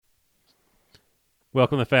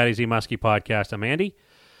Welcome to the Fat Easy Muskie Podcast. I'm Andy.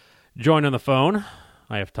 Joined on the phone,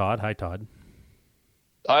 I have Todd. Hi, Todd.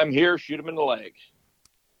 I'm here. Shoot him in the leg.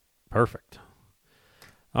 Perfect.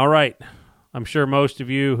 All right. I'm sure most of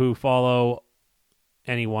you who follow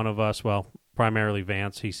any one of us, well, primarily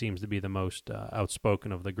Vance, he seems to be the most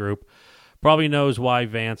outspoken of the group, probably knows why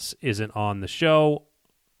Vance isn't on the show.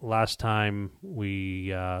 Last time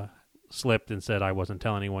we slipped and said I wasn't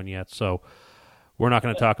telling anyone yet, so we're not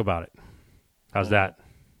going to talk about it. How's that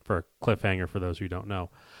for a cliffhanger for those who don't know?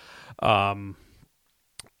 All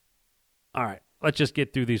right, let's just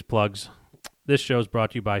get through these plugs. This show is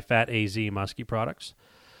brought to you by Fat AZ Muskie Products.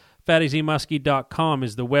 FatAZMuskie.com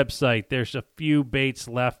is the website. There's a few baits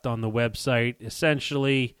left on the website.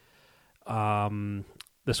 Essentially, the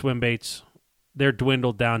swim baits, they're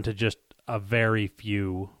dwindled down to just a very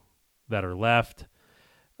few that are left.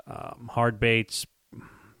 Hard baits,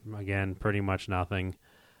 again, pretty much nothing.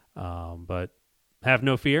 But have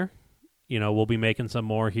no fear. You know, we'll be making some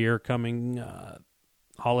more here coming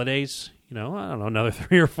holidays. You know, I don't know, another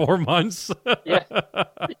 3 or 4 months. Yeah.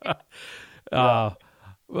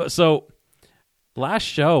 So last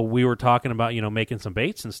show we were talking about, you know, making some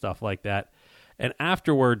baits and stuff like that. And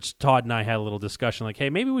afterwards, Todd and I had a little discussion like,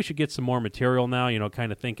 hey, maybe we should get some more material now, you know,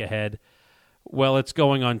 kind of think ahead. Well, it's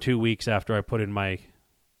going on 2 weeks after I put in my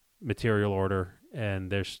material order,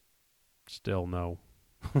 and there's still no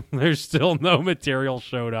material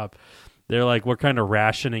showed up. They're like, we're kind of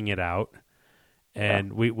rationing it out,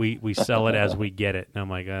 and we sell it as we get it. And I'm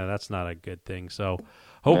like, that's not a good thing. So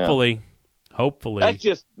hopefully that's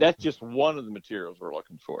just one of the materials we're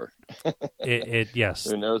looking for. Yes.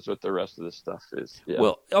 Who knows what the rest of this stuff is? Yeah.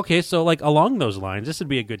 Well, okay, so like along those lines, this would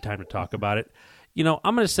be a good time to talk about it. You know,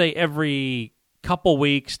 I'm going to say every couple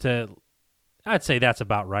weeks I'd say that's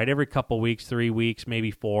about right. Every couple weeks, 3 weeks,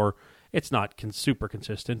 maybe 4. It's not super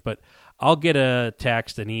consistent, but I'll get a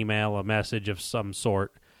text, an email, a message of some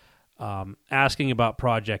sort asking about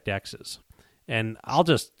Project X's. And I'll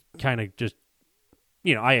just kind of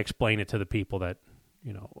you know, I explain it to the people that,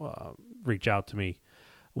 you know, reach out to me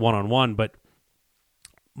one-on-one. But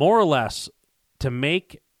more or less, to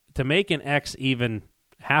make an X even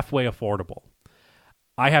halfway affordable,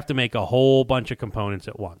 I have to make a whole bunch of components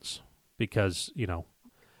at once because, you know,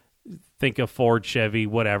 think of Ford, Chevy,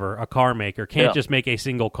 whatever, a car maker can't just make a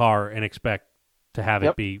single car and expect to have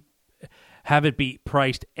it be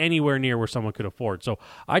priced anywhere near where someone could afford. So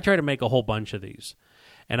I try to make a whole bunch of these.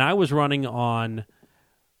 And I was running on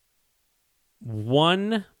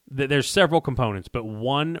there's several components, but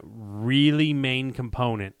one really main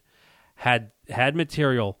component had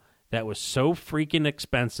material that was so freaking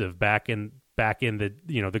expensive back in the,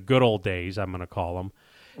 you know, the good old days, I'm going to call them,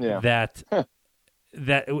 that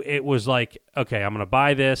it was like, okay, I'm going to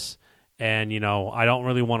buy this, and, you know, I don't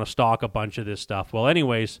really want to stock a bunch of this stuff. Well,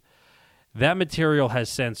 anyways, that material has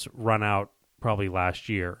since run out probably last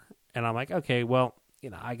year, and I'm like, okay, well, you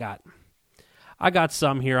know, I got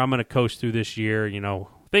some here. I'm going to coast through this year. You know,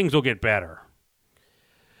 things will get better.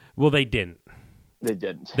 Well, they didn't. They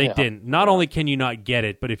didn't. They didn't. Not only can you not get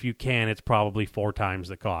it, but if you can, it's probably 4 times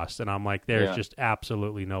the cost. And I'm like, there's just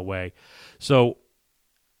absolutely no way. So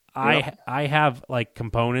I have like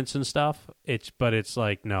components and stuff. But it's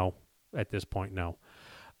like, no, at this point, no.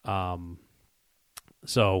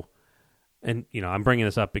 So, and you know, I'm bringing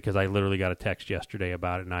this up because I literally got a text yesterday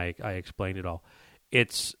about it, and I explained it all.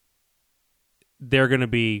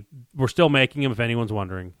 We're still making them if anyone's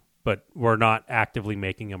wondering, but we're not actively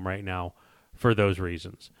making them right now for those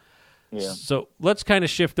reasons. Yeah. So let's kind of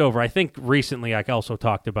shift over. I think recently I also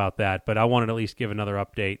talked about that, but I wanted to at least give another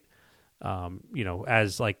update. You know,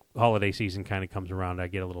 as like holiday season kind of comes around, I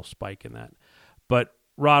get a little spike in that. But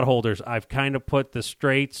rod holders, I've kind of put the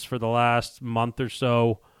straights for the last month or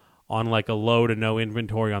so on like a low to no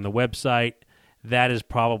inventory on the website. That is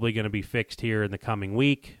probably going to be fixed here in the coming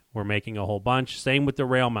week. We're making a whole bunch. Same with the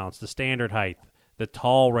rail mounts, the standard height, the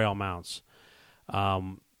tall rail mounts.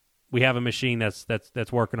 We have a machine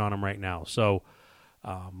that's working on them right now. So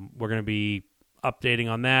we're going to be updating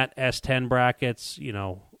on that. S10 brackets, you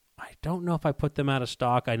know, I don't know if I put them out of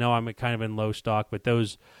stock. I know I'm kind of in low stock, but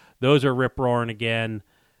those are rip-roaring again.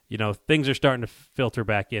 You know, things are starting to filter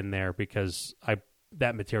back in there because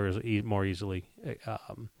that material is more easily,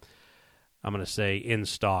 I'm going to say, in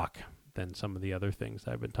stock than some of the other things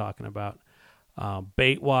I've been talking about.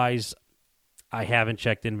 Bait-wise, I haven't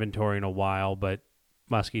checked inventory in a while, but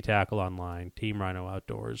Muskie Tackle Online, Team Rhino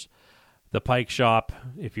Outdoors, the Pike Shop,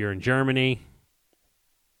 if you're in Germany,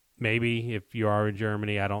 maybe if you are in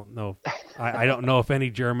Germany, I don't know. I don't know if any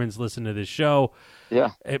Germans listen to this show. Yeah.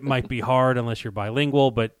 It might be hard unless you're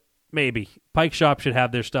bilingual, but maybe Pike Shop should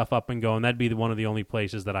have their stuff up and going. That'd be one of the only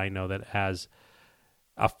places that I know that has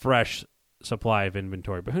a fresh supply of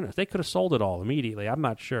inventory. But who knows? They could have sold it all immediately. I'm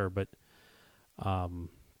not sure, but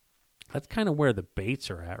that's kind of where the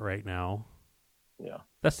baits are at right now. Yeah.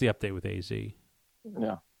 That's the update with AZ.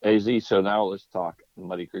 Yeah. AZ. So now let's talk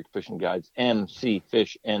Muddy Creek Fishing Guides,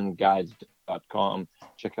 mcfishandguides.com.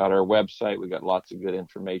 Check out our website. We got lots of good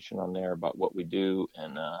information on there about what we do.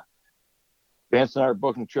 And Vance and I are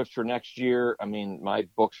booking trips for next year. I mean, my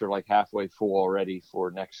books are like halfway full already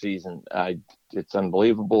for next season. It's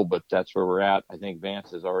unbelievable, but that's where we're at. I think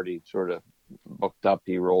Vance is already sort of booked up.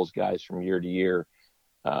 He rolls guys from year to year.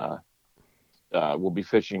 We'll be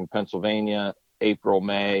fishing Pennsylvania, April,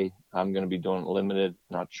 May. I'm going to be doing limited.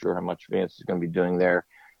 Not sure how much Vance is going to be doing there.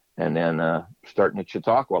 And then starting at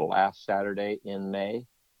Chautauqua last Saturday in May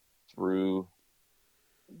through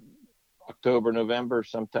October, November,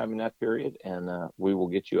 sometime in that period. And we will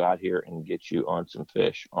get you out here and get you on some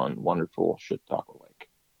fish on wonderful Chautauqua Lake.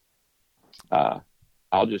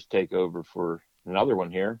 I'll just take over for another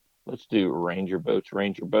one here. Let's do Ranger Boats.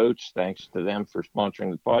 Ranger Boats, thanks to them for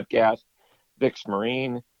sponsoring the podcast. Vic's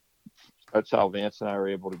Marine. That's how Vance and I were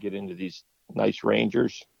able to get into these nice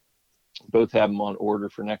Rangers. Both have them on order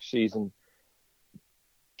for next season.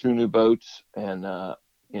 2 new boats. And,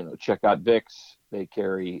 check out Vic's. They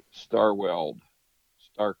carry Starweld,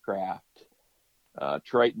 Starcraft,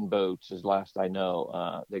 Triton boats, as last I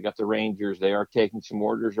know. They got the Rangers. They are taking some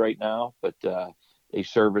orders right now, but they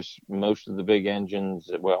service most of the big engines.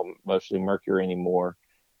 Well, mostly Mercury anymore.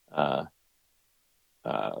 But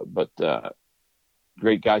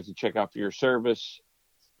great guys to check out for your service.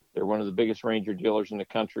 They're one of the biggest Ranger dealers in the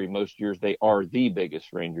country. Most years they are the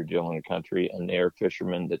biggest Ranger dealer in the country, and they are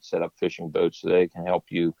fishermen that set up fishing boats so they can help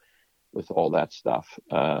you with all that stuff.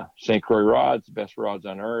 St. Croix rods, best rods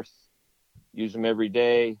on earth. Use them every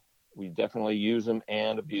day. We definitely use them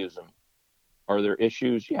and abuse them. Are there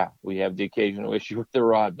issues? Yeah, we have the occasional issue with the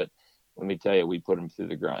rod, but let me tell you, we put them through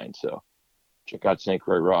the grind. So check out St.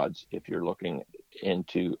 Croix rods if you're looking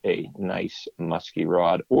into a nice musky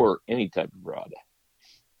rod or any type of rod.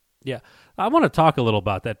 Yeah, I want to talk a little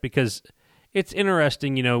about that because it's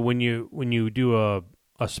interesting, when you do a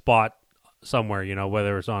spot somewhere,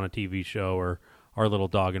 whether it's on a TV show or our little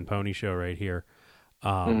dog and pony show right here.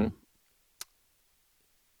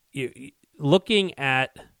 Looking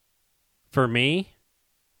at, for me,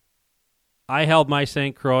 I held my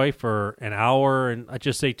St. Croix for an hour and I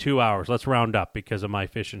just say 2 hours. Let's round up because of my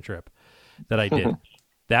fishing trip that I did.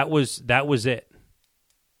 That was it.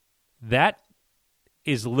 That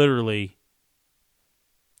is literally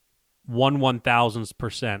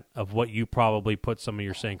 1/1000% of what you probably put some of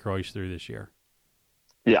your St. Croix through this year.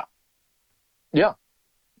 Yeah. Yep.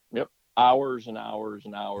 Hours and hours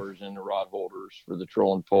and hours in the rod holders for the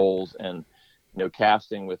trolling poles and,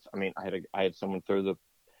 casting with, I had someone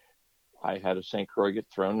I had a St. Croix get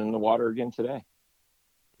thrown in the water again today.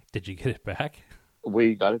 Did you get it back?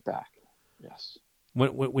 We got it back. Yes.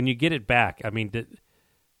 When you get it back,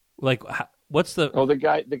 what's the? Oh, the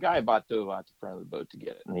guy about dove out the front of the boat to get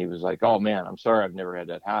it, and he was like, "Oh man, I'm sorry, I've never had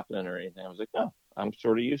that happen or anything." I was like, "No, I'm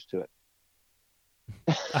sort of used to it."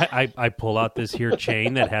 I pull out this here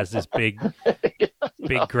chain that has this big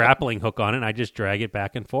grappling hook on it, and I just drag it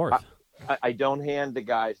back and forth. I don't hand the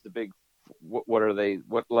guys the big. What are they?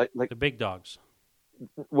 What like the big dogs?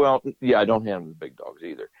 Well, yeah, I don't hand them the big dogs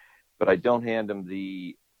either, but I don't hand them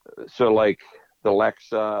the like the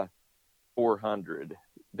Lexa 400,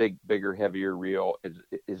 bigger, heavier reel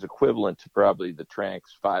is equivalent to probably the Tranx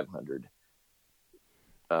 500.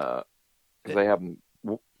 Because I have them.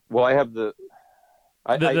 Well, I have the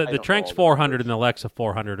Tranx 400 and the Lexa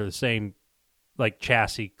 400 are the same,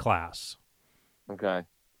 chassis class. Okay.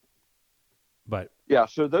 But yeah,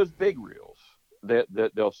 so those big reels,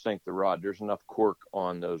 they'll sink the rod. There's enough cork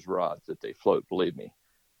on those rods that they float. Believe me,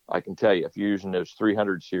 I can tell you. If you're using those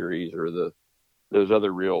 300 series or those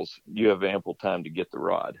other reels, you have ample time to get the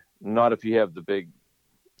rod. Not if you have the big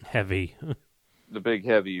heavy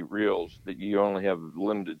reels that you only have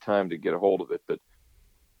limited time to get a hold of it. But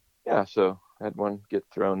yeah, so I had one get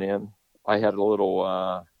thrown in. I had a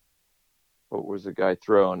little, what was the guy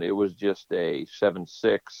throwing? It was just a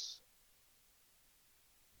 7.6,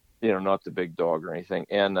 not the big dog or anything.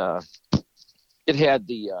 And it had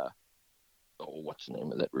the, what's the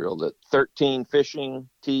name of that reel? The 13 Fishing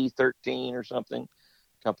T13 or something.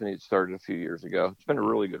 Company that started a few years ago. It's been a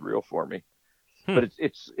really good reel for me. But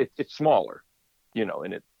it's smaller,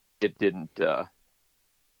 and it didn't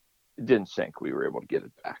sink. We were able to get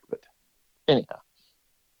it back, but anyhow.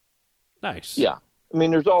 Nice. Yeah.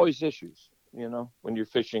 There's always issues, when you're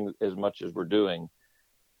fishing as much as we're doing.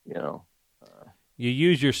 you know. You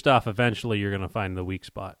use your stuff, eventually you're going to find the weak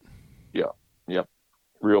spot. Yeah, yep.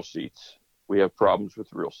 Reel seats. We have problems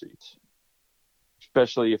with reel seats,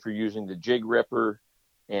 especially if you're using the jig ripper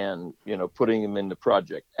and, you know, putting them in the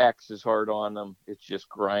Project X is hard on them. It's just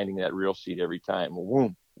grinding that reel seat every time.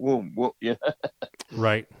 Whoom, whoom, whoom. Yeah.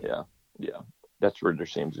 Right. Yeah, yeah. That's where there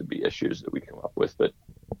seems to be issues that we come up with, but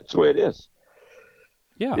that's the way it is.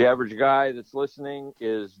 Yeah. The average guy that's listening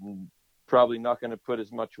is probably not going to put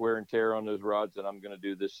as much wear and tear on those rods that I'm going to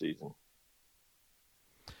do this season.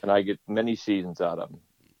 And I get many seasons out of them.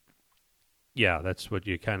 Yeah, that's what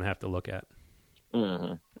you kind of have to look at.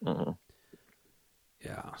 Mm-hmm. Mm-hmm.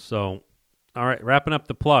 Yeah. So, all right, wrapping up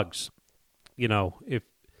the plugs. You know, if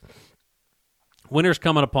winter's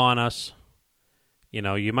coming upon us, you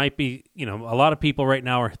know, you might be, you know, a lot of people right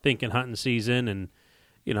now are thinking hunting season, and,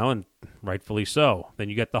 you know, and rightfully so. Then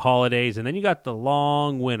you got the holidays, and then you got the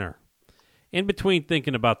long winter. In between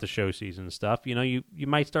thinking about the show season stuff, you know, you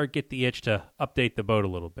might start get the itch to update the boat a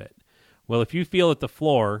little bit. Well, if you feel that the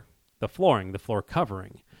floor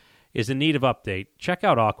covering is in need of update, check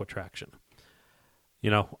out Aquatraction.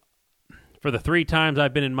 You know, for the 3 times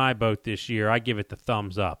I've been in my boat this year, I give it the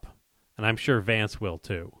thumbs up. And I'm sure Vance will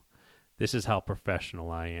too. This is how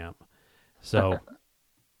professional I am. So,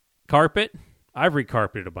 carpet, I've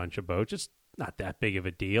recarpeted a bunch of boats. It's not that big of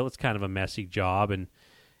a deal. It's kind of a messy job, and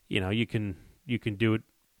you know, you can do it.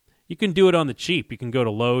 You can do it on the cheap. You can go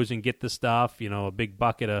to Lowe's and get the stuff. You know, a big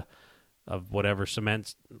bucket of whatever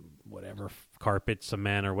cement, whatever carpet,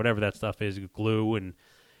 cement, or whatever that stuff is, glue, and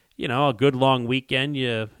you know, a good long weekend.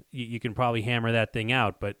 You can probably hammer that thing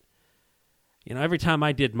out. But you know, every time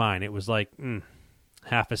I did mine, it was like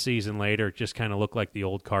half a season later, it just kind of looked like the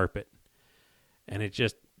old carpet, and it's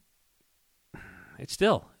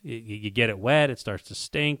still, you get it wet, it starts to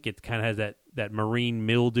stink, it kind of has that marine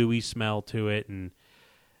mildewy smell to it, and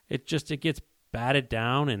it gets batted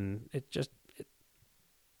down, and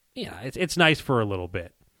it's nice for a little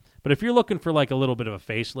bit. But if you're looking for like a little bit of a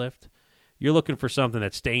facelift, you're looking for something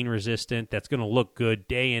that's stain resistant, that's going to look good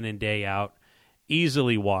day in and day out,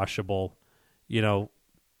 easily washable. You know,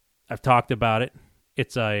 I've talked about it.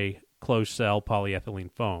 It's a closed cell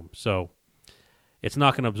polyethylene foam, so it's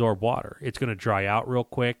not going to absorb water. It's going to dry out real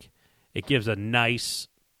quick. It gives a nice,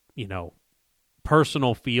 you know,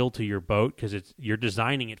 personal feel to your boat because you're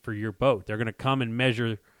designing it for your boat. They're going to come and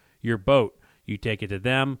measure your boat. You take it to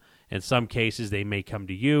them. In some cases, they may come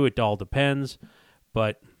to you. It all depends.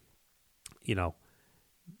 But, you know,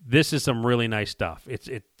 this is some really nice stuff. It's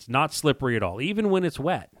not slippery at all. Even when it's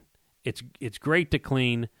wet, it's great to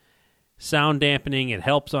clean. Sound dampening, it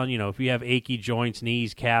helps on, you know, if you have achy joints,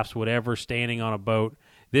 knees, calves, whatever, standing on a boat,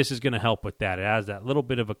 this is going to help with that. It has that little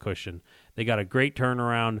bit of a cushion. They got a great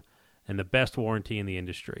turnaround and the best warranty in the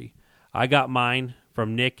industry. I got mine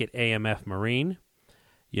from Nick at AMF Marine.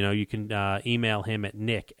 You know, you can email him at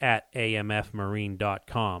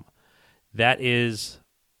nick@amfmarine.com. That is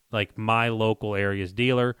like my local area's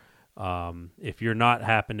dealer. If you're not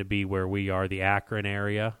happen to be where we are, the Akron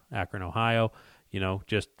area, Akron, Ohio, you know,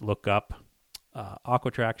 just look up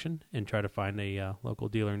Aquatraction and try to find a local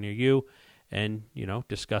dealer near you and, you know,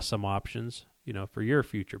 discuss some options, you know, for your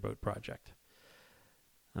future boat project.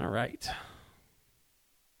 All right.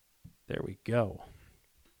 There we go.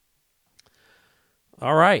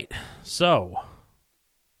 All right. So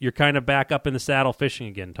you're kind of back up in the saddle fishing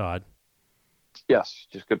again, Todd. Yes.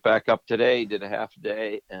 Just got back up today, did a half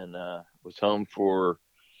day, and was home for,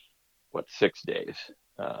 6 days.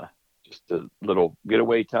 Just a little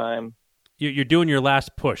getaway time. You're doing your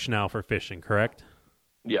last push now for fishing, correct?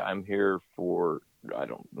 Yeah, I'm here for, I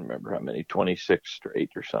don't remember how many, 26 straight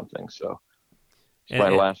or something. So it's my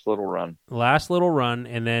last little run. Last little run,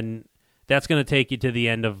 and then that's going to take you to the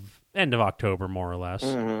end of October, more or less.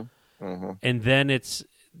 Mm-hmm. Mm-hmm. And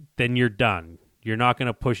then you're done. You're not going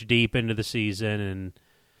to push deep into the season, and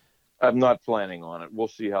I'm not planning on it. We'll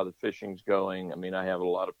see how the fishing's going. I mean, I have a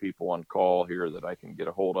lot of people on call here that I can get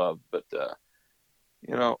a hold of, but,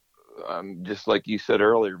 you know, I'm just like you said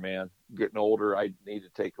earlier, man, getting older, I need to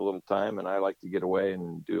take a little time, and I like to get away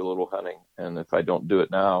and do a little hunting. And if I don't do it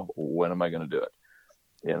now, when am I going to do it?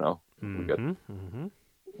 You know, we got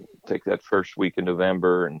take that first week in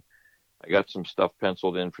November, and I got some stuff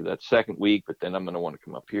penciled in for that second week, but then I'm going to want to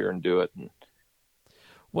come up here and do it. And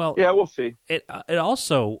well, yeah, we'll see. It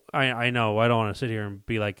also, I know I don't want to sit here and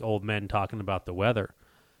be like old men talking about the weather.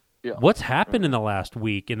 Yeah. What's happened in the last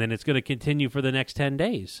week, and then it's going to continue for the next 10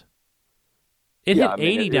 days. It hit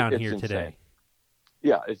 80 down here insane. Today.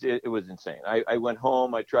 Yeah, it was insane. I went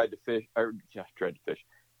home. I tried to fish.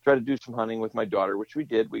 Tried to do some hunting with my daughter, which we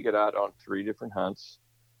did. We got out on 3 different hunts,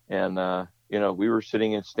 and we were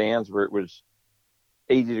sitting in stands where it was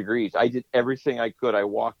 80 degrees. I did everything I could. I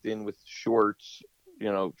walked in with shorts,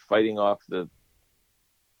 fighting off the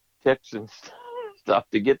ticks and stuff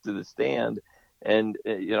to get to the stand. And,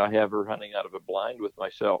 I have her hunting out of a blind with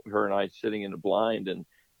myself, her and I sitting in a blind. And,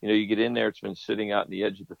 you get in there, it's been sitting out in the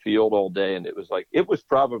edge of the field all day. And it was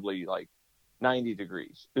probably like 90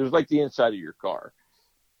 degrees. It was like the inside of your car.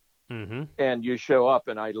 Mm-hmm. And you show up,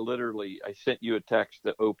 and I sent you a text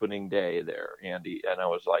the opening day there, Andy. And I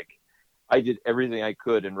was like, I did everything I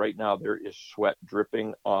could. And right now there is sweat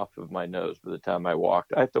dripping off of my nose by the time I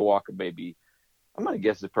walked. I have to walk maybe, I'm going to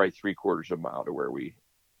guess it's probably 3/4 of a mile to where we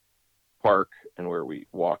park and where we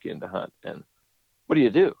walk in to hunt. And what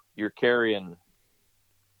do? You're carrying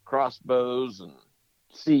crossbows and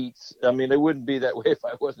seats. I mean, it wouldn't be that way if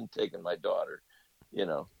I wasn't taking my daughter,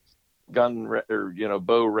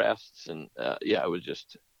 bow rests. And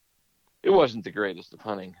it wasn't the greatest of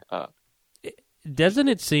hunting Doesn't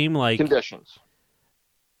it seem like conditions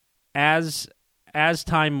as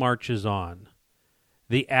time marches on,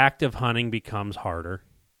 the act of hunting becomes harder,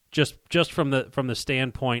 just from the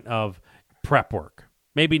standpoint of prep work.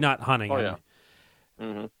 Maybe not hunting. Oh yeah.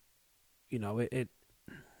 Mm-hmm. It.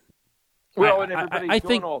 Well, and everybody's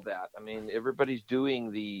doing all that. I mean, everybody's doing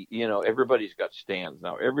everybody's got stands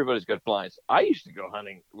now. Everybody's got blinds. I used to go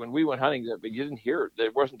hunting when we went hunting, but you didn't hear it.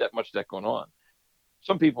 There wasn't that much of that going on.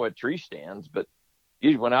 Some people had tree stands, but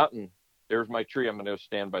you went out and there's my tree. I'm going to go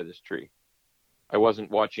stand by this tree. I wasn't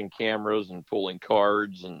watching cameras and pulling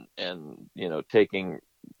cards and taking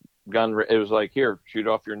gun. It was like, here, shoot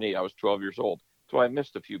off your knee. I was 12 years old. So I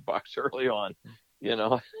missed a few bucks early on,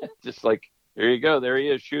 just like, there you go. There he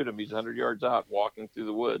is. Shoot him. He's 100 yards out walking through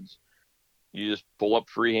the woods. You just pull up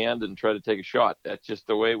freehand and try to take a shot. That's just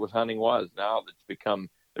the way with hunting was. Now it's become,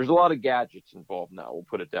 there's a lot of gadgets involved now. We'll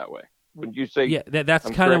put it that way. Wouldn't you say? Yeah, that's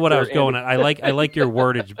kind of what I was going at. I like your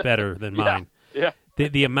wordage better than mine. Yeah.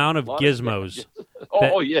 The amount of gizmos.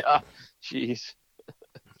 Yeah. Jeez.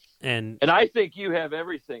 And I think you have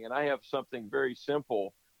everything, and I have something very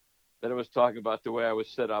simple that I was talking about, the way I was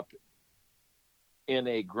set up in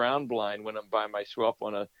a ground blind when I'm by myself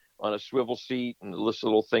on a swivel seat and this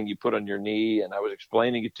little thing you put on your knee, and I was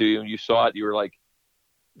explaining it to you, and you saw it. You were like,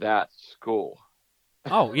 "That's cool."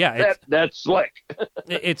 Oh yeah, that's slick.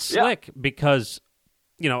 It's slick because,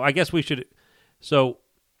 I guess we should. So,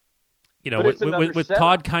 with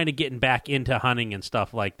Todd kind of getting back into hunting and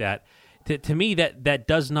stuff like that, to me that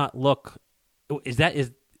does not look.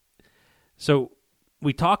 So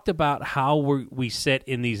we talked about how we sit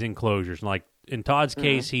in these enclosures. Like in Todd's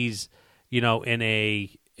case, he's in a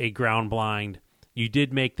ground blind. You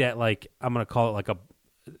did make that, like, I'm going to call it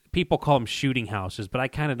people call them shooting houses, but I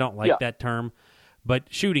kind of don't like that term. But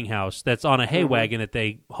shooting house that's on a hay wagon that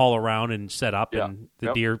they haul around and set up, and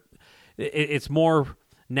the deer. It's more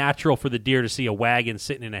natural for the deer to see a wagon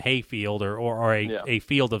sitting in a hay field or a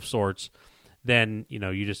field of sorts than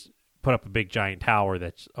you just put up a big giant tower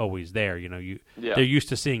that's always there. They're used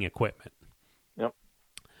to seeing equipment. Yep.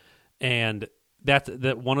 And that's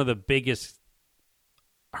one of the biggest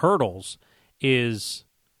hurdles is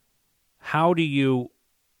how do you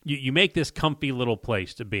make this comfy little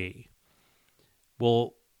place to be.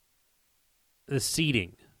 Well, the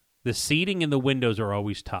seating and the windows are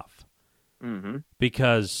always tough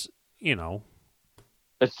because,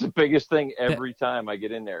 That's the biggest thing every time I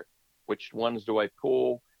get in there. Which ones do I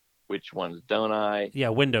pull? Which ones don't I? Yeah,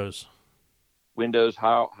 windows.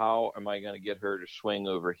 How am I going to get her to swing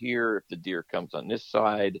over here if the deer comes on this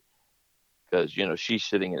side? Because, she's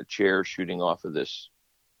sitting in a chair shooting off of this.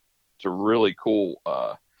 It's a really cool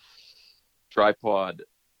tripod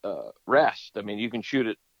rest. I mean, you can shoot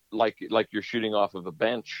it like you're shooting off of a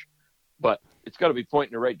bench, but it's got to be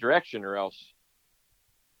pointing the right direction, or else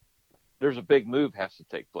there's a big move has to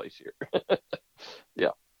take place here.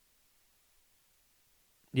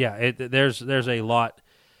 Yeah, there's a lot.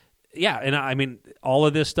 Yeah, and I mean, all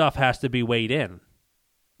of this stuff has to be weighed in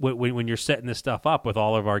when you're setting this stuff up with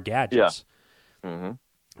all of our gadgets. Yeah. Mm-hmm.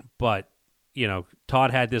 But Todd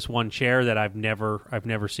had this one chair that I've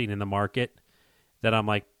never seen in the market that I'm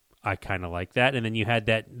like, I kind of like that. And then you had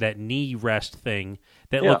that knee rest thing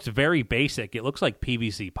that looks very basic. It looks like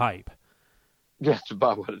PVC pipe. That's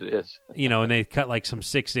about what it is. And they cut like some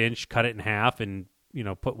 6-inch, cut it in half, and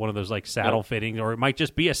put one of those like saddle fittings, or it might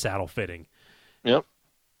just be a saddle fitting. Yep.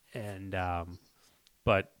 And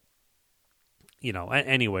but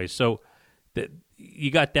anyway, so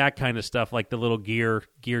you got that kind of stuff, like the little gear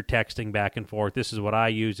texting back and forth. This is what I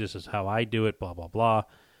use. This is how I do it. Blah blah blah.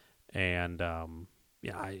 And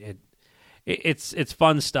it's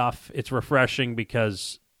fun stuff. It's refreshing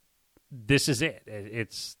because this is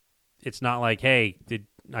it. it's not like, hey,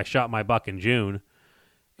 I shot my buck in June.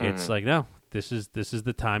 It's like, no, this is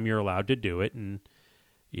the time you're allowed to do it, and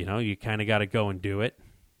you kind of got to go and do it.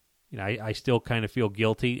 I still kind of feel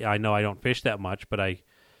guilty. I know I don't fish that much, but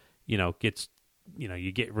you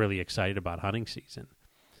get really excited about hunting season.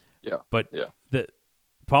 Yeah. But yeah.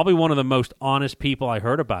 Probably one of the most honest people I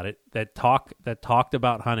heard about it that talked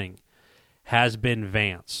about hunting has been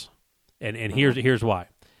Vance. And here's why.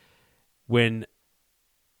 When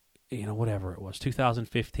whatever it was,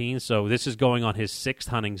 2015, so this is going on his 6th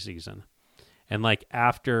hunting season. And like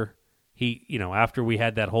after we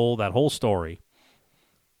had that whole story,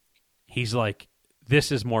 he's like, this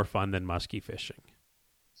is more fun than muskie fishing.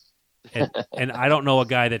 And I don't know a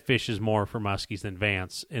guy that fishes more for muskies than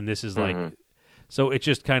Vance, and this is like so it's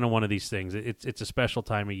just kind of one of these things. It's a special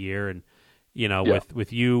time of year, and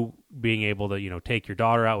with you being able to take your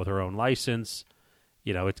daughter out with her own license,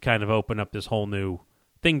 it's kind of opened up this whole new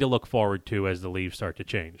thing to look forward to as the leaves start to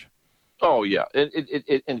change. Oh yeah, and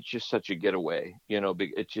it's just such a getaway.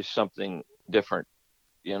 It's just something different.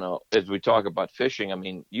 As we talk about fishing, I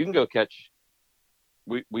mean, you can go catch.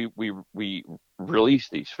 We release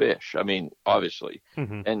these fish. I mean, obviously,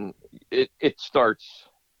 and it starts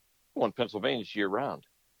in Pennsylvania year round.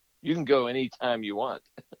 You can go anytime you want.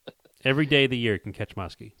 Every day of the year you can catch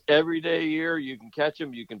muskie. Every day of the year you can catch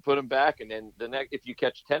them. You can put them back, and then if you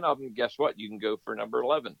catch 10 of them, guess what? You can go for number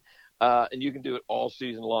 11, and you can do it all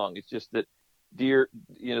season long. It's just that deer,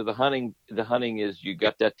 the hunting is you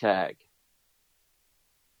got that tag.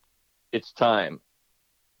 It's time.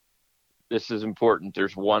 This is important.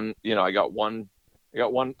 There's one. I got one.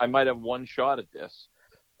 I might have one shot at this,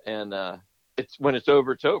 and it's when it's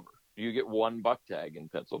over. It's over. You get one buck tag in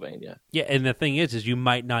Pennsylvania. Yeah, and the thing is you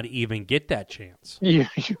might not even get that chance. You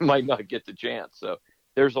might not get the chance. So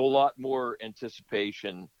there's a lot more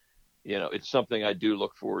anticipation. It's something I do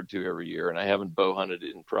look forward to every year, and I haven't bow hunted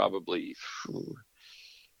in probably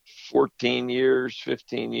 14 years,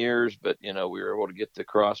 15 years, but we were able to get the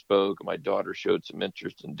crossbow. My daughter showed some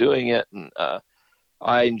interest in doing it, and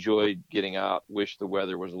I enjoyed getting out. Wish the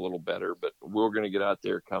weather was a little better, but we're going to get out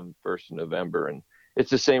there come 1st of November, and it's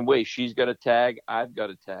the same way. She's got a tag. I've got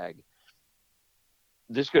a tag.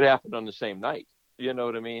 This could happen on the same night. You know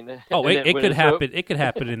what I mean? Oh, it could happen. It could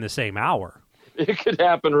happen in the same hour. It could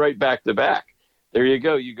happen right back to back. There you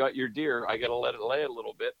go. You got your deer. I got to let it lay a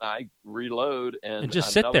little bit. And I reload, and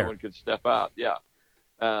just sit there. Another one could step out. Yeah.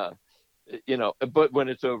 But when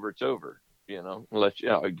it's over, it's over.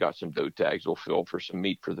 I got some doe tags. We'll fill for some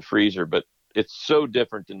meat for the freezer. But it's so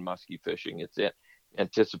different than muskie fishing. It's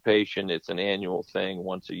anticipation. It's an annual thing.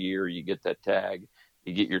 Once a year, you get that tag.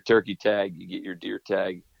 You get your turkey tag. You get your deer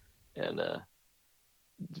tag, and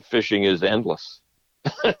fishing is endless.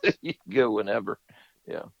 You can go whenever.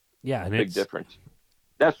 Yeah. Yeah, and big difference.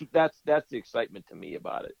 That's the excitement to me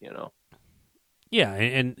about it. Yeah,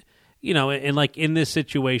 and like in this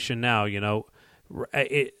situation now, in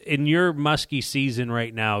your muskie season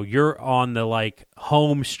right now, you're on the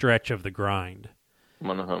home stretch of the grind.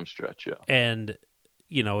 I'm on the home stretch, yeah. And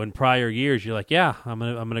in prior years, you're like, yeah, I'm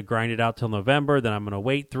gonna grind it out till November. Then I'm gonna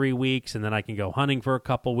wait 3 weeks, and then I can go hunting for a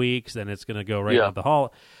couple weeks. Then it's gonna go right into the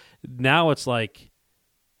haul. Now it's like,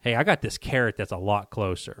 hey, I got this carrot that's a lot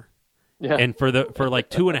closer. Yeah. And for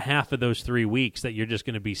 2.5 of those 3 weeks that you're just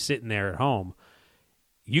going to be sitting there at home,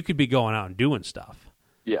 you could be going out and doing stuff.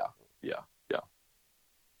 Yeah.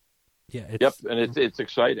 Yep, and it's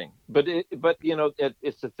exciting. But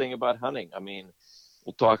it's the thing about hunting. I mean,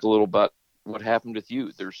 we'll talk a little about what happened with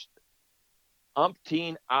you. There's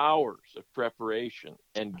umpteen hours of preparation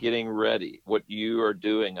and getting ready. What you are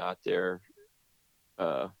doing out there.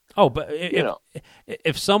 But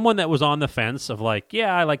if someone that was on the fence of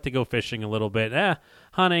I like to go fishing a little bit,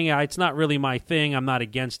 hunting, it's not really my thing, I'm not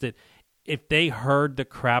against it. If they heard the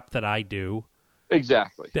crap that I do,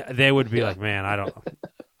 exactly, they would be like, man, I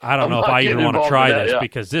don't know if I even want to try this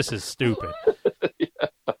because this is stupid.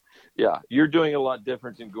 Yeah, you're doing a lot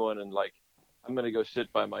different than going and I'm going to go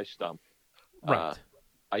sit by my stump. Right.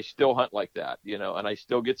 I still hunt like that, and I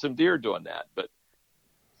still get some deer doing that, but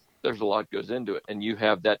there's a lot goes into it, and you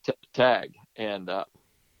have that tag. And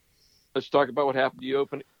let's talk about what happened to you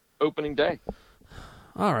opening day.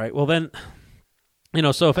 All right. Well, then,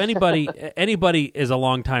 so if anybody is a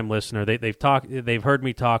longtime listener, they've heard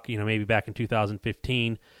me talk, maybe back in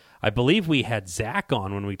 2015. I believe we had Zach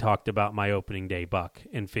on when we talked about my opening day buck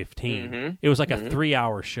in 15. Mm-hmm. It was like a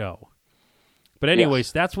 3-hour show. But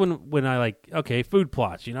anyways, that's when I okay, food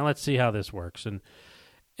plots. Let's see how this works. And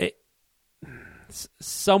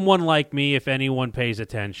someone like me, if anyone pays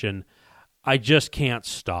attention, I just can't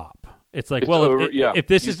stop. It's like, It's well, over, if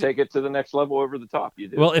this you is take it to the next level over the top. You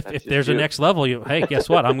do. well, if That's just there's a you. next level, hey, guess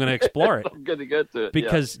what? I'm going to explore it I'm going to get to it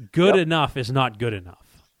because good enough is not good enough.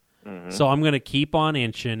 Mhm. So I'm going to keep on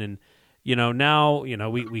inching, and now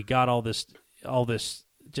we got all this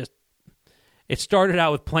just. It started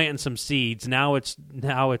out with planting some seeds. Now it's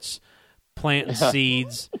planting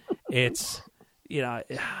seeds. It's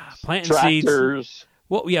planting seeds. Tractors.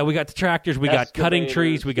 Well, yeah, we got the tractors. We got cutting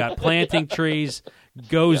trees. We got planting trees.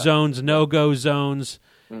 Go zones, no go zones,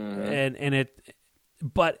 and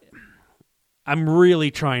but I'm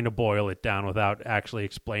really trying to boil it down without actually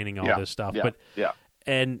explaining all this stuff. Yeah, but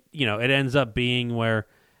and it ends up being where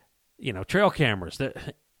trail cameras.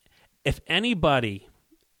 If anybody,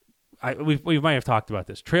 we might have talked about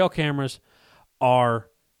this. Trail cameras are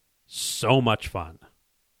so much fun.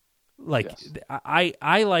 Like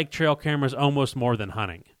I like trail cameras almost more than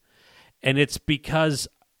hunting, and it's because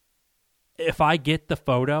if I get the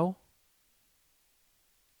photo,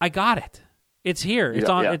 I got it. It's here. It's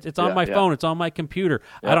on. It's on my phone. It's on my computer.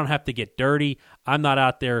 I don't have to get dirty. I'm not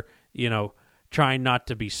out there, trying not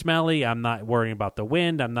to be smelly. I'm not worrying about the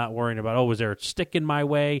wind. I'm not worrying about was there a stick in my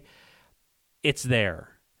way? It's there.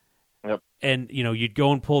 Yep. And you'd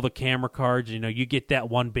go and pull the camera cards. You get that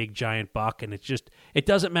one big giant buck, and it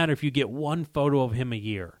doesn't matter if you get one photo of him a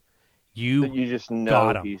year. You just know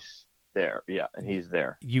got him. He's there. Yeah, and he's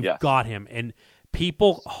there. You've got him, and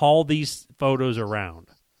people haul these photos around.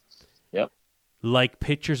 Yep. Like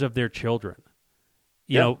pictures of their children.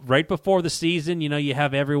 Right before the season, you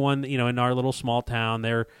have everyone, in our little small town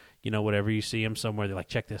there, whatever you see them somewhere, they're like,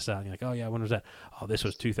 check this out. And you're like, oh yeah, when was that? Oh, this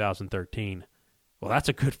was 2013. Well, that's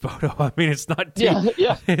a good photo. I mean, it's not deep.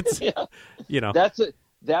 It's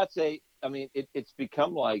That's a. I mean, it's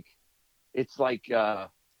become like, it's like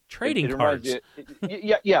trading cards.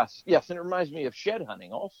 Yes, and it reminds me of shed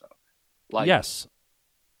hunting also. Like, yes,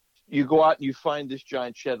 you go out and you find this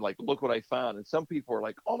giant shed. Like, look what I found, and some people are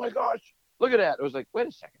like, oh my gosh, look at that. It was like, wait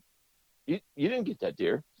a second, you didn't get that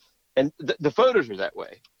deer, and the photos are that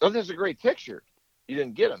way. Oh, that's a great picture. You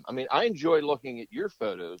didn't get them. I mean, I enjoy looking at your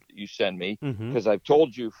photos that you send me because I've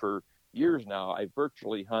told you for years now, I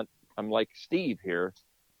virtually hunt. I'm like Steve here.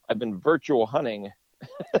 I've been virtual hunting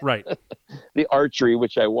right. the archery,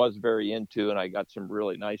 which I was very into, and I got some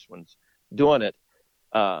really nice ones doing it.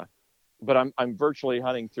 But I'm virtually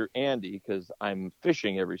hunting through Andy because I'm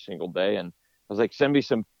fishing every single day. And I was like, send me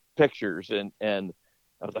some pictures. And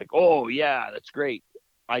I was like, oh yeah, that's great.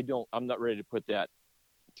 I'm not ready to put that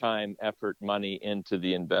time, effort, money into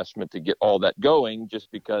the investment to get all that going just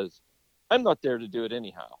because I'm not there to do it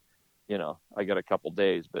anyhow. I got a couple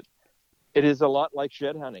days, but it is a lot like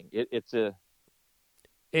shed hunting. It's a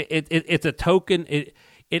token.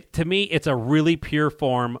 To me, it's a really pure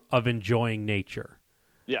form of enjoying nature.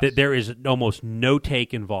 Yes. That there is almost no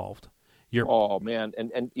take involved. Oh man,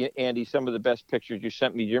 and Andy, some of the best pictures you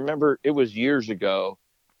sent me. Do you remember? It was years ago.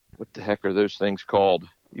 What the heck are those things called?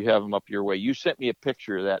 You have them up your way. You sent me a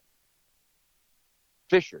picture of that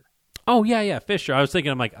Fisher. Oh yeah, Fisher. I was thinking,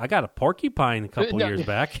 I'm like, I got a porcupine a couple years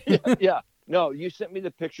back. yeah. No, you sent me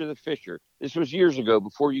the picture of the Fisher. This was years ago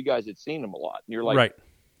before you guys had seen them a lot. And you're like, right.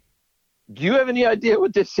 Do you have any idea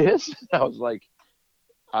what this is? I was like,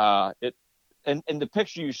 it. And the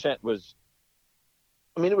picture you sent was,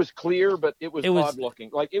 I mean, it was clear, but it was odd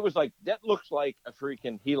looking. Like, it was like, that looks like a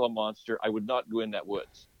freaking Gila monster. I would not go in that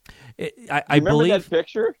woods. I believe that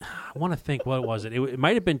picture. I want to think, what was it? It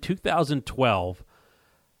might have been 2012.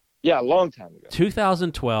 Yeah, a long time ago.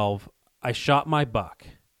 2012. I shot my buck,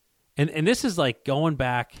 and this is like going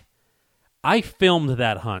back. I filmed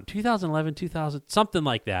that hunt, 2011, 2000, something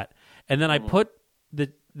like that, and then I put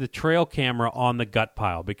the trail camera on the gut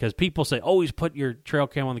pile because people say always put your trail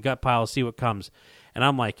camera on the gut pile, see what comes, and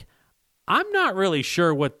I'm like, I'm not really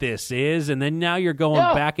sure what this is, and then now you're going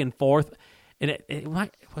back and forth. And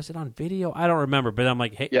was it on video? I don't remember, but I'm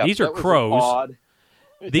like, hey, these are crows.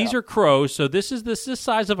 These are crows. So this is the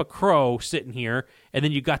size of a crow sitting here, and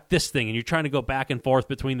then you got this thing, and you're trying to go back and forth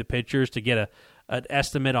between the pictures to get an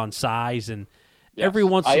estimate on size. And every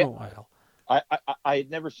once in a while, I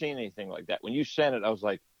had never seen anything like that. When you sent it, I was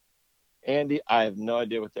like, Andy, I have no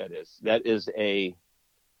idea what that is. That is a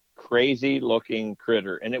crazy looking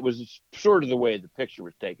critter, and it was sort of the way the picture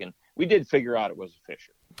was taken. We did figure out it was a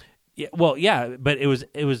Fisher. Yeah, well, yeah, but it was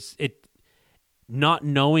not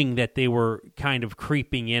knowing that they were kind of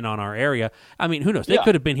creeping in on our area. I mean, who knows? They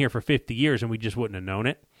could have been here for 50 years and we just wouldn't have known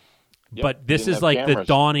it. Yep, but this is like cameras. The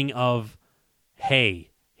dawning of,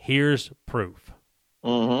 hey, here's proof.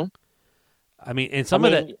 Mm-hmm. I mean, and some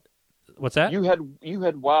of that. What's that? You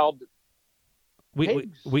had wild. We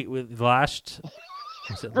last.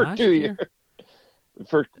 Was it for last 2 year? years.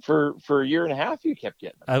 For a year and a half, you kept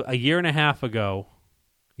getting them. A year and a half ago,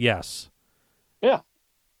 yes. Yeah.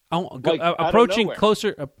 Approaching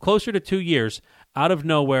closer to 2 years, out of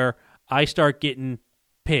nowhere, I start getting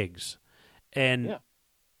pigs. And,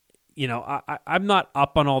 I'm not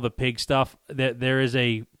up on all the pig stuff. There is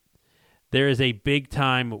a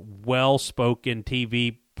big-time, well-spoken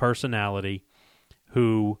TV personality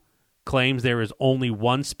who claims there is only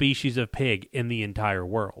one species of pig in the entire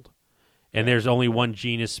world. And there's only one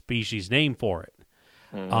genus species name for it.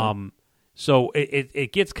 Mm-hmm. So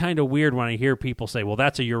it gets kind of weird when I hear people say, well,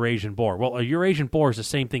 that's a Eurasian boar. Well, a Eurasian boar is the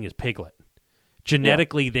same thing as piglet.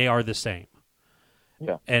 Genetically, they are the same.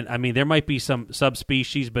 Yeah. And, I mean, there might be some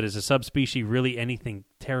subspecies, but is a subspecies really anything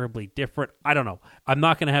terribly different? I don't know. I'm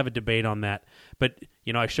not going to have a debate on that. But,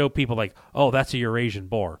 I show people like, oh, that's a Eurasian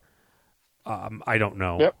boar. I don't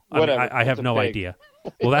know. Yep, I have no idea.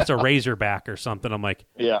 Well, that's a razorback or something. I'm like,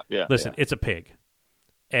 listen, it's a pig.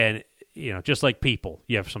 And, just like people,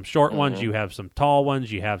 you have some short ones, you have some tall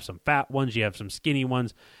ones, you have some fat ones, you have some skinny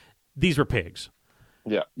ones. These were pigs.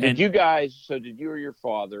 Yeah. Did you or your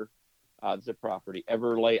father, the property,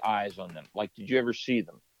 ever lay eyes on them? Like, did you ever see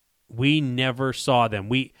them? We never saw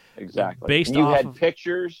them. Exactly. You had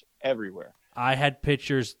pictures everywhere. I had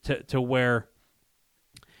pictures to where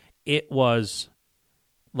it was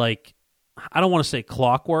like, I don't want to say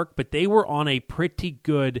clockwork, but they were on a pretty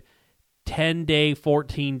good 10-day,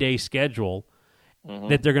 14-day schedule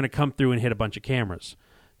that they're going to come through and hit a bunch of cameras.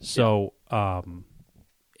 So,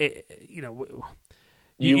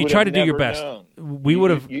 you try to do your best. We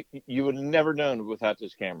would have. You would have never known without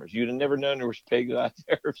those cameras. You'd have never known there was pigs out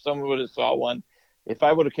there if someone would have saw one. If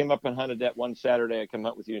I would have came up and hunted that one Saturday, I come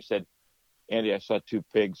up with you and said, Andy, I saw 2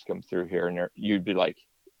 pigs come through here, and you'd be like,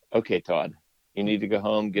 okay, Todd, you need to go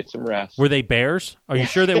home, get some rest. Were they bears? Are you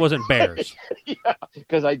sure they wasn't bears? Yeah,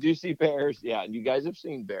 because I do see bears. Yeah, and you guys have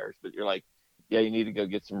seen bears, but you're like, yeah, you need to go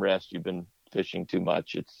get some rest. You've been fishing too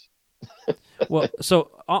much. It's well,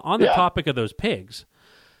 so on the topic of those pigs,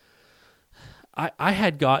 I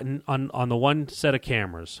had gotten on the one set of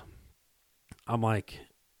cameras, I'm like,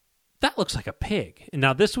 that looks like a pig. And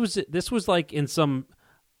now this was like in some,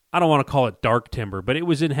 I don't want to call it dark timber, but it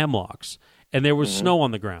was in hemlocks, and there was snow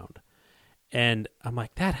on the ground. And I'm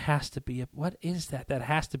like, that has to be what is that? That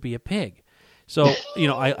has to be a pig. So,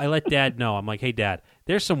 I let Dad know. I'm like, hey, Dad,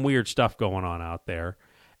 there's some weird stuff going on out there.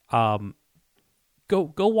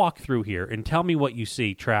 Go walk through here and tell me what you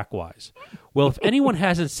see track-wise. Well, if anyone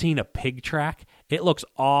hasn't seen a pig track, it looks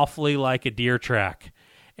awfully like a deer track.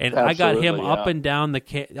 And Absolutely, I got him up and down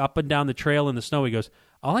the trail in the snow. He goes,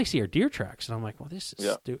 all I see are deer tracks. And I'm like, well, this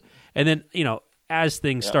is stupid. And then, as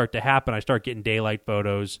things start to happen, I start getting daylight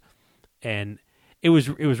photos. And it was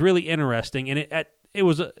really interesting, and it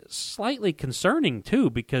was slightly concerning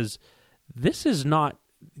too, because this is not,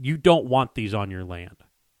 you don't want these on your land.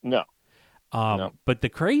 No. No. But the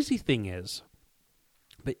crazy thing is,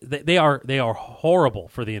 they are horrible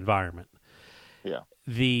for the environment. Yeah.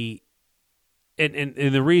 And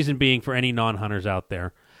the reason being, for any non-hunters out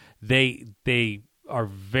there, they are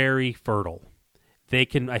very fertile. They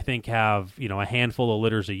can, I think, have a handful of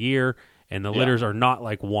litters a year, and the litters are not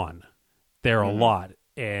like one. They're a lot,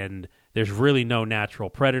 and there's really no natural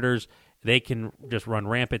predators. They can just run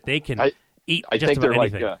rampant. They can eat just about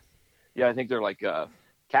anything. I think they're like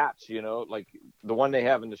cats, like the one they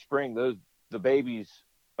have in the spring. The babies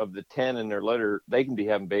of the 10 in their litter, they can be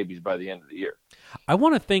having babies by the end of the year. I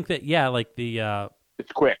want to think that, like the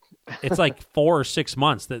it's quick. It's like 4 or 6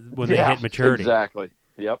 months when they hit maturity. Exactly.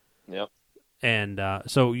 Yep. And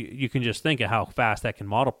so you can just think of how fast that can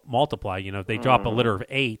multiply. If they drop a litter of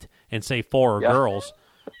 8 and say 4 are girls,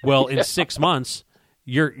 well, in 6 months,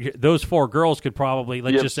 those 4 girls could probably,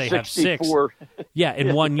 let's just say, have 6. Yeah,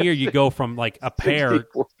 in 1 year, you go from like a pair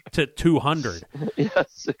to 200. Yeah,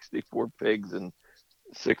 64 pigs in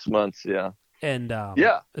 6 months. Yeah, and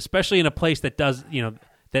especially in a place that does,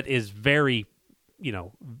 that is very,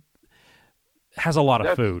 has a lot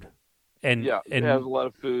of food. And it has a lot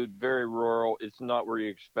of food, very rural. It's not where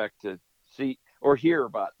you expect to see or hear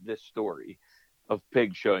about this story of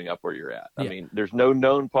pigs showing up where you're at. I mean, there's no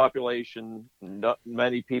known population. Not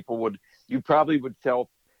many people you could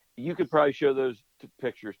probably show those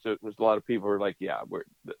pictures to a lot of people who are like,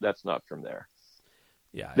 that's not from there.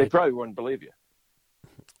 Yeah. They probably wouldn't believe you.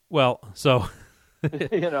 Well, so,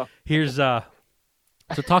 here's, so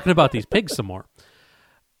talking about these pigs some more,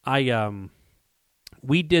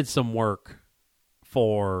 we did some work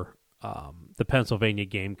for the Pennsylvania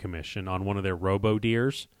Game Commission on one of their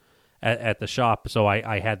robo-deers at the shop. So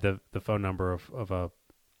I had the phone number of a,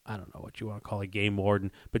 I don't know what you want to call a game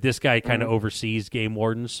warden, but this guy kind of oversees game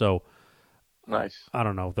wardens. So Nice. I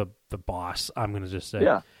don't know, the boss, I'm going to just say.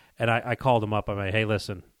 Yeah. And I called him up. I'm like, hey,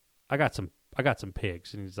 listen, I got some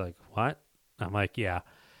pigs. And he's like, what? I'm like, yeah.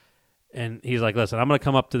 And he's like, listen, I'm going to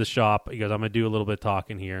come up to the shop. He goes, I'm going to do a little bit of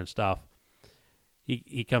talking here and stuff.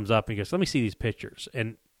 He comes up and he goes, let me see these pictures.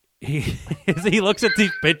 And he looks at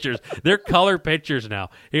these pictures. They're color pictures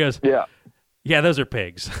now. He goes, yeah, those are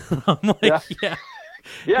pigs. I'm like, yeah.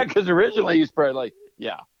 Yeah, because originally he's probably like,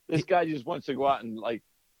 yeah, this guy just wants to go out and like.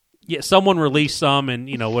 Yeah, someone released some and,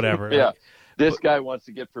 whatever. Yeah. Like, this guy wants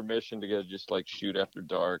to get permission to go just like shoot after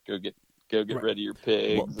dark. Go get right. rid of your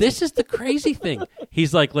pigs. Well, this is the crazy thing.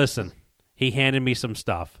 He's like, listen, he handed me some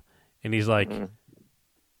stuff. And he's like,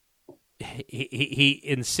 he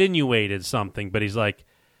insinuated something, but he's like,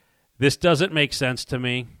 this doesn't make sense to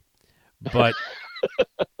me, but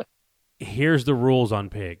here's the rules on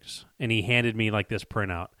pigs. And he handed me like this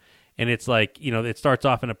printout. And it's like, it starts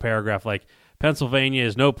off in a paragraph like, Pennsylvania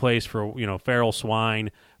is no place for, feral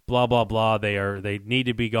swine, blah, blah, blah. They need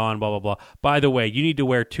to be gone, blah, blah, blah. By the way, you need to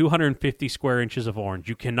wear 250 square inches of orange.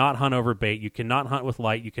 You cannot hunt over bait. You cannot hunt with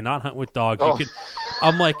light. You cannot hunt with dogs. Oh.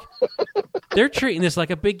 I'm like, they're treating this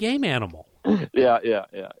like a big game animal. Yeah.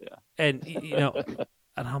 And,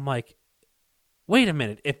 and I'm like, wait a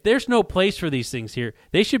minute. If there's no place for these things here,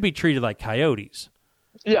 they should be treated like coyotes.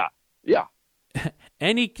 Yeah.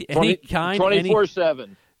 Any kind.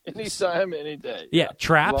 24/7. Anytime, any day. Yeah,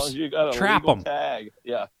 traps. As long as you got a trap legal them. tag.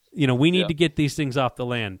 Yeah. We need to get these things off the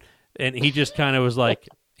land. And he just kind of was like,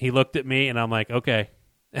 he looked at me, and I'm like, okay.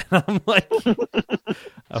 And I'm like,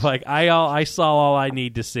 I saw all I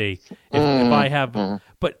need to see. If I have,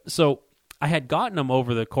 but so I had gotten them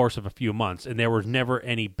over the course of a few months, and there was never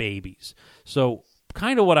any babies. So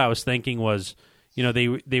kind of what I was thinking was,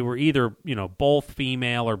 they were either, both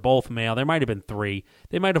female or both male. There might have been 3.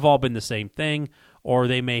 They might have all been the same thing, or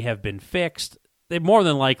they may have been fixed. They more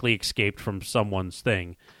than likely escaped from someone's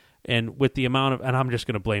thing. And with the amount of, and I'm just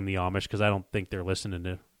going to blame the Amish because I don't think they're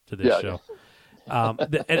listening to this show.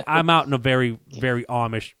 And I'm out in a very, very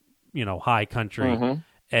Amish, high country,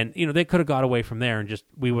 and they could have got away from there, and just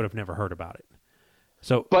we would have never heard about it.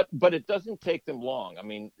 So, but it doesn't take them long. I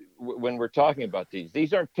mean, when we're talking about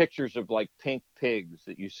these aren't pictures of like pink pigs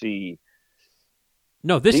that you see.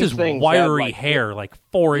 No, this is wiry hair, like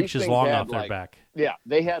 4 inches long off their back. Yeah,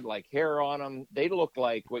 they had like hair on them. They look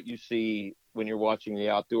like what you see when you're watching the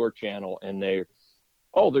Outdoor Channel, and they're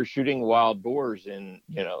shooting wild boars in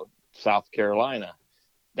South Carolina.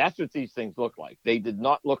 That's what these things look like. They did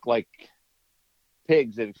not look like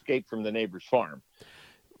pigs that escaped from the neighbor's farm.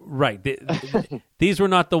 Right. These were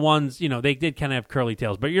not the ones, they did kind of have curly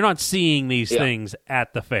tails, but you're not seeing these things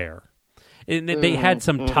at the fair. And they had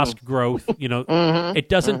some tusk growth, It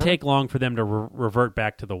doesn't take long for them to revert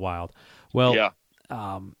back to the wild. Well,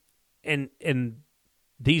 and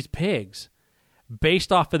these pigs,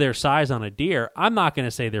 based off of their size on a deer, I'm not going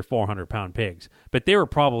to say they're 400-pound pigs, but they were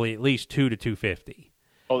probably at least 2 to 250.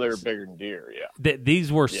 Oh, they were bigger than deer, yeah.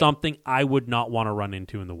 These were something I would not want to run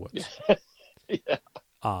into in the woods. Yeah.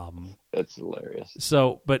 That's hilarious.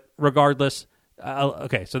 So, but regardless,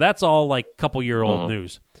 okay, so that's all like couple-year-old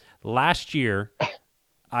news. Last year,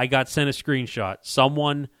 I got sent a screenshot.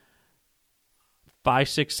 Someone 5,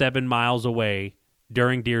 6, 7 miles away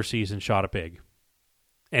during deer season shot a pig,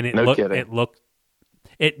 and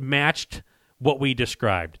it matched what we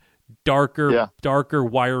described: darker,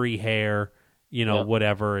 wiry hair,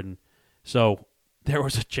 whatever. And so there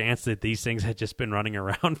was a chance that these things had just been running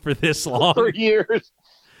around for this long. For years.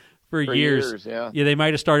 For years, yeah. Yeah, they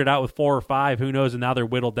might have started out with 4 or 5, who knows, and now they're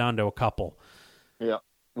whittled down to a couple. Yeah.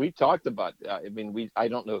 We talked about, I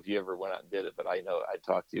don't know if you ever went out and did it, but I know I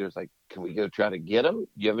talked to you. It was like, can we go try to get them? Do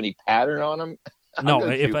you have any pattern on them? No,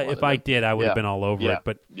 if I did, I would have been all over it.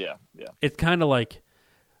 But it's kind of like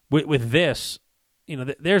with this,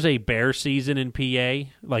 there's a bear season in PA,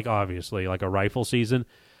 like obviously, like a rifle season,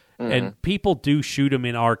 and people do shoot them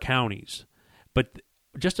in our counties. But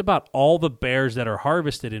just about all the bears that are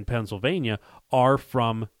harvested in Pennsylvania are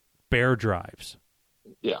from bear drives.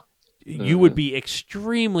 Yeah. You would be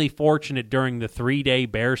extremely fortunate during the 3-day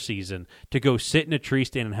bear season to go sit in a tree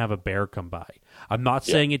stand and have a bear come by. I'm not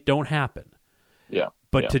saying it don't happen. Yeah.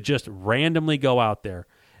 But to just randomly go out there.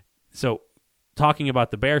 So, talking about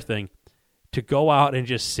the bear thing, to go out and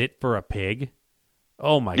just sit for a pig,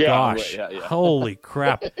 oh my gosh. Holy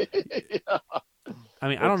crap. I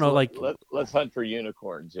mean, I don't know, like... Let's hunt for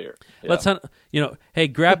unicorns here. Yeah. Let's hunt, hey,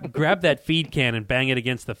 grab that feed can and bang it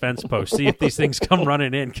against the fence post. See if these things come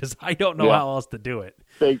running in, because I don't know how else to do it.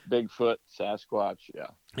 Bigfoot, Sasquatch,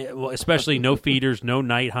 yeah, well, especially no feeders, no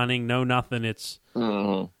night hunting, no nothing. It's, I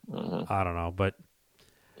don't know, but...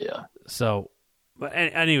 Yeah. So,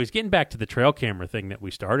 And anyways, getting back to the trail camera thing that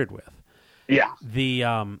we started with. Yeah.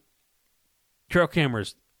 The trail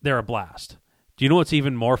cameras, they're a blast. Do you know what's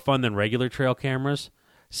even more fun than regular trail cameras?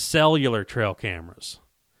 Cellular trail cameras.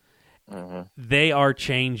 Mm-hmm. They are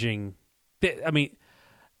changing.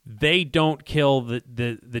 They don't kill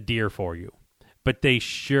the deer for you, but they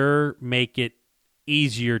sure make it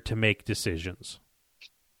easier to make decisions.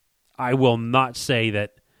 I will not say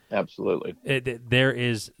that. Absolutely. There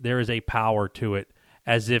is a power to it,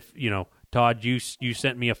 as if, Todd, you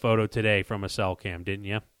sent me a photo today from a cell cam, didn't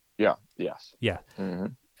you? Yeah. Yes. Yeah. Mm-hmm.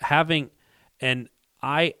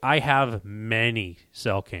 I have many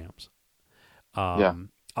cell cams, a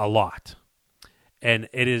lot, and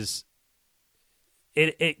it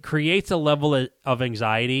creates a level of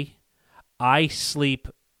anxiety. I sleep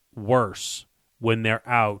worse when they're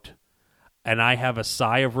out, and I have a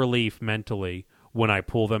sigh of relief mentally when I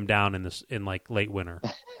pull them down in like late winter.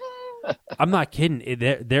 I'm not kidding.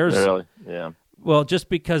 There's really? Yeah. Well, just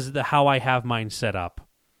because of how I have mine set up.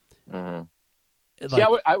 Mm-hmm. Like, See,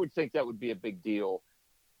 I would think that would be a big deal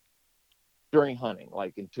during hunting,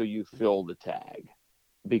 like until you fill the tag,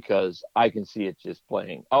 because I can see it just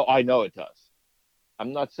playing. Oh, I know it does.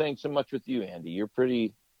 I'm not saying so much with you, Andy. You're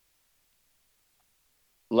pretty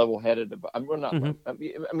level-headed about. I'm not.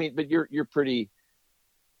 Mm-hmm. I mean, but you're pretty.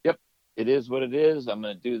 Yep, it is what it is. I'm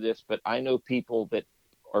going to do this, but I know people that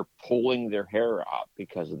are pulling their hair out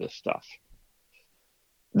because of this stuff.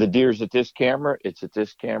 The deer's at this camera. It's at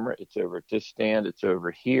this camera. It's over at this stand. It's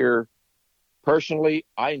over here. Personally,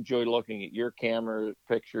 I enjoy looking at your camera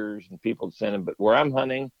pictures and people send them, but where I'm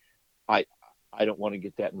hunting, I don't want to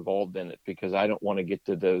get that involved in it, because I don't want to get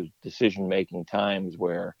to those decision-making times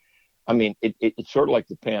where, I mean, it's sort of like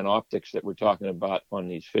the Panoptics that we're talking about on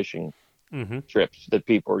these fishing trips that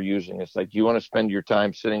people are using. It's like, do you want to spend your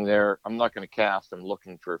time sitting there? I'm not going to cast. I'm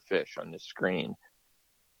looking for a fish on this screen.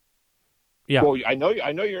 Yeah. Well, I know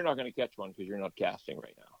you're not going to catch one because you're not casting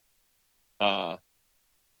right now.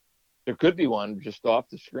 There could be one just off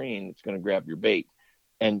the screen that's going to grab your bait,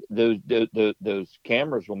 and those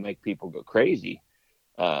cameras will make people go crazy.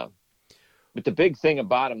 But the big thing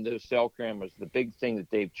about them, those cell cameras, the big thing that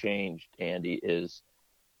they've changed, Andy, is,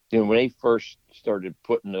 when they first started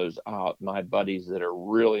putting those out, my buddies that are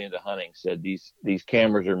really into hunting said these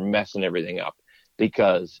cameras are messing everything up,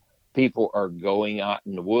 because people are going out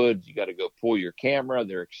in the woods. You got to go pull your camera.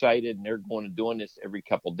 They're excited, and they're going and doing this every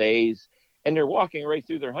couple days, and they're walking right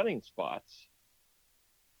through their hunting spots.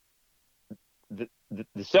 The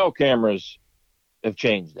cell cameras have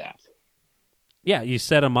changed that. Yeah, you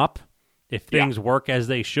set them up. If things work as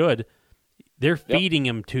they should, they're feeding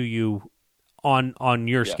them to you on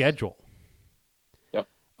your schedule. Yep.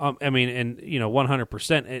 I mean, and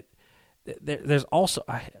 100%. There's also.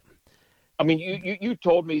 I mean, you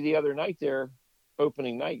told me the other night there,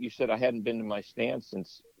 opening night, you said I hadn't been to my stand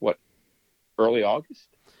since, early August?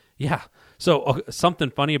 Yeah. So something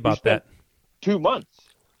funny about that. 2 months.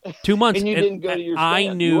 2 months. And you didn't go to your stand.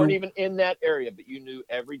 I knew. You weren't even in that area, but you knew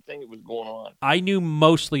everything that was going on. I knew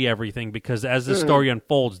mostly everything, because as the story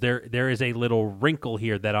unfolds, there is a little wrinkle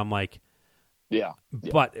here that I'm like, yeah.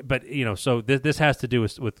 But so this has to do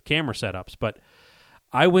with camera setups. But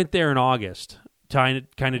I went there in August, kind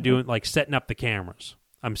of doing, like, setting up the cameras.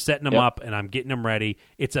 I'm setting them up, and I'm getting them ready.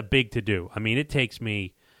 It's a big to-do. I mean, it takes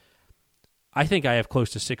me, I think I have close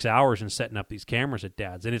to 6 hours in setting up these cameras at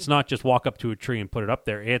Dad's. And it's not just walk up to a tree and put it up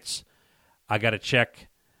there. It's, I got to check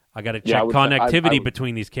connectivity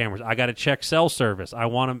between these cameras. I got to check cell service.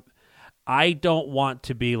 I don't want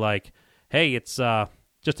to be like, hey, it's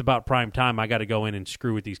just about prime time. I got to go in and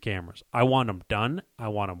screw with these cameras. I want them done. I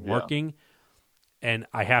want them working. And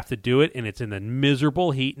I have to do it, and it's in the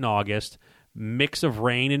miserable heat in August, mix of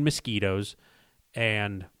rain and mosquitoes.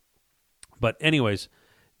 But anyways,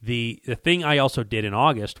 the thing I also did in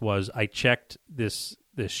August was I checked this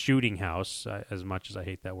shooting house, as much as I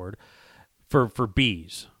hate that word, for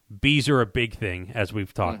bees. Bees are a big thing, as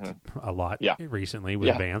we've talked a lot recently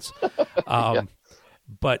with Vance.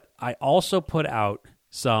 But I also put out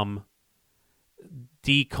some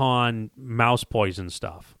decon mouse poison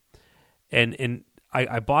stuff. And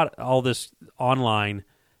I bought all this online.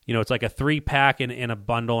 It's like a 3-pack in a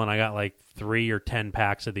bundle, and I got like 3 or 10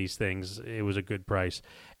 packs of these things. It was a good price.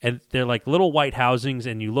 And they're like little white housings,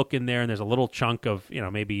 and you look in there, and there's a little chunk of,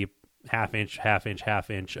 maybe half inch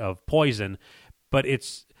of poison. But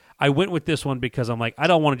I went with this one because I'm like, I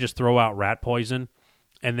don't want to just throw out rat poison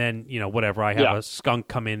and then, whatever. I have a skunk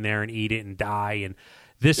come in there and eat it and die. And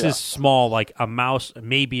this is small, like a mouse,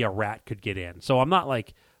 maybe a rat could get in. So I'm not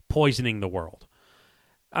like poisoning the world.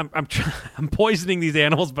 I'm poisoning these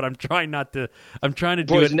animals, but I'm trying to do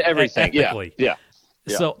it everything. ethically. Yeah.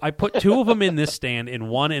 So I put 2 of them in this stand and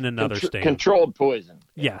 1 in another stand. Controlled poison.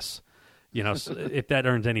 Yes. If that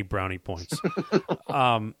earns any brownie points.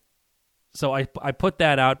 So I put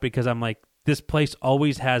that out because I'm like, this place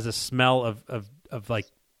always has a smell of like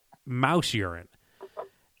mouse urine.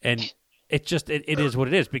 And it is what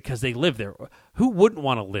it is because they live there. Who wouldn't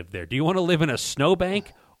want to live there? Do you want to live in a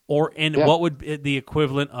snowbank or in what would be the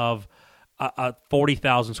equivalent of a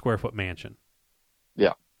 40,000 square foot mansion?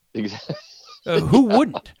 Yeah, exactly. Who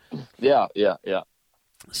wouldn't? Yeah.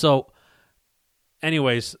 So,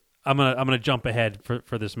 anyways, I'm gonna jump ahead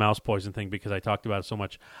for this mouse poison thing because I talked about it so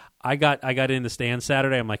much. I got in the stand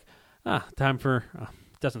Saturday. I'm like, time for.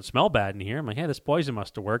 It doesn't smell bad in here. I'm like, hey, this poison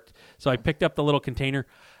must have worked. So I picked up the little container.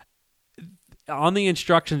 On the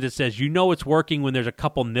instructions, it says it's working when there's a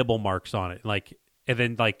couple nibble marks on it, like, and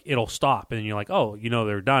then like it'll stop, and then you're like, oh,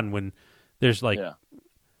 they're done when there's like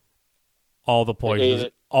all the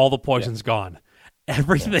poison's gone.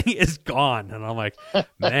 Everything is gone, and I'm like,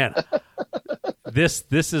 man, this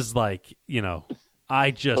is like,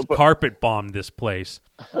 I just carpet bombed this place.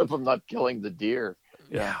 I hope I'm not killing the deer.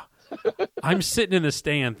 Yeah. I'm sitting in the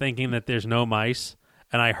stand thinking that there's no mice,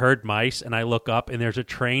 and I heard mice, and I look up, and there's a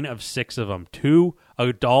train of 6 of them, 2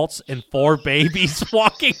 adults and 4 babies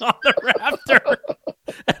walking on the rafter.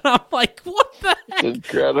 And I'm like, what the heck?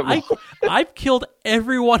 Incredible. I've killed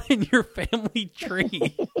everyone in your family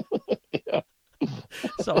tree. Yeah.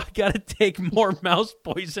 So I got to take more mouse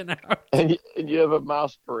poison out. And you have a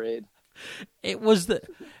mouse parade.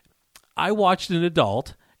 I watched an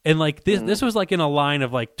adult. And like this was like in a line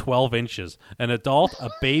of like 12 inches. An adult, a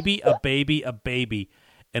baby, a baby, a baby,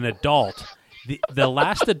 an adult. The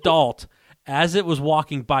last adult, as it was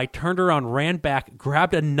walking by, turned around, ran back,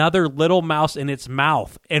 grabbed another little mouse in its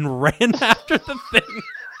mouth, and ran after the thing.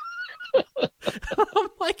 I'm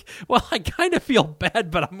like, well, I kind of feel bad,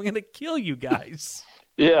 but I'm going to kill you guys.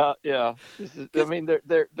 Yeah. They're living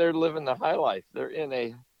the high life. They're in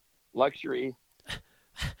a luxury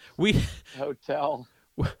hotel.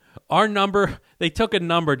 Our number, they took a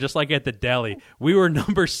number just like at the deli. We were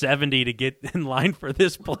number 70 to get in line for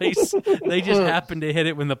this place. They just happened to hit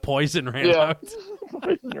it when the poison ran out.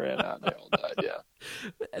 Poison ran out and they all died,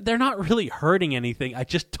 yeah. They're not really hurting anything. I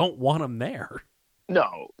just don't want them there.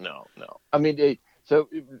 No. I mean, so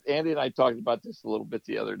Andy and I talked about this a little bit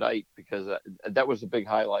the other night because that was a big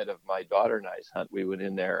highlight of my daughter and I's hunt. We went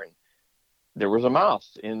in there and there was a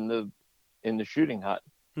mouse in the shooting hut.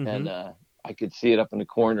 Mm-hmm. And I could see it up in the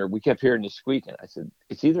corner. We kept hearing the squeaking. I said,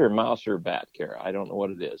 it's either a mouse or a bat, Kara. I don't know what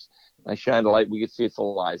it is. And I shined a light. We could see its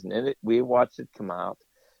little eyes. And then we watched it come out,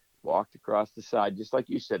 walked across the side, just like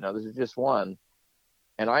you said. Now, this is just one.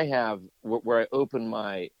 And I have, where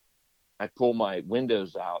I pull my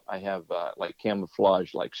windows out, I have like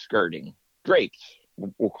camouflage, like skirting. Drapes.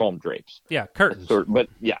 We'll call them drapes. Yeah, curtains. But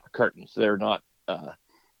yeah, curtains. They're not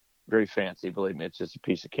very fancy, believe me. It's just a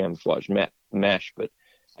piece of camouflage mesh. But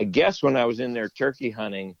I guess when I was in there turkey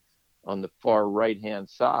hunting on the far right-hand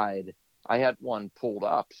side, I had one pulled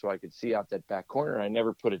up so I could see out that back corner. And I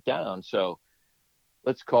never put it down. So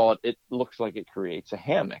let's call it looks like it creates a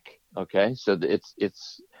hammock. Okay. So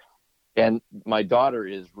and my daughter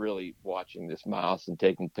is really watching this mouse and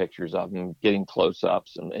taking pictures of him, getting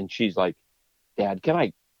close-ups. And she's like, Dad, can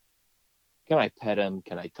I pet him?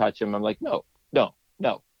 Can I touch him? I'm like, no,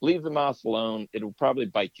 leave the mouse alone. It'll probably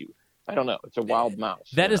bite you. I don't know. It's a wild mouse.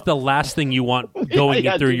 That is the last thing you want going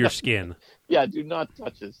through your skin. Yeah, do not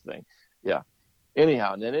touch this thing. Yeah.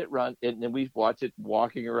 Anyhow, and then and then we watch it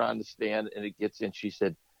walking around the stand, and it gets in. She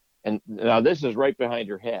said, and now this is right behind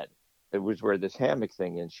her head. It was where this hammock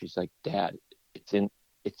thing is. She's like, Dad,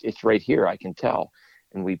 it's right here. I can tell.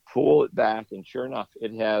 And we pull it back, and sure enough,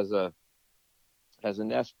 it has a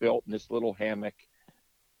nest built in this little hammock.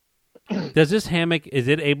 Does this hammock, is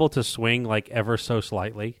it able to swing like ever so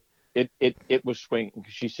slightly? It was swinging.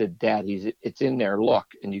 She said, Dad, it's in there. Look.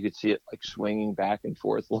 And you could see it like swinging back and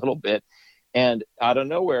forth a little bit. And out of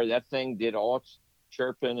nowhere, that thing did all its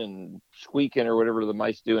chirping and squeaking or whatever the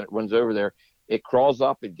mice do. And it runs over there. It crawls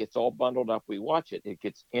up. It gets all bundled up. We watch it. It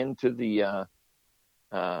gets into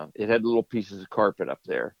it had little pieces of carpet up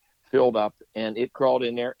there filled up, and it crawled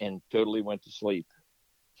in there and totally went to sleep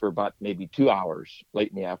for about maybe 2 hours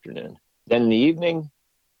late in the afternoon. Then in the evening,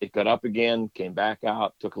 it got up again, came back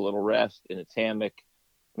out, took a little rest in its hammock.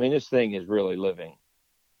 I mean, this thing is really living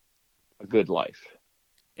a good life.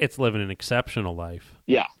 It's living an exceptional life.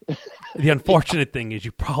 Yeah. The unfortunate thing is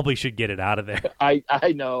you probably should get it out of there. I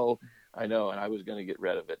know. And I was going to get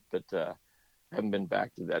rid of it, but I haven't been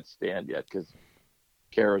back to that stand yet because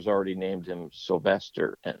Kara's already named him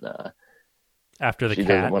Sylvester. And after the she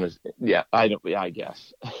cat? Doesn't want to, yeah, I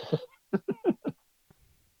guess.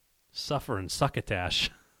 suffering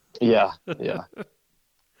succotash. Yeah.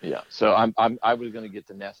 So I was going to get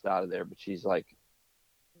the nest out of there, but she's like,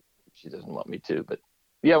 she doesn't want me to. But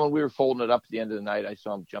yeah, when we were folding it up at the end of the night, I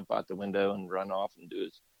saw him jump out the window and run off and do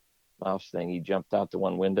his mouse thing. He jumped out the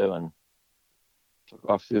one window and took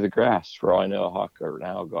off through the grass. For all I know, a hawk or an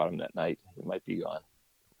owl got him that night. He might be gone.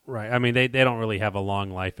 Right. I mean, they don't really have a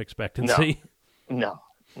long life expectancy. No.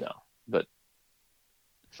 But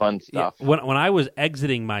fun stuff. Yeah, when I was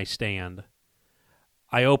exiting my stand,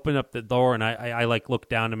 I opened up the door and I like look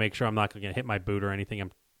down to make sure I'm not going to hit my boot or anything.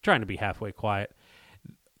 I'm trying to be halfway quiet.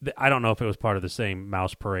 I don't know if it was part of the same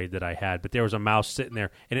mouse parade that I had, but there was a mouse sitting there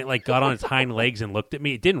and it like got on its hind legs and looked at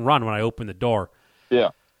me. It didn't run when I opened the door. Yeah.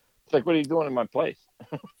 It's like, what are you doing in my place?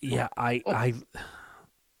 Yeah, I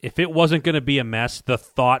if it wasn't going to be a mess, the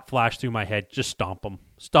thought flashed through my head, just stomp them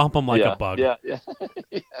like a bug. Yeah.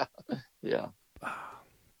 Yeah.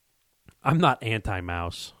 I'm not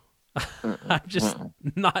anti-mouse. I'm just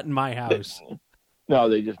not in my house. No,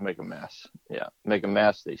 they just make a mess. Yeah, make a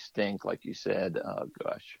mess. They stink, like you said. Oh,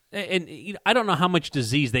 gosh. And I don't know how much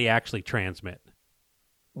disease they actually transmit.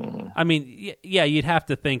 I mean, yeah, you'd have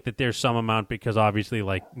to think that there's some amount because obviously,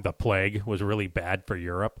 like, the plague was really bad for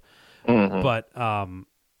Europe. But,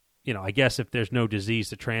 I guess if there's no disease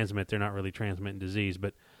to transmit, they're not really transmitting disease.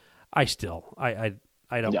 But I don't.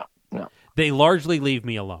 No. They largely leave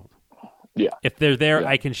me alone. Yeah. If they're there,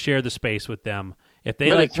 I can share the space with them. If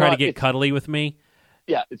they try to get cuddly with me.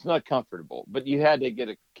 Yeah, it's not comfortable, but you had to get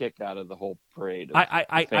a kick out of the whole parade.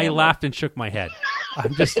 I laughed and shook my head.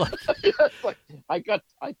 I'm just like, I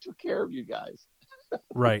took care of you guys.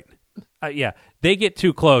 Right. Yeah, they get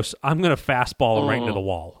too close. I'm going to fastball them right into the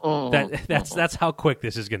wall. That's how quick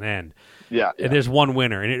this is going to end. Yeah. And there's one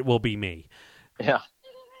winner, and it will be me. Yeah.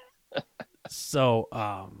 So,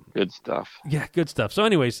 good stuff. Yeah, good stuff. So,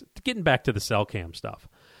 anyways, getting back to the cell cam stuff,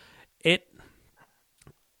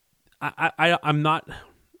 I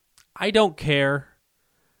don't care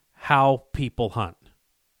how people hunt.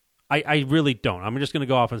 I really don't. I'm just going to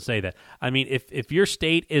go off and say that. I mean, if your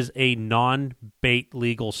state is a non-bait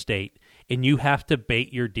legal state and you have to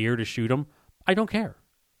bait your deer to shoot them, I don't care.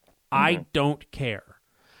 I don't care.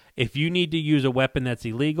 If you need to use a weapon that's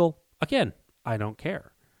illegal, again, I don't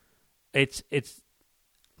care. It's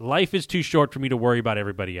life is too short for me to worry about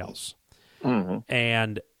everybody else.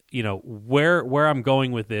 And where I'm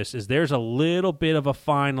going with this is there's a little bit of a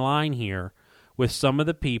fine line here with some of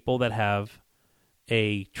the people that have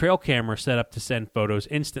a trail camera set up to send photos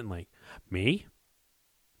instantly. Me,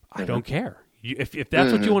 I don't care. If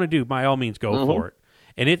that's what you want to do, by all means, go for it.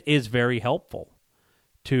 And it is very helpful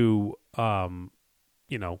to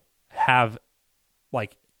have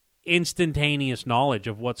like instantaneous knowledge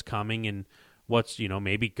of what's coming and what's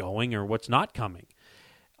maybe going or what's not coming.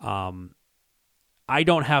 I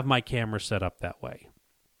don't have my camera set up that way.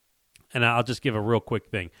 And I'll just give a real quick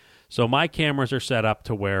thing. So my cameras are set up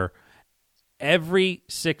to where every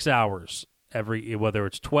 6 hours, whether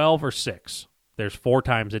it's 12 or 6, there's 4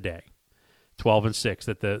 times a day, 12 and 6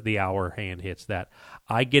 that the hour hand hits that.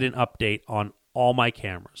 I get an update on all my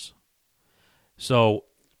cameras. So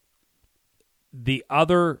the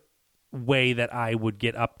other way that I would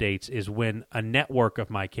get updates is when a network of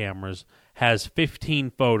my cameras has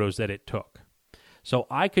 15 photos that it took. So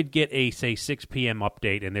I could get a, say, 6 p.m.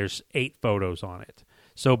 update, and there's 8 photos on it.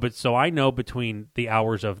 So I know between the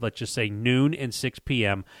hours of, let's just say, noon and 6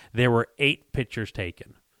 p.m., there were 8 pictures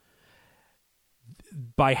taken.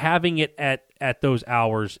 By having it at those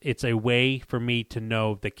hours, it's a way for me to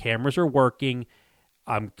know the cameras are working,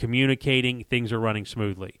 I'm communicating, things are running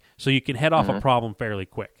smoothly. So you can head off a problem fairly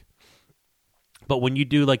quick. But when you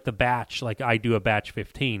do like the batch, like I do a batch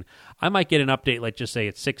 15, I might get an update, let's just say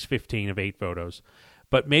it's 6:15 of 8 photos.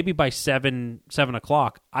 But maybe by 7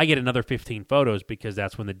 o'clock, I get another 15 photos because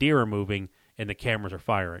that's when the deer are moving and the cameras are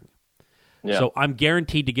firing. Yeah. So I'm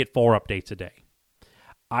guaranteed to get 4 updates a day.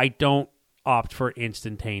 I don't opt for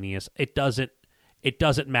instantaneous. It doesn't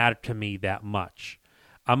matter to me that much.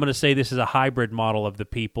 I'm going to say this is a hybrid model of the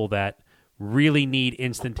people that really need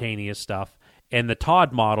instantaneous stuff and the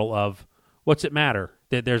Todd model of what's it matter?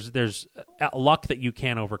 There's luck that you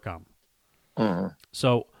can't overcome.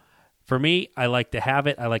 So for me, I like to have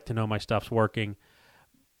it. I like to know my stuff's working.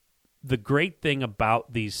 The great thing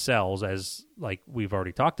about these cells, as like we've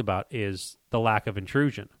already talked about, is the lack of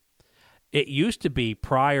intrusion. It used to be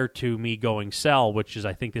prior to me going cell, which is,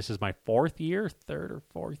 I think this is my 4th year, 3rd or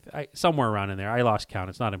 4th, somewhere around in there. I lost count.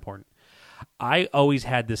 It's not important. I always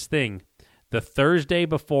had this thing. The Thursday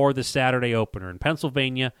before the Saturday opener. In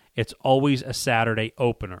Pennsylvania, it's always a Saturday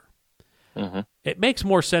opener. Mm-hmm. It makes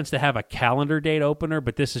more sense to have a calendar date opener,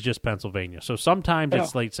 but this is just Pennsylvania. So sometimes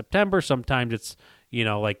it's late September, sometimes it's,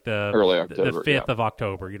 like the early October, the 5th of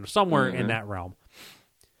October, somewhere in Mm-hmm. that realm.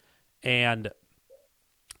 And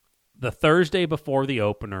the Thursday before the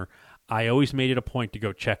opener, I always made it a point to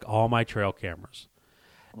go check all my trail cameras.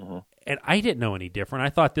 Mm-hmm. And I didn't know any different. I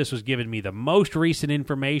thought this was giving me the most recent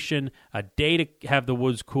information, a day to have the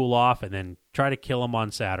woods cool off, and then try to kill them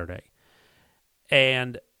on Saturday.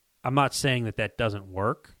 And I'm not saying that doesn't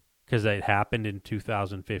work, because it happened in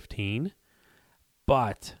 2015,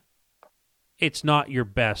 but it's not your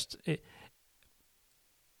best.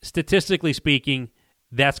 Statistically speaking,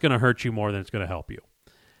 that's going to hurt you more than it's going to help you.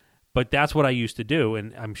 But that's what I used to do,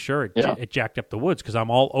 and I'm sure it jacked up the woods, because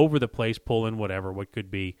I'm all over the place pulling what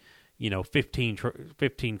could be, 15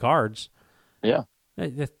 cards. Yeah.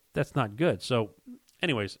 That's not good. So,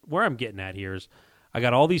 anyways, where I'm getting at here is I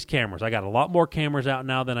got all these cameras. I got a lot more cameras out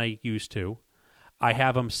now than I used to. I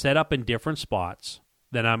have them set up in different spots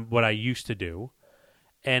than what I used to do,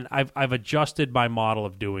 and I've adjusted my model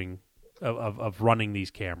of doing of running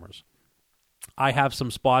these cameras. I have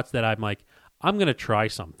some spots that I'm like, I'm going to try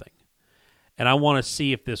something, and I want to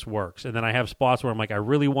see if this works. And then I have spots where I'm like, I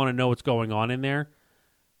really want to know what's going on in there,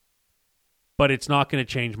 but it's not going to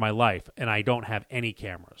change my life, and I don't have any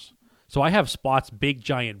cameras. So I have spots, big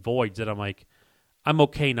giant voids that I'm like, I'm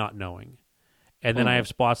okay not knowing. And then I have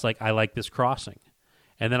spots like, I like this crossing.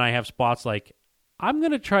 And then I have spots like, I'm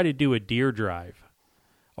going to try to do a deer drive,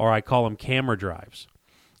 or I call them camera drives.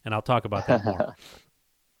 And I'll talk about that more.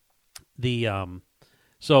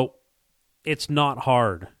 So it's not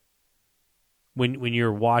hard when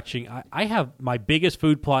you're watching. I have my biggest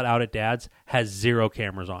food plot out at Dad's has 0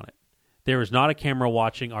 cameras on it. There is not a camera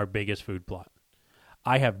watching our biggest food plot.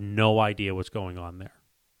 I have no idea what's going on there.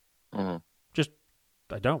 Mm-hmm.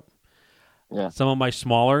 I don't. Yeah. Some of my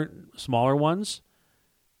smaller ones,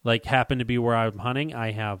 like, happen to be where I'm hunting.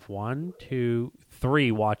 I have 1, 2,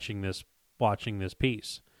 3 watching this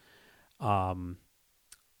piece. 4.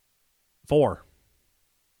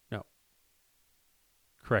 No.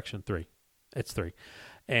 Correction, 3. It's 3.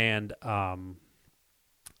 And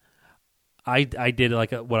I did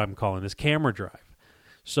like what I'm calling this camera drive.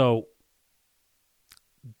 So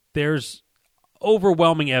there's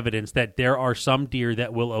overwhelming evidence that there are some deer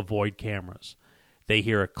that will avoid cameras. They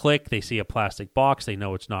hear a click, they see a plastic box, they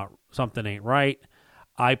know something ain't right.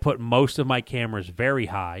 I put most of my cameras very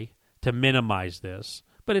high to minimize this,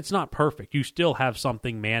 but it's not perfect. You still have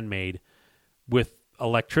something man-made with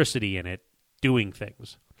electricity in it doing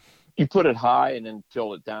things. You put it high and then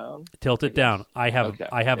tilt it down. Tilt it down. I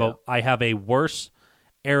have a worse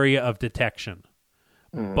area of detection,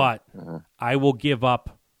 but I will give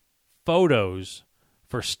up photos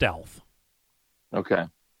for stealth. Okay.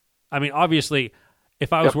 I mean, obviously,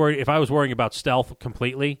 if I was worrying about stealth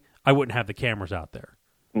completely, I wouldn't have the cameras out there.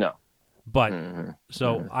 No. But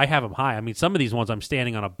I have them high. I mean, some of these ones I'm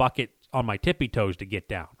standing on a bucket on my tippy toes to get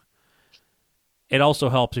down. It also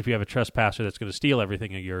helps if you have a trespasser that's going to steal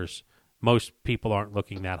everything of yours. Most people aren't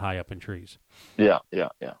looking that high up in trees. Yeah.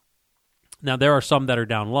 Now, there are some that are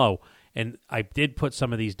down low, and I did put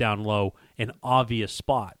some of these down low in obvious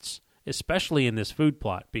spots, especially in this food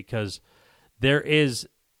plot, because there is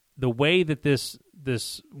the way that this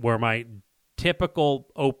where my typical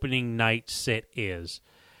opening night sit is.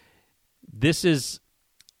 This is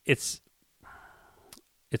it's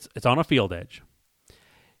on a field edge.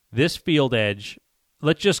 This field edge,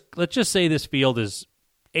 let's just say this field is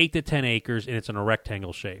 8 to 10 acres and it's in a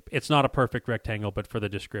rectangle shape. It's not a perfect rectangle, but for the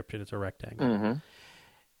description, it's a rectangle.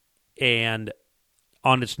 Mm-hmm. And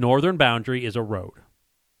on its northern boundary is a road.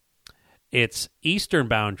 Its eastern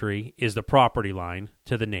boundary is the property line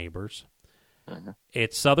to the neighbors. Mm-hmm.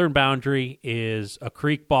 Its southern boundary is a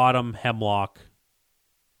creek bottom hemlock.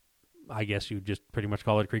 I guess you just pretty much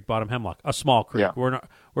call it a creek bottom hemlock, a small creek. Yeah.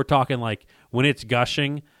 We're talking like when it's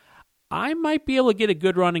gushing, I might be able to get a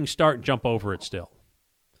good running start and jump over it still.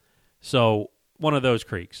 So one of those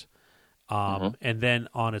creeks. And then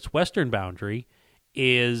on its western boundary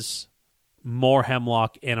is more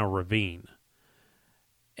hemlock in a ravine.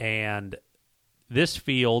 And this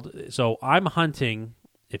field, so I'm hunting,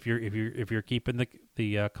 if you're keeping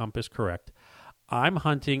the compass correct, I'm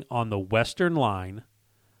hunting on the western line,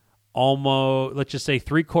 almost, let's just say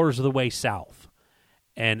 3/4 of the way south.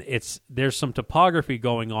 And there's some topography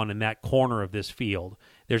going on in that corner of this field.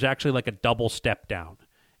 There's actually like a double step down.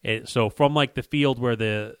 So from like the field where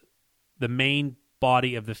the main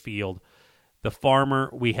body of the field,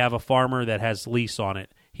 we have a farmer that has lease on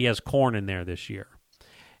it. He has corn in there this year.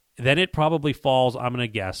 Then it probably falls, I'm going to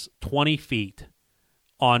guess, 20 feet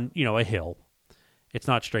on, a hill. It's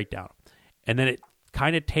not straight down. and then it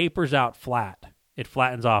kind of tapers out flat. It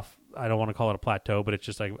flattens off. I don't want to call it a plateau, but it's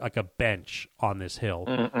just like a bench on this hill.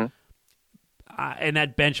 And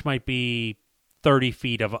that bench might be 30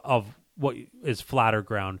 feet of what is flatter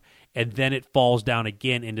ground. And then it falls down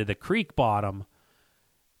again into the creek bottom.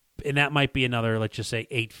 And that might be another, let's just say,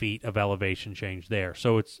 8 feet of elevation change there.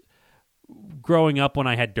 So it's growing up when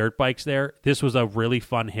I had dirt bikes there, this was a really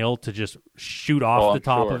fun hill to just shoot off the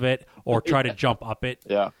top of it or try to jump up it.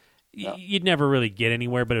 Yeah. You'd never really get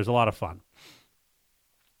anywhere, but it was a lot of fun.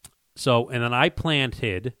 So, and then I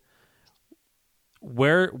planted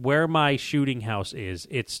where my shooting house is.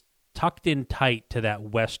 It's tucked in tight to that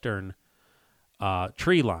western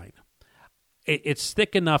tree line. It's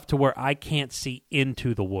thick enough to where I can't see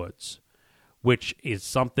into the woods, which is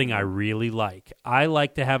something I really like. I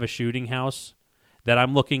like to have a shooting house that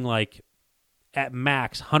I'm looking like at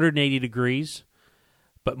max 180 degrees,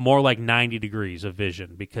 but more like 90 degrees of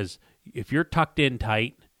vision, because if you're tucked in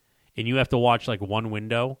tight and you have to watch like one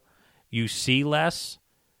window, you see less,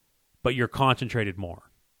 but you're concentrated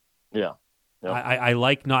more. Yeah. Yep. I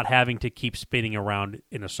like not having to keep spinning around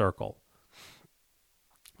in a circle.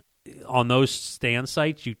 On those stand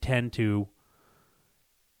sites, you tend to...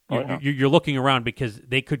 You're looking around because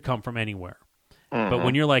they could come from anywhere. But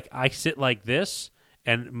when you're like, I sit like this,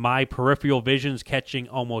 and my peripheral vision's catching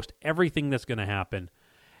almost everything that's going to happen,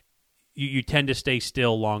 you tend to stay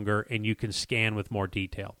still longer, and you can scan with more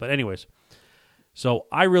detail. But anyways, so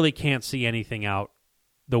I really can't see anything out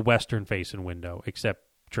the western-facing window except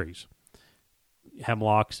trees,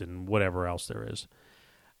 hemlocks, and whatever else there is.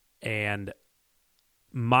 And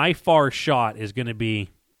my far shot is going to be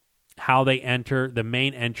how they enter the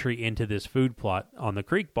main entry into this food plot on the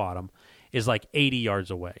creek bottom is like 80 yards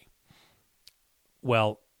away.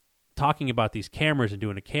 Well, talking about these cameras and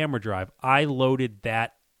doing a camera drive, I loaded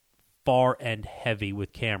that far end heavy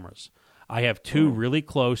with cameras. I have two really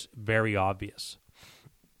close, very obvious.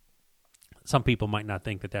 Some people might not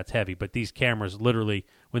think that that's heavy, but these cameras literally,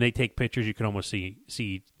 when they take pictures, you can almost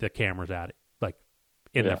see the cameras at it, like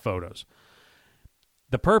in their photos.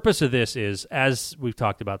 The purpose of this is, as we've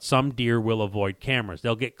talked about, some deer will avoid cameras.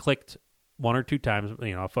 They'll get clicked one or two times,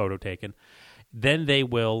 a photo taken. Then they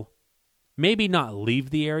will maybe not leave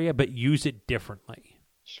the area, but use it differently.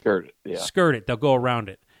 Skirt it, yeah. Skirt it. They'll go around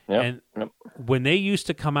it. Yep. And when they used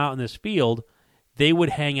to come out in this field, they would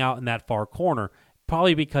hang out in that far corner,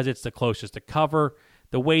 probably because it's the closest to cover.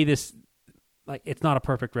 The way this, like, it's not a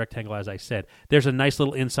perfect rectangle, as I said. There's a nice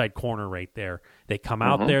little inside corner right there. They come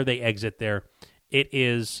out there, they exit there. It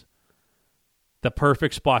is the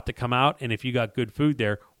perfect spot to come out, and if you got good food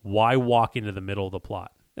there, why walk into the middle of the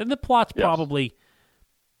plot? And the plot's probably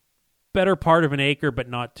better part of an acre, but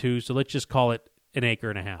not two, so let's just call it an acre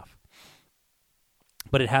and a half.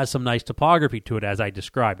 But it has some nice topography to it, as I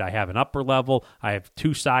described. I have an upper level, I have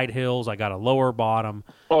two side hills, I got a lower bottom.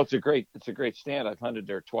 Oh, it's a great stand. I've hunted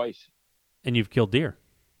there twice. And you've killed deer.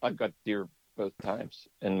 I've got deer both times,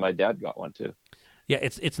 and my dad got one too. Yeah,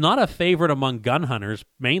 it's not a favorite among gun hunters,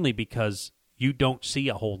 mainly because you don't see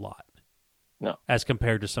a whole lot. No. As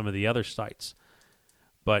compared to some of the other sites.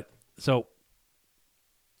 But, so,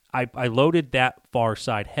 I loaded that far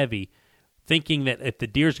side heavy, thinking that if the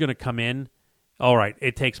deer's going to come in, all right,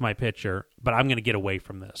 it takes my picture, but I'm going to get away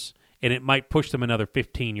from this. And it might push them another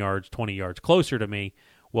 15 yards, 20 yards closer to me.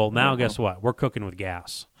 Well, now guess what? We're cooking with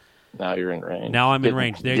gas. Now you're in range. Now I'm in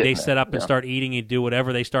range. They set up and start eating and do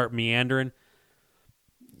whatever. They start meandering.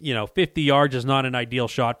 50 yards is not an ideal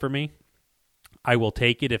shot for me. I will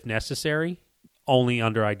take it if necessary, only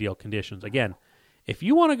under ideal conditions. Again, if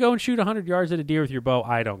you want to go and shoot 100 yards at a deer with your bow,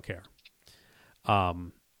 I don't care.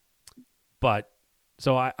 But,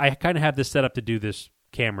 so I kind of have this set up to do this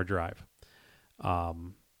camera drive. But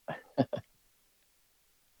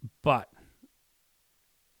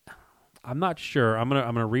I'm not sure. I'm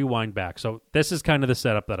gonna rewind back. So this is kind of the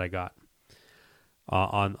setup that I got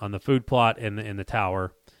on the food plot and in the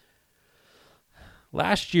tower.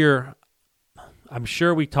 Last year, I'm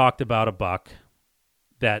sure we talked about a buck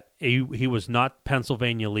that he was not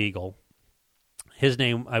Pennsylvania legal. His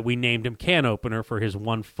name, we named him Can Opener for his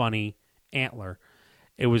one funny antler.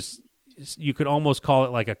 It was, you could almost call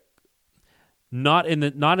it like a, not in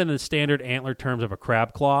the standard antler terms of a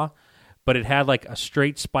crab claw, but it had like a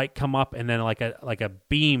straight spike come up and then like a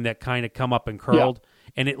beam that kind of come up and curled,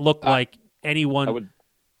 and it looked like anyone.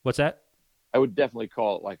 What's that? I would definitely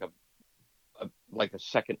call it like a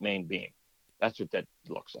second main beam. That's what that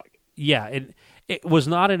looks like. Yeah, it was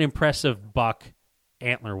not an impressive buck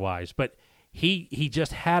antler-wise, but he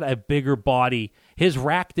just had a bigger body. His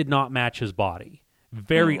rack did not match his body.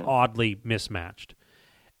 Very oddly mismatched.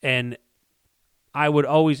 And I would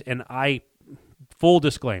always, and I full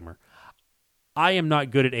disclaimer, I am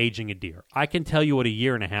not good at aging a deer. I can tell you what a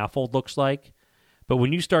 1.5 old looks like, but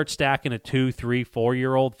when you start stacking a 2, 3,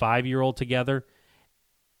 4-year-old, 5-year-old together,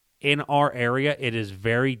 in our area, it is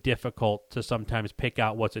very difficult to sometimes pick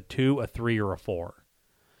out what's a 2, a 3, or a 4.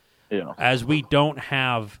 Yeah. As we don't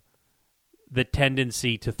have the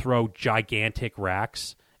tendency to throw gigantic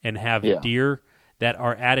racks and have deer that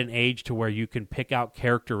are at an age to where you can pick out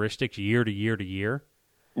characteristics year to year to year.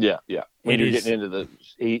 Yeah, yeah. When you're getting into the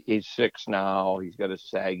he's 6 now, he's got a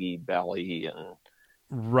saggy belly and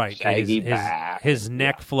saggy back. His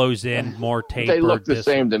neck flows in more tapered. They look the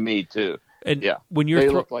same to me too. And when they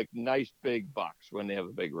look like nice big bucks when they have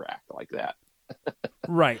a big rack like that.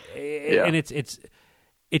 Right, and it's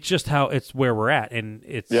just how it's where we're at, and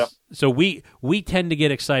it's so we tend to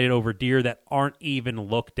get excited over deer that aren't even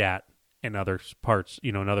looked at in other parts,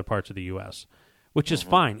 in other parts of the U.S., which is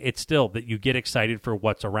fine. It's still that you get excited for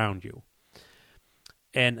what's around you.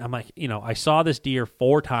 And I'm like, I saw this deer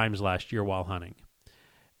 4 times last year while hunting.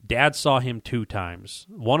 Dad saw him 2 times.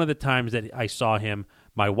 One of the times that I saw him,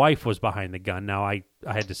 my wife was behind the gun. Now I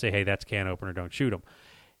had to say, hey, that's can opener, don't shoot him.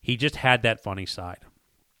 He just had that funny side.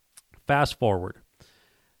 Fast forward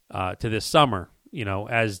to this summer,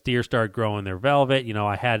 as deer started growing their velvet,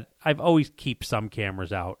 I've always keep some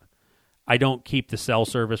cameras out. I don't keep the cell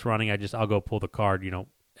service running. I'll go pull the card,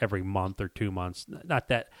 every month or 2 months.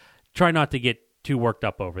 Try not to get too worked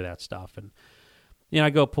up over that stuff. And, I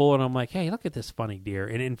go pull it and I'm like, hey, look at this funny deer.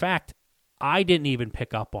 And in fact, I didn't even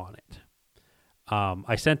pick up on it.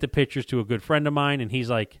 I sent the pictures to a good friend of mine and he's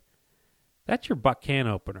like, that's your buck can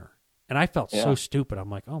opener. And I felt so stupid. I'm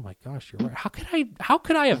like, oh my gosh, you're right. How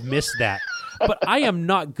could I have missed that? But I am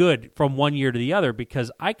not good from one year to the other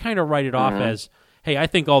because I kind of write it off as, hey, I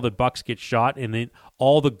think all the bucks get shot, and then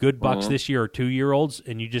all the good bucks this year are 2-year-olds,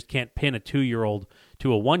 and you just can't pin a 2-year-old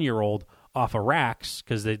to a 1-year-old off of racks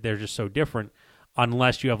because they're just so different,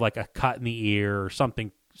 unless you have like a cut in the ear or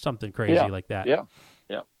something crazy like that. Yeah.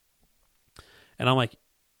 And I'm like,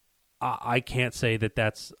 I can't say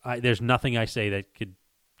that's. There's nothing I say that could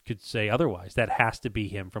say otherwise. That has to be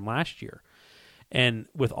him from last year. And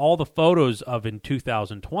with all the photos of in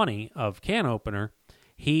 2020 of can opener,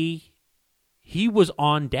 he was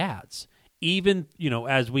on Dad's. Even,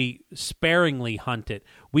 as we sparingly hunt it,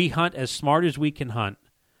 we hunt as smart as we can hunt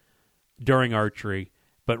during archery.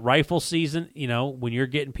 But rifle season, when you're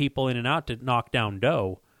getting people in and out to knock down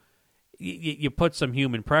doe, you put some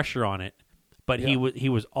human pressure on it. But he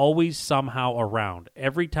was always somehow around.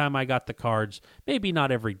 Every time I got the cards, maybe not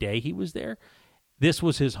every day he was there, this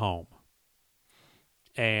was his home.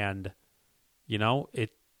 And,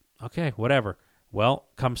 okay, whatever. Well,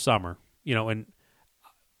 come summer, and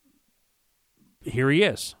here he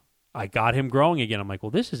is. I got him growing again. I'm like,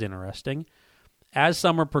 well, this is interesting. As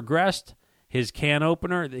summer progressed, his can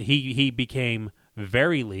opener, he became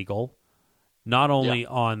very legal, not only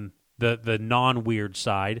on the non-weird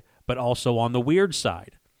side, but also on the weird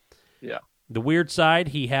side. Yeah. The weird side,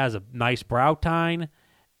 he has a nice brow tine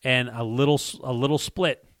and a little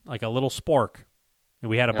split, like a little spork. And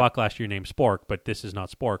we had a buck last year named Spork, but this is not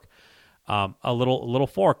Spork. A little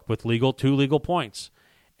fork with 2 legal points.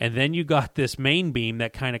 And then you got this main beam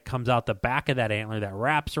that kind of comes out the back of that antler that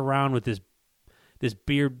wraps around with this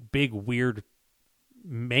big weird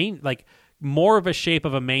main, like more of a shape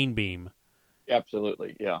of a main beam.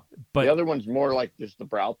 Absolutely, yeah. But the other one's more like just the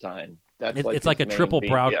brow tine. It's like a triple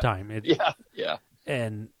brow tine. Yeah.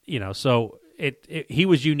 And so he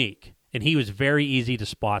was unique, and he was very easy to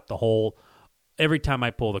spot every time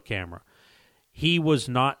I pull the camera. He was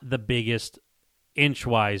not the biggest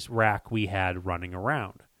inch-wise rack we had running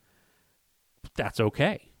around. That's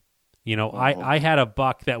okay. I had a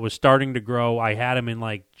buck that was starting to grow. I had him in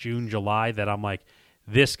like June, July that I'm like,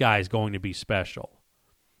 this guy's going to be special.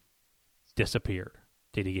 Disappeared.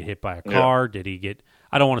 Did he get hit by a car? Did he get...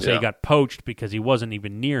 I don't want to say he got poached because he wasn't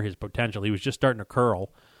even near his potential. He was just starting to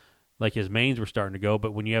curl. Like his manes were starting to go.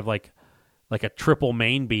 But when you have like a triple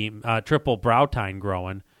main beam, triple brow tine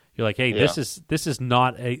growing, you're like, hey, this is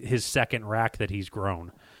not his second rack that he's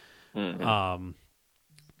grown.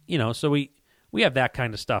 Mm-hmm. So we have that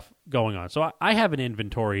kind of stuff going on. So I have an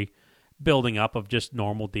inventory building up of just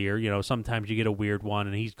normal deer. Sometimes you get a weird one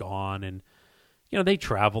and he's gone, and they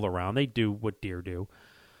travel around. They do what deer do.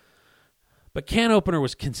 But can opener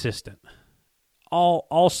was consistent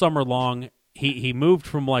all summer long. He moved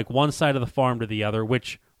from like one side of the farm to the other,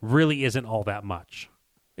 which really isn't all that much.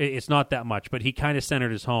 It's not that much, but he kind of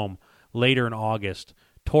centered his home later in August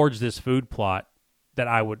towards this food plot that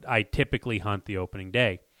I typically hunt the opening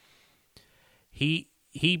day. He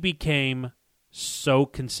became so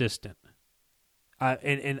consistent,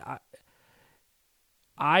 and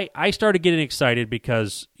I started getting excited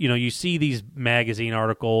because, you see these magazine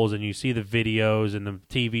articles and you see the videos and the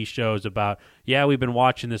TV shows about, we've been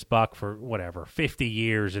watching this buck for 50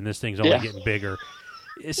 years and this thing's only getting bigger.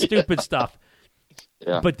 It's stupid stuff.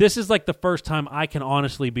 Yeah. But this is like the first time I can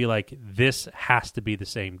honestly be like, this has to be the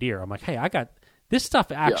same deer. I'm like, hey, I got this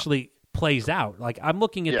stuff actually plays out. Like I'm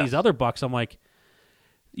looking at these other bucks. I'm like,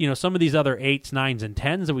 some of these other 8s, 9s, and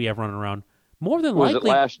 10s that we have running around, more than likely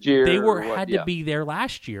last year they had to be there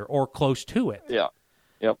last year or close to it. Yeah.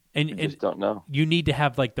 Yep. And you just don't know. You need to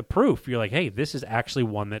have like the proof. You're like, hey, this is actually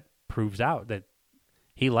one that proves out that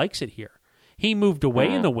he likes it here. He moved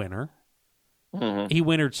away in the winter. Mm-hmm. He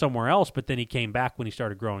wintered somewhere else, but then he came back when he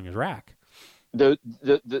started growing his rack. But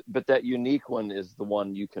that unique one is the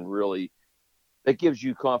one you can really, that gives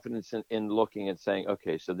you confidence in looking and saying,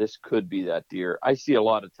 okay, so this could be that deer. I see a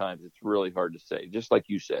lot of times it's really hard to say, just like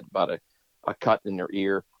you said about a cut in their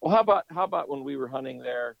ear. Well, how about when we were hunting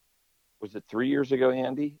there? Was it 3 years ago,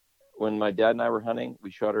 Andy? When my dad and I were hunting, we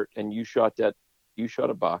shot her, and you shot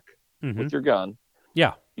a buck with your gun.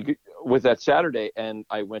 Yeah. With that Saturday, and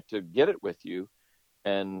I went to get it with you,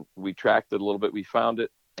 and we tracked it a little bit. We found it,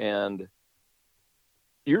 and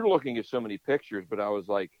you're looking at so many pictures, but I was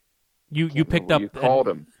like, you picked up. You called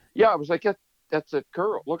him. Yeah, I was like, that's a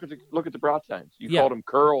curl. Look at the brow tines. You called them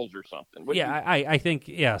curls or something. I think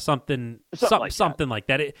something like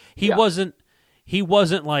that. He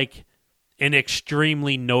wasn't like an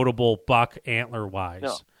extremely notable buck antler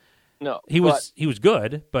wise. No. He was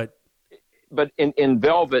good, but in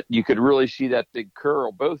velvet, you could really see that big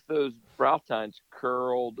curl. Both those brow tines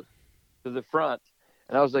curled to the front,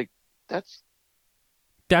 and I was like, "That's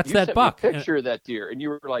that buck." Me a picture of that deer, and you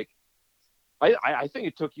were like, "I think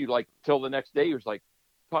it took you like till the next day." You was like,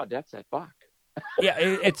 "Todd, that's that buck." Yeah,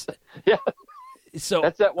 it's So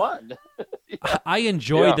that's that one. I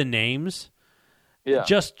enjoy the names. Yeah.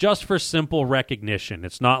 Just for simple recognition.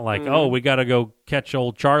 It's not like, oh, we got to go catch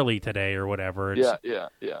old Charlie today or whatever. It's,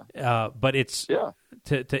 yeah. But it's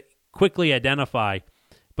to quickly identify.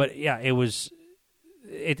 But yeah, it was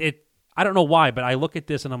it. I don't know why, but I look at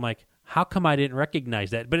this and I'm like, how come I didn't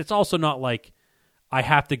recognize that? But it's also not like I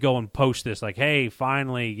have to go and post this. Like, hey,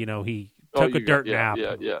 finally, he took a dirt nap.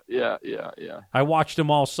 Yeah. I watched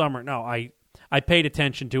him all summer. No, I paid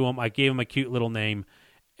attention to him. I gave him a cute little name,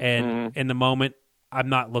 and in the moment, I'm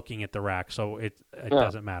not looking at the rack, so it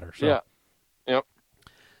doesn't matter. So, Yep.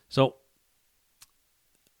 So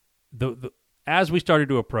the as we started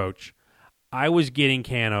to approach, I was getting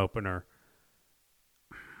can opener.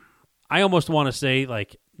 I almost want to say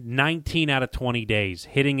like 19 out of 20 days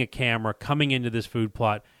hitting a camera, coming into this food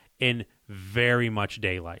plot in very much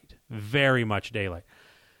daylight.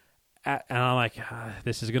 And I'm like,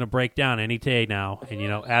 this is going to break down any day now. And,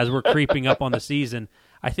 as we're creeping up on the season,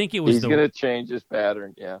 I think it was he's going to change his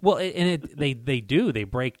pattern. Yeah. Well, and they do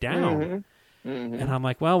break down, and I'm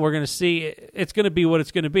like, well, we're going to see. It's going to be what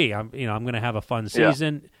it's going to be. I'm going to have a fun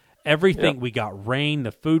season. Everything we got rain.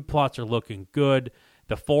 The food plots are looking good.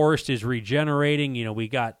 The forest is regenerating. We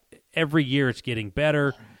got every year it's getting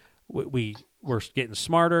better. We're getting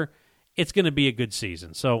smarter. It's going to be a good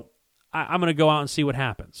season. So I'm going to go out and see what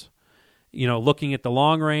happens. Looking at the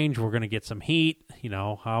long range, we're going to get some heat.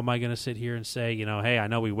 How am I going to sit here and say, hey, I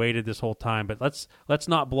know we waited this whole time, but let's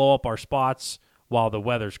not blow up our spots while the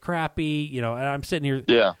weather's crappy. And I'm sitting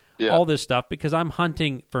here, all this stuff because I'm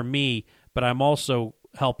hunting for me, but I'm also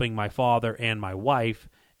helping my father and my wife.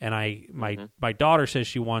 And my daughter says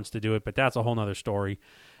she wants to do it, but that's a whole nother story.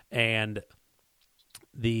 And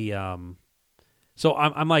so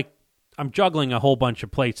I'm like, I'm juggling a whole bunch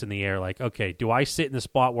of plates in the air. Like, okay, do I sit in the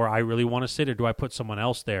spot where I really want to sit, or do I put someone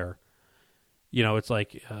else there? It's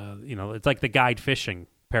like, it's like the guide fishing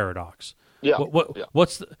paradox. Yeah.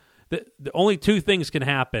 What's the only two things can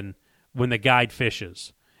happen when the guide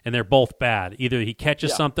fishes, and they're both bad. Either he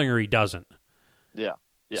catches something or he doesn't. Yeah.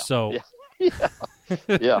 So.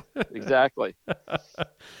 Yeah, exactly.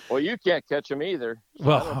 Well, you can't catch them either. So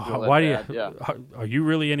well, why do you? Yeah. Are you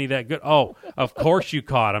really any that good? Oh, of course you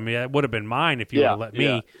caught. I mean, that would have been mine if you would have let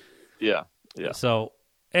me. Yeah. So,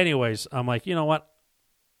 anyways, I'm like, you know what?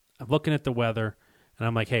 I'm looking at the weather, and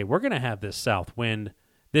I'm like, hey, we're gonna have this south wind.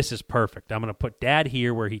 This is perfect. I'm gonna put Dad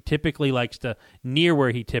here where he typically likes to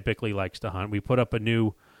hunt. We put up a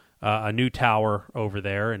new tower over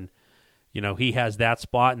there, and. He has that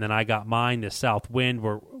spot, and then I got mine, this south wind.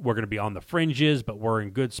 We're going to be on the fringes, but we're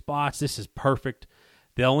in good spots. This is perfect.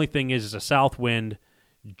 The only thing is a south wind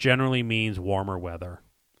generally means warmer weather.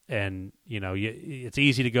 And, it's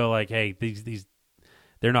easy to go like, hey, these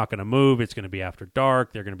they're not going to move. It's going to be after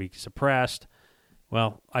dark. They're going to be suppressed.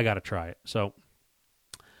 Well, I got to try it. So,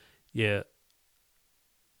 yeah,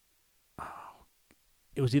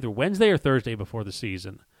 it was either Wednesday or Thursday before the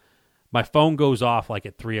season. My phone goes off like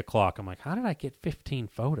at 3:00. I'm like, how did I get 15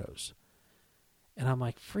 photos? And I'm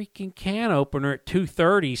like, freaking can opener at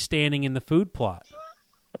 2:30 standing in the food plot.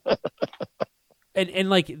 and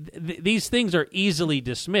like these things are easily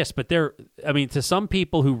dismissed, but to some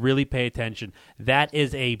people who really pay attention, that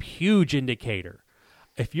is a huge indicator.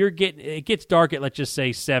 If it gets dark at, let's just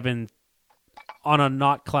say 7 on a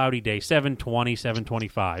not cloudy day, 7:20,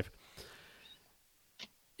 7:25.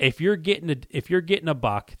 If you're getting a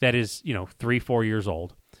buck that is 3-4 years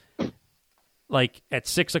old, like at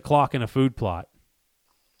 6:00 in a food plot,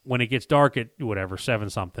 when it gets dark at whatever 7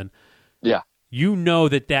 something, yeah,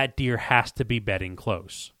 that deer has to be bedding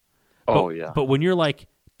close. But when you're like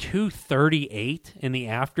 2:38 in the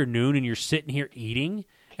afternoon and you're sitting here eating,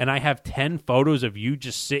 and I have 10 photos of you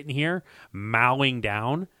just sitting here mowing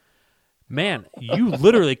down, man, you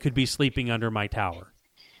literally could be sleeping under my tower.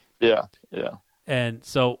 Yeah. And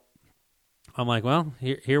so I'm like, well,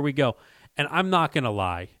 here we go. And I'm not going to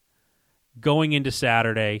lie. Going into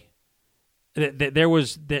Saturday, there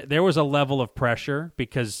was a level of pressure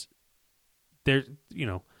because there's,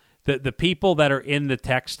 the people that are in the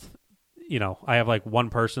text, I have like one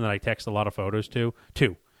person that I text a lot of photos to,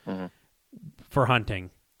 2, for hunting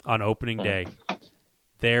on opening day.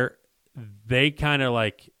 They kind of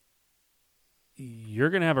like, you're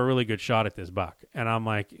going to have a really good shot at this buck. And I'm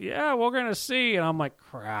like, yeah, we're going to see. And I'm like,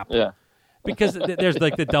 crap. Yeah. Because there's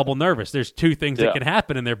like the double nervous. There's 2 things that can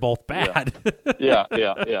happen, and they're both bad. Yeah.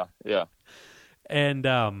 And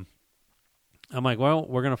I'm like, well,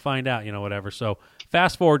 we're going to find out, whatever. So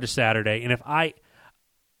fast forward to Saturday. And if I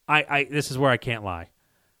this is where I can't lie.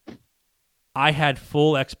 I had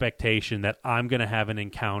full expectation that I'm going to have an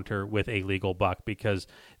encounter with a legal buck because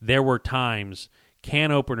there were times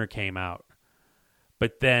can opener came out.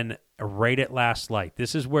 But then right at last light,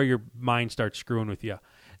 this is where your mind starts screwing with you.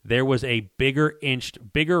 There was a bigger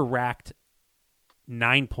racked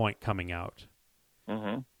 9-point coming out.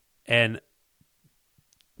 Mm-hmm. And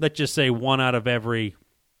let's just say 1 out of every,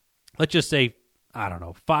 let's just say, I don't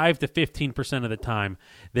know, 5 to 15% of the time,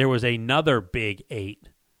 there was another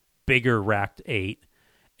bigger racked 8.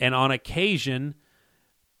 And on occasion,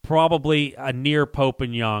 probably a near Pope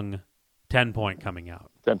and Young 10-point coming out.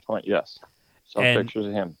 10-point, yes. Saw pictures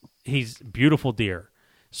of him. He's beautiful deer.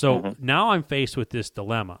 So now I'm faced with this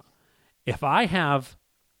dilemma. If I have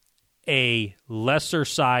a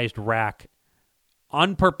lesser-sized rack,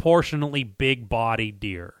 unproportionately big-bodied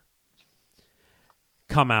deer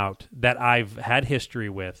come out that I've had history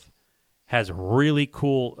with, has a really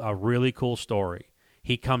cool story.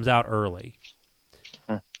 He comes out early.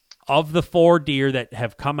 Of the 4 deer that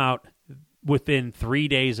have come out within 3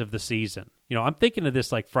 days of the season, I'm thinking of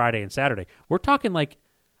this like Friday and Saturday. We're talking like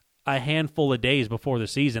a handful of days before the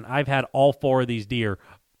season. I've had all 4 of these deer.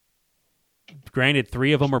 Granted,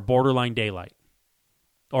 3 of them are borderline daylight.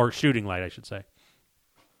 Or shooting light, I should say.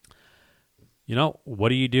 What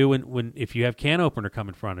do you do when if you have can opener come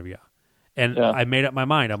in front of you? And I made up my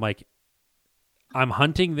mind. I'm like, I'm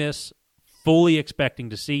hunting this, fully expecting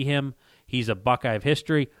to see him. He's a buck I have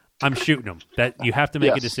history. I'm shooting him. That you have to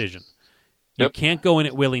make a decision. You can't go in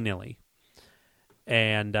it willy-nilly.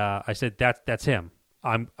 And I said, that's him.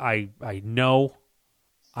 I know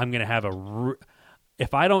I'm going to have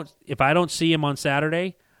if I don't see him on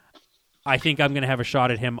Saturday, I think I'm going to have a shot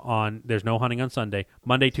at him on. There's no hunting on Sunday,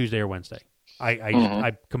 Monday, Tuesday, or Wednesday.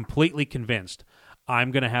 I'm completely convinced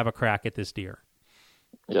I'm going to have a crack at this deer.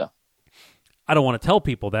 Yeah. I don't want to tell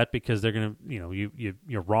people that because they're going to,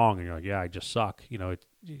 you're wrong, and you're like, yeah, I just suck. You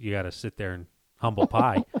got to sit there and humble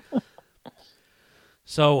pie.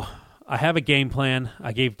 So I have a game plan.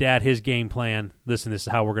 I gave Dad his game plan. Listen, this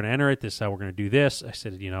is how we're going to enter it. This is how we're going to do this. I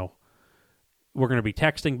said, we're going to be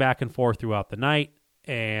texting back and forth throughout the night.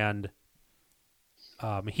 And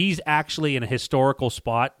he's actually in a historical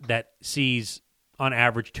spot that sees, on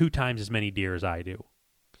average, 2 times as many deer as I do.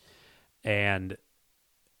 And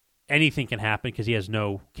anything can happen because he has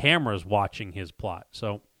no cameras watching his plot.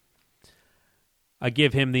 So I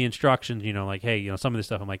give him the instructions, like, hey, some of this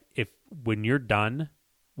stuff. I'm like, when you're done,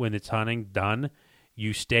 when it's hunting done,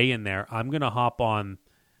 you stay in there. I'm going to hop on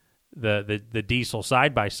the diesel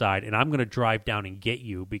side by side, and I'm going to drive down and get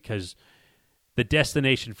you because the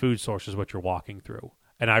destination food source is what you're walking through.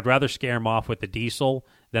 And I'd rather scare him off with the diesel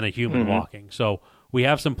than a human walking. So we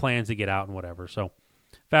have some plans to get out and whatever. So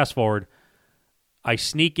fast forward, I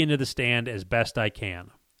sneak into the stand as best I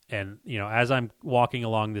can. And, as I'm walking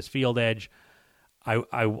along this field edge,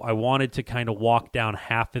 I wanted to kind of walk down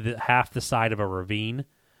half the side of a ravine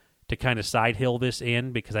to kind of side hill this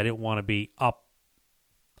in because I didn't want to be up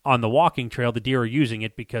on the walking trail. The deer are using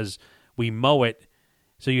it because we mow it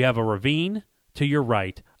So you have a ravine to your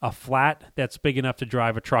right, a flat that's big enough to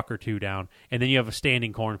drive a truck or two down, and then you have a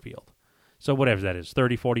standing cornfield. So whatever that is,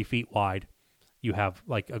 30, 40 feet wide. You have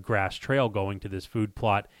like a grass trail going to this food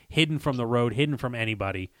plot, hidden from the road, hidden from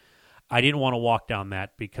anybody. I didn't want to walk down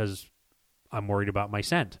that because I'm worried about my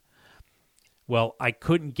scent. Well, I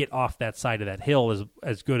couldn't get off that side of that hill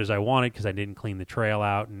as good as I wanted because I didn't clean the trail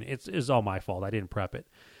out, and it's all my fault. I didn't prep it.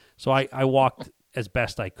 So I walked as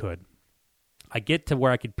best I could. I get to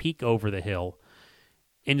where I could peek over the hill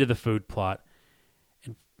into the food plot,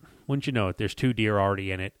 and wouldn't you know it, there's 2 deer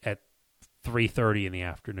already in it at 3:30 in the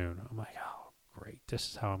afternoon. I'm like, oh, great. This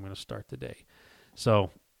is how I'm going to start the day.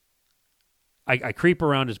 So I creep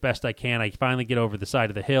around as best I can. I finally get over the side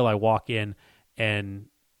of the hill. I walk in and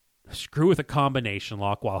screw with a combination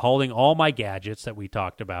lock while holding all my gadgets that we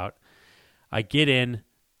talked about. I get in.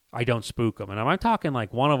 I don't spook them. And I'm talking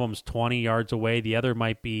like one of them's 20 yards away. The other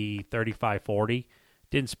might be 35, 40.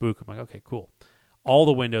 Didn't spook them. I'm like, okay, cool. All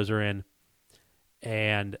the windows are in.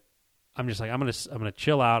 And I'm just like, I'm gonna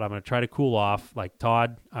chill out. I'm going to try to cool off. Like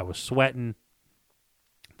Todd, I was sweating.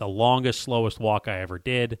 The longest, slowest walk I ever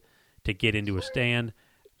did to get into a stand.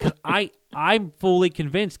 Because I'm fully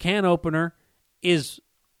convinced Can Opener is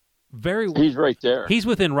He's right there. He's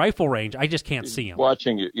within rifle range. I just can't see him.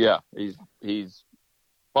 Watching you. Yeah. He's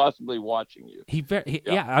possibly watching you.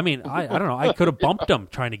 Yeah. I mean, I don't know. I could have bumped him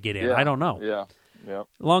trying to get in. Yeah. I don't know. Yeah. Yeah.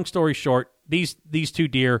 Long story short, these 2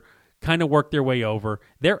 deer kind of work their way over.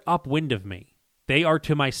 They're upwind of me. They are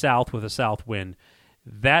to my south with a south wind.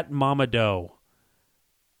 That mama doe,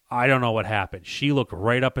 I don't know what happened. She looked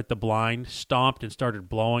right up at the blind, stomped, and started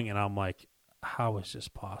blowing, and I'm like, how is this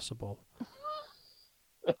possible?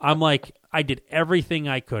 I'm like, I did everything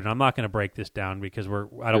I could, and I'm not going to break this down because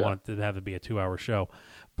I don't want it to have to be a 2-hour show.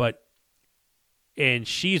 And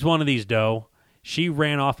she's one of these doe. She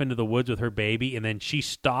ran off into the woods with her baby, and then she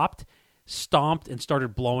stopped, stomped, and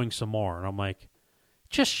started blowing some more. And I'm like,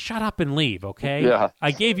 just shut up and leave, okay? Yeah.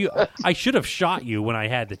 I should have shot you when I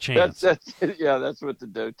had the chance. That's what the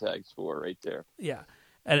doe tag's for right there. Yeah.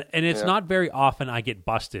 And it's not very often I get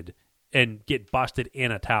busted in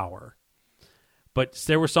a tower. But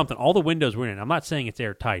there was something. All the windows were in. I'm not saying it's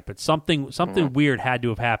airtight, but something weird had to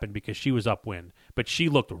have happened because she was upwind. But she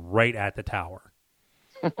looked right at the tower.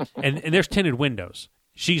 and there's tinted windows.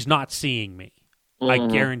 She's not seeing me. I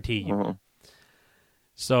guarantee you. Mm-hmm.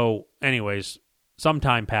 So, anyways, some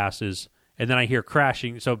time passes, and then I hear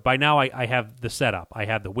crashing. So by now I have the setup. I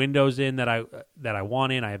have the windows in that I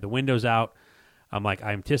want in. I have the windows out. I'm like,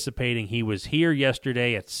 I'm anticipating. He was here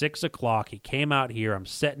yesterday at 6 o'clock. He came out here. I'm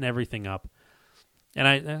setting everything up. And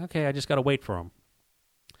I just got to wait for him.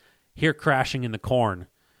 Hear crashing in the corn.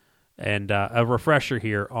 And a refresher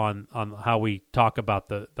here on how we talk about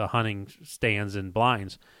the hunting stands and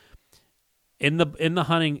blinds. In the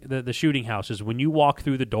hunting, the shooting houses, when you walk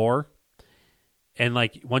through the door, and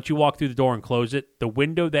like once you walk through the door and close it, the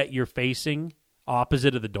window that you're facing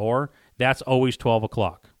opposite of the door, that's always 12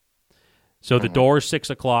 o'clock. So the door is 6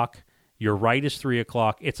 o'clock. Your right is 3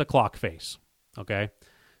 o'clock. It's a clock face. Okay?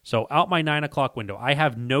 So out my 9 o'clock window, I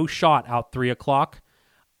have no shot out 3 o'clock.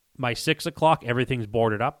 My 6 o'clock, everything's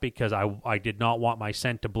boarded up because I did not want my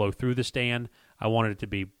scent to blow through the stand. I wanted it to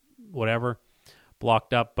be whatever,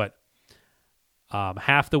 blocked up. But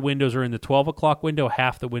half the windows are in the 12 o'clock window.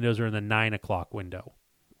 Half the windows are in the 9 o'clock window.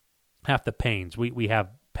 Half the panes. We have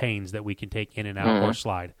panes that we can take in and out or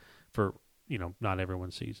slide for, not everyone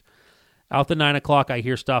sees. Out the 9 o'clock, I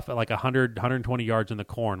hear stuff at like 100, 120 yards in the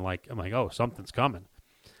corn. I'm like, oh, something's coming.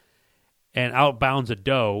 And out bounds a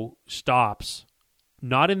doe, stops,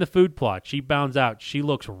 not in the food plot. She bounds out. She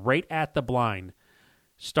looks right at the blind,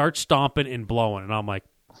 starts stomping and blowing. And I'm like,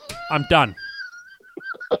 I'm done.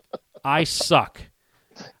 I suck.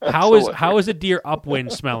 How is a deer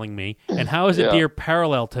upwind smelling me? And how is a deer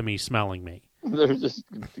parallel to me smelling me? They're just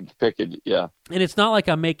picking, yeah. And it's not like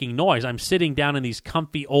I'm making noise. I'm sitting down in these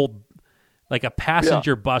comfy old, like a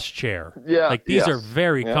passenger bus chair. Yeah. Like these are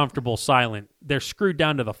very comfortable, silent. They're screwed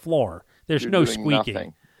down to the floor. There's no squeaking.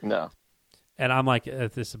 Nothing. No. And I'm like,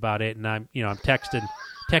 this is about it. And I'm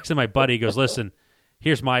texting my buddy. He goes, listen,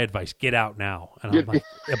 here's my advice. Get out now. And I'm like,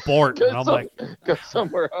 abort. And I'm like, go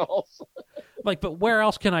somewhere else. I'm like, but where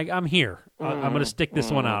else can I'm here. I'm going to stick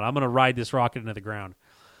this one out. I'm going to ride this rocket into the ground.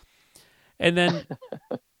 And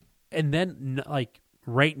then like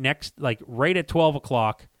right at 12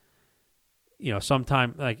 o'clock,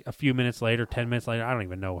 sometime like a few minutes later, 10 minutes later, I don't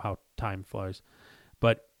even know how time flies,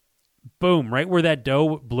 but boom, right where that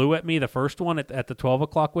doe blew at me, the first one at the 12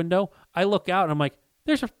 o'clock window, I look out and I'm like,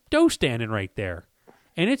 there's a doe standing right there.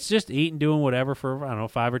 And it's just eating, doing whatever for,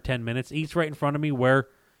 5 or 10 minutes. Eats right in front of me where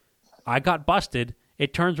I got busted.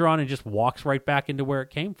 it turns around and just walks right back into where it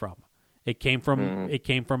came from. It came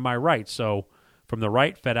from my right. So from the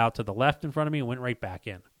right, fed out to the left in front of me and went right back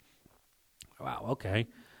in. Wow, okay.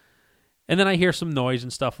 And then I hear some noise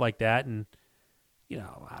and stuff like that, and,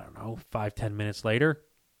 I don't know, 5-10 minutes later,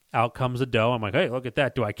 out comes a doe. I'm like, hey, look at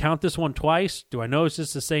that. Do I count this one twice? Do I know it's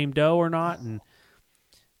just the same doe or not? And,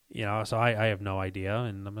 so I have no idea.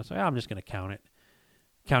 And I'm just like, I'm just going to count it.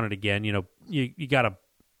 Count it again. You got to,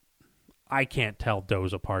 I can't tell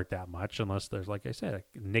does apart that much unless there's, like I said, a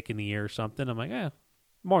nick in the ear or something. I'm like,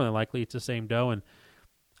 more than likely it's the same doe. And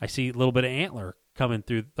I see a little bit of antler coming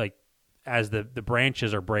through, like, as the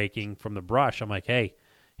branches are breaking from the brush. I'm like, hey,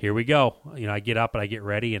 here we go. I get up and I get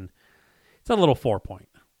ready, and it's a little 4-point.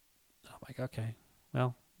 I'm like, okay,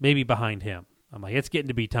 well, maybe behind him. I'm like, it's getting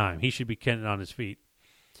to be time. He should be getting on his feet.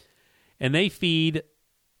 And they feed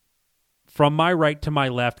from my right to my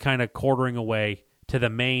left, kind of quartering away to the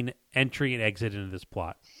main entry and exit into this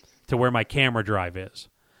plot, to where my camera drive is.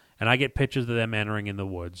 And I get pictures of them entering in the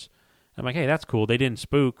woods. I'm like, hey, that's cool. They didn't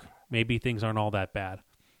spook. Maybe things aren't all that bad.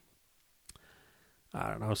 I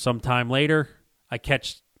don't know. Sometime later, I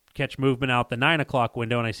catch movement out the 9 o'clock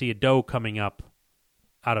window, and I see a doe coming up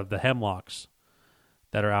out of the hemlocks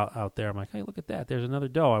that are out there. I'm like, hey, look at that. There's another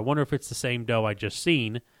doe. I wonder if it's the same doe I just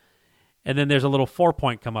seen. And then there's a little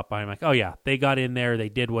 4-point come up by. I'm like, oh, yeah, they got in there. They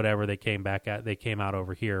did whatever. They came out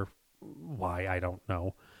over here. Why, I don't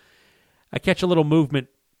know. I catch a little movement,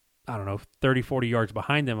 I don't know, 30, 40 yards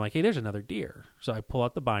behind them. I'm like, hey, there's another deer. So I pull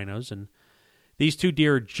out the binos, and these two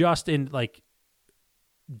deer are just into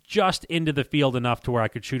the field enough to where I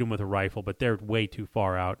could shoot them with a rifle, but they're way too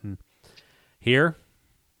far out. And here,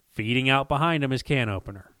 feeding out behind them is can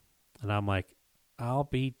opener. And I'm like, I'll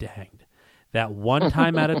be danged. That one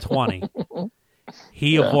time out of 20,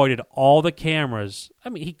 he avoided all the cameras. I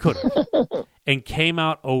mean, he could have. And came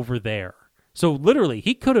out over there. So literally,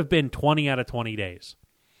 he could have been 20 out of 20 days.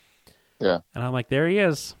 Yeah. And I'm like, there he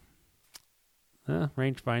is.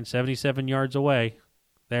 Range find, 77 yards away.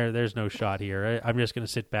 There's no shot here. I'm just going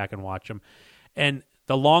to sit back and watch him. And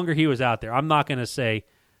the longer he was out there, I'm not going to say,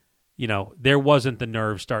 there wasn't the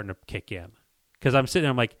nerve starting to kick in. Because I'm sitting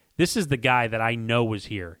there, I'm like, this is the guy that I know was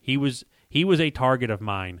here. He was a target of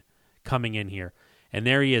mine coming in here. And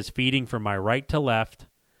there he is, feeding from my right to left,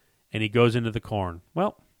 and he goes into the corn.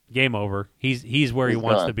 Well, game over. He's where he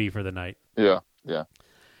wants to be for the night. Yeah.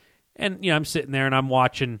 And, I'm sitting there, and I'm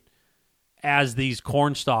watching as these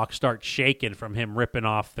corn stalks start shaking from him ripping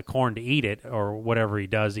off the corn to eat it, or whatever he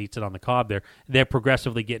does, eats it on the cob there. They're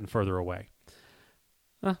progressively getting further away.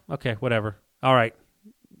 Okay, whatever. All right.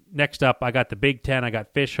 Next up, I got the Big Ten. I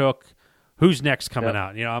got Fish Hook. Who's next coming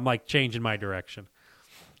out? I'm like changing my direction.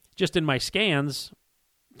 Just in my scans,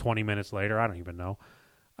 20 minutes later, I don't even know.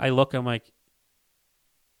 I look, I'm like,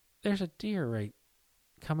 there's a deer right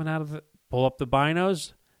coming out of it. Pull up the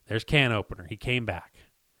binos. There's can opener. He came back.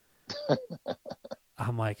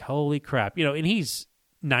 I'm like, holy crap. And he's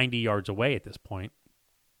 90 yards away at this point.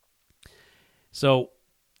 So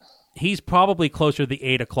he's probably closer to the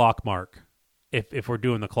 8 o'clock mark if we're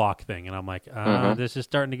doing the clock thing. And I'm like, this is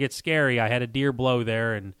starting to get scary. I had a deer blow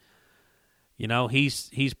there, and,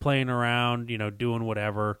 he's playing around, doing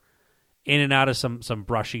whatever, in and out of some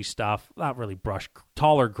brushy stuff. Not really brush,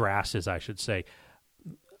 taller grasses, I should say.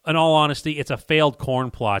 In all honesty, it's a failed corn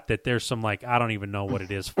plot that there's some, I don't even know what it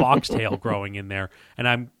is, foxtail growing in there. And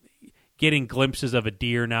I'm getting glimpses of a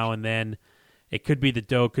deer now and then. It could be the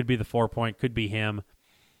doe, could be the 4-point, could be him.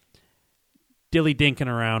 Dilly-dinking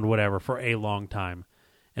around, whatever, for a long time.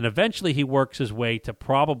 And eventually he works his way to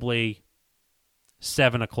probably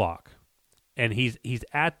 7 o'clock. And he's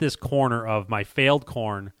at this corner of my failed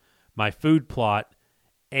corn, my food plot,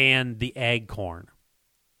 and the ag corn.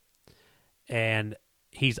 And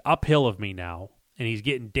he's uphill of me now, and he's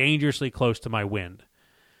getting dangerously close to my wind.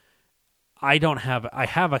 I have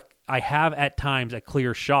at times a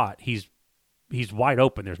clear shot. He's wide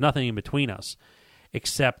open. There's nothing in between us,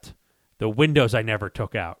 except the windows I never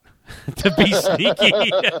took out to be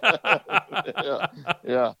sneaky.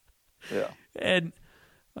 Yeah. And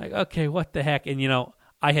like, okay, what the heck? And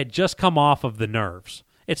I had just come off of the nerves.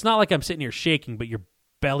 It's not like I'm sitting here shaking, but your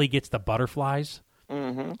belly gets the butterflies.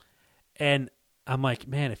 Mm-hmm. And I'm like,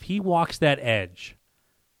 man, if he walks that edge,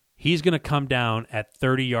 he's going to come down at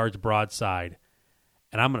 30 yards broadside,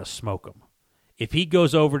 and I'm going to smoke him. If he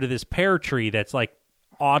goes over to this pear tree that's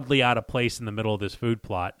oddly out of place in the middle of this food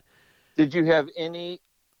plot. Did you have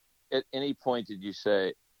at any point did you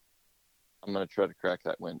say, I'm going to try to crack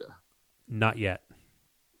that window? Not yet.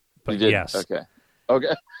 But you didn't? Yes.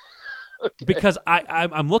 Okay. Because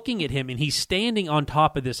I'm looking at him, and he's standing on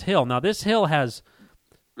top of this hill. Now, this hill has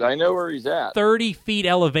I know where he's at. 30 feet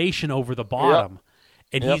elevation over the bottom.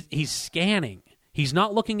 Yep. And he's scanning. He's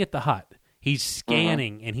not looking at the hut. He's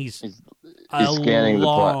scanning, and he's scanning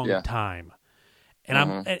long the time.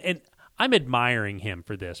 And I'm admiring him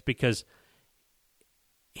for this because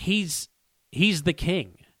he's the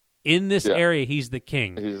king. In this area, he's the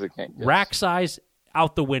king. He's the king. Yes. Rack size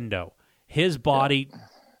out the window. His body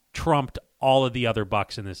trumped all of the other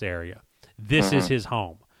bucks in this area. This is his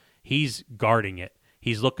home. He's guarding it.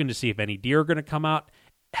 He's looking to see if any deer are going to come out.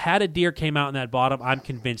 Had a deer came out in that bottom, I'm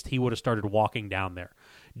convinced he would have started walking down there.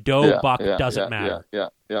 Doe, buck, doesn't matter. Yeah.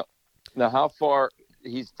 Now, how far?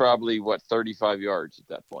 He's probably, 35 yards at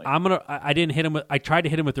that point. I didn't hit him I tried to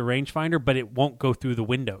hit him with the rangefinder, but it won't go through the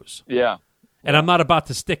windows. Yeah. And I'm not about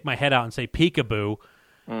to stick my head out and say peekaboo.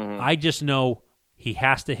 I just know he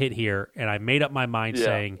has to hit here, and I made up my mind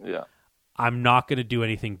saying, I'm not going to do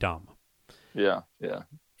anything dumb. Yeah.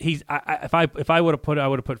 If I would have put, I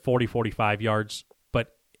would have put 40, 45 yards,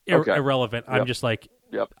 but irrelevant. I'm just like,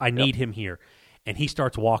 I need him here. And he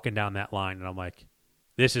starts walking down that line, and I'm like,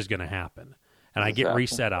 this is going to happen. And I get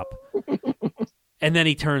reset up. And then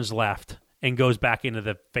he turns left and goes back into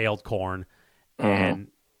the failed corn and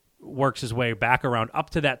works his way back around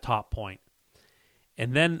up to that top point.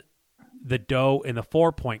 And then the doe and the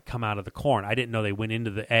 4-point come out of the corn. I didn't know they went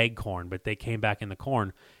into the egg corn, but they came back in the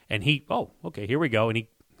corn. And okay, here we go. And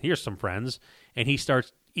here's some friends. And he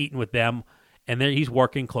starts eating with them. And then he's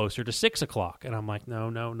working closer to 6 o'clock. And I'm like,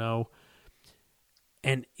 no.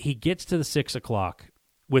 And he gets to the 6 o'clock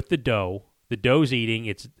with the doe. The doe's eating.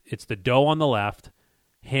 It's the doe on the left,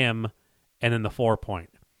 him, and then the 4-point.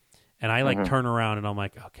 And I turn around and I'm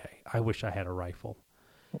like, okay, I wish I had a rifle.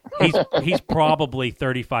 He's probably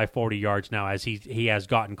 35, 40 yards now as he has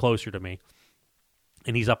gotten closer to me.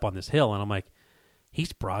 And he's up on this hill, and I'm like,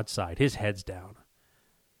 he's broadside. His head's down.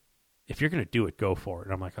 If you're going to do it, go for it.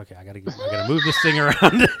 And I'm like, okay, I got to move this thing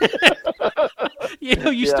around.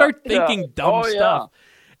 You start thinking dumb stuff.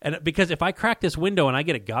 And because if I crack this window and I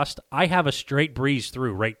get a gust, I have a straight breeze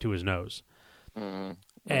through right to his nose.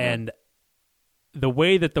 And the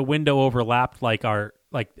way that the window overlapped, like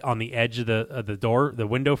on the edge of the door, the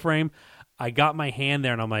window frame, I got my hand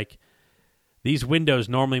there and I'm like, these windows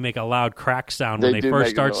normally make a loud crack sound when they first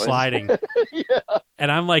start sliding.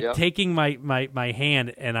 And I'm like taking my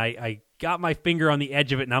hand and I got my finger on the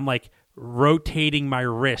edge of it and I'm like rotating my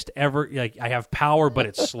wrist I have power, but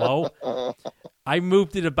it's slow. I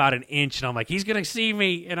moved it about an inch and I'm like, he's going to see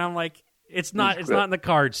me. And I'm like, it's not in the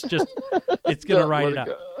cards. Just, it's going to ride it out.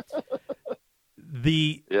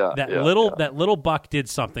 That little buck did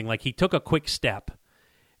something. Like he took a quick step.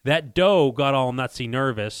 That doe got all nutsy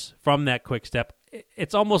nervous from that quick step.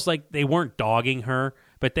 It's almost like they weren't dogging her,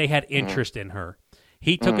 but they had interest in her.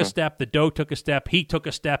 He took a step, the doe took a step, he took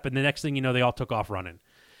a step, and the next thing you know, they all took off running.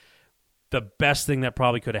 The best thing that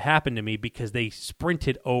probably could have happened to me because they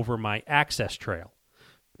sprinted over my access trail.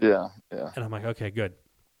 Yeah. And I'm like, okay, good.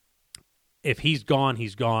 If he's gone,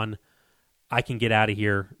 he's gone. I can get out of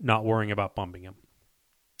here, not worrying about bumping him.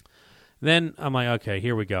 Then I'm like, okay,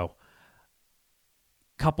 here we go.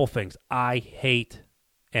 Couple things. I hate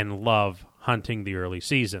and love hunting the early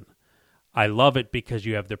season. I love it because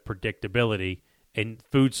you have the predictability and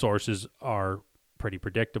food sources are pretty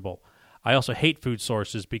predictable. I also hate food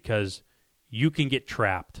sources because you can get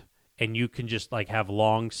trapped and you can just have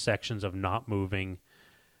long sections of not moving,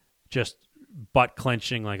 just butt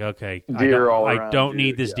clenching okay, I don't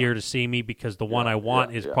need this deer to see me because the one I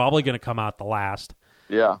want is probably going to come out the last.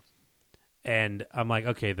 Yeah. And I'm like,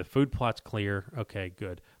 okay, the food plot's clear. Okay,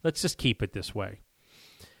 good. Let's just keep it this way.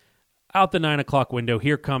 Out the 9 o'clock window,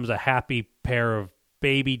 here comes a happy pair of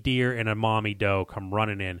baby deer and a mommy doe come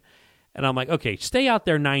running in. And I'm like, okay, stay out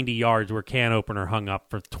there 90 yards where can opener hung up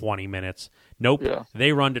for 20 minutes. Nope. Yeah.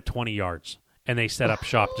 They run to 20 yards, and they set up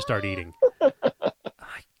shop to start eating.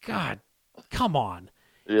 God, come on.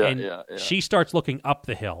 Yeah, she starts looking up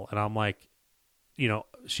the hill, and I'm like,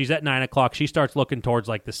 she's at 9 o'clock. She starts looking towards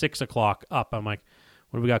the 6 o'clock up. I'm like,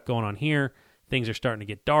 what do we got going on here? Things are starting to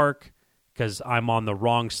get dark because I'm on the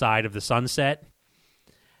wrong side of the sunset.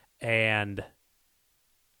 And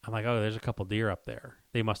I'm like, oh, there's a couple deer up there.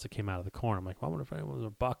 They must have came out of the corn. I'm like, well, I wonder if it was a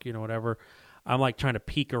buck, whatever. I'm trying to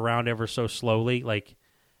peek around ever so slowly,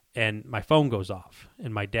 and my phone goes off.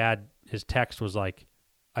 And my dad, his text was like,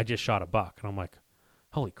 I just shot a buck. And I'm like,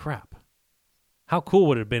 holy crap. How cool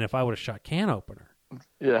would it have been if I would have shot can opener?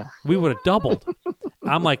 Yeah. We would have doubled.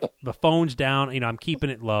 I'm like, the phone's down. I'm keeping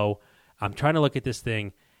it low. I'm trying to look at this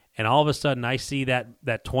thing. And all of a sudden, I see that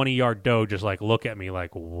 20-yard doe just look at me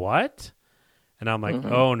like, what? And I'm like,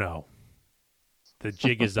 oh, no. The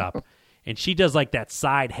jig is up. and she does like that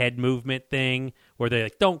side head movement thing where they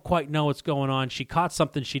like don't quite know what's going on. She caught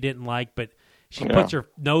something she didn't like, but she puts her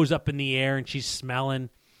nose up in the air and she's smelling.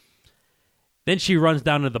 Then she runs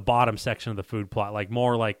down to the bottom section of the food plot, like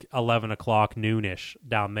more like 11 o'clock, noonish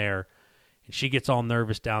down there. And she gets all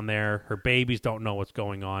nervous down there. Her babies don't know what's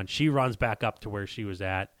going on. She runs back up to where she was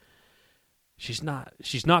at. She's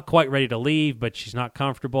not quite ready to leave, but she's not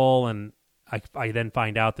comfortable. And I then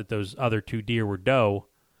find out that those other 2 deer were doe.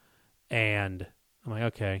 And I'm like,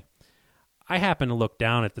 okay. I happen to look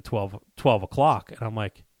down at the 12 o'clock, and I'm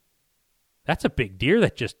like, that's a big deer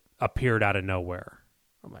that just appeared out of nowhere.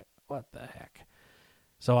 I'm like, what the heck?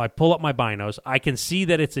 So I pull up my binos. I can see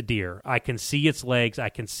that it's a deer. I can see its legs. I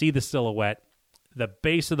can see the silhouette. The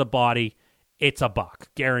base of the body, it's a buck,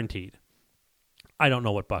 guaranteed. I don't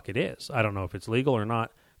know what buck it is. I don't know if it's legal or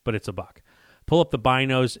not, but it's a buck. Pull up the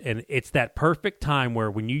binos, and it's that perfect time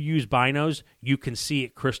where when you use binos, you can see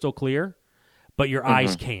it crystal clear, but your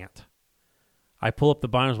eyes can't. I pull up the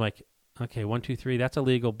binos, I'm like, okay, 1, 2, 3, that's a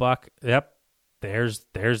legal buck. Yep, there's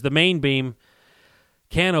the main beam.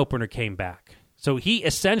 Can opener came back. So he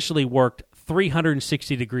essentially worked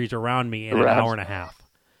 360 degrees around me in an hour and a half.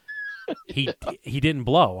 He didn't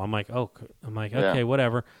blow. I'm like, okay,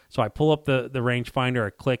 whatever. So I pull up the rangefinder, I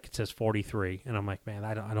click, it says 43, and I'm like, man,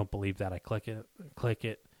 I don't believe that. I click it,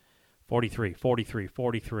 43.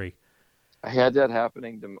 I had that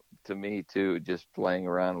happening to me too, just playing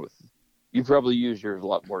around with. You probably use yours a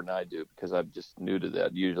lot more than I do because I'm just new to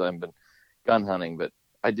that. Usually I've been gun hunting, but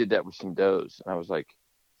I did that with some does, and I was like,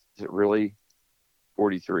 is it really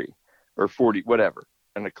 43 or 40, whatever?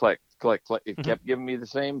 And it click. It kept giving me the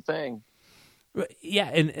same thing. Yeah,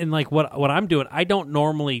 and like what I'm doing, I don't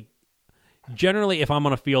normally. Generally, if I'm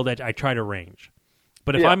on a field edge, I try to range.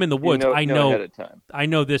 But if I'm in the woods, I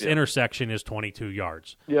know this intersection is 22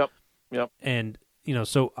 yards. Yep. And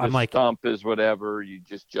so I'm the like, stump is whatever. You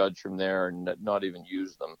just judge from there and not even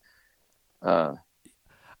use them.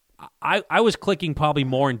 I was clicking probably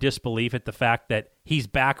more in disbelief at the fact that he's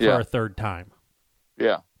back for a third time.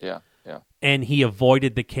 Yeah. And he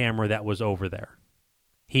avoided the camera that was over there.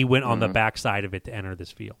 He went on the backside of it to enter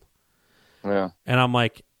this field. Yeah. And I'm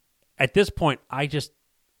like, at this point,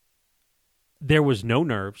 there was no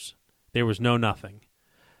nerves. There was no nothing.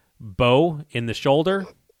 Bow in the shoulder.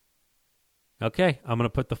 Okay, I'm going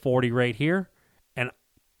to put the 40 right here. And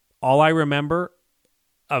all I remember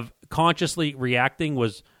of consciously reacting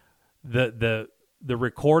was the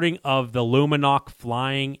recording of the Lumenok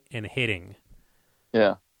flying and hitting.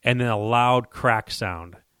 Yeah. And then a loud crack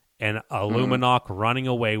sound and a Lumenok running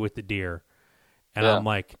away with the deer. And I'm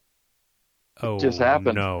like, oh, it just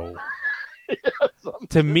happened. No.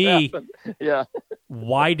 To me, happened.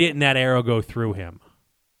 Why didn't that arrow go through him?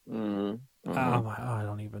 I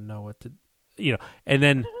don't even know what to, and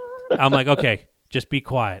then I'm like, okay, just be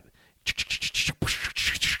quiet.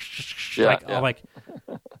 I'm like,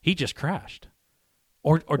 he just crashed.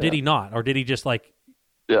 Or did he not? Or did he just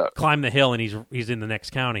climb the hill and he's in the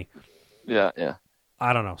next county? Yeah.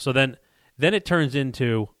 I don't know. So then it turns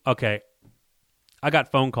into, okay, I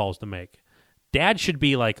got phone calls to make. Dad should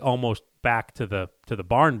be almost back to the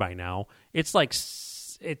barn by now. It's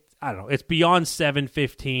I don't know. It's beyond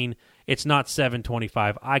 7:15. It's not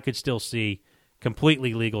 7:25. I could still see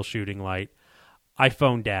completely legal shooting light. I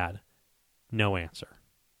phoned Dad. No answer.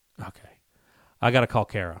 Okay. I got to call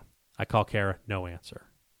Kara. I call Kara. No answer.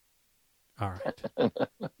 All right.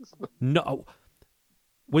 No.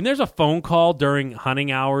 When there's a phone call during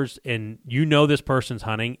hunting hours and this person's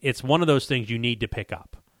hunting, it's one of those things you need to pick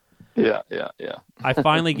up. Yeah. I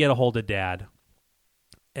finally get a hold of Dad,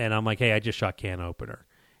 and I'm like, hey, I just shot can opener.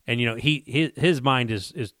 And, his mind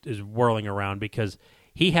is whirling around because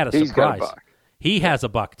he had a surprise. Got a buck. He has a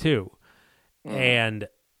buck, too. And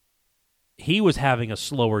he was having a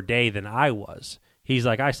slower day than I was. He's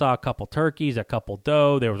like, I saw a couple turkeys, a couple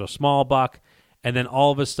doe, there was a small buck, and then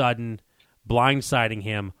all of a sudden, blindsiding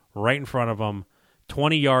him right in front of him,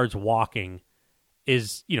 20 yards walking,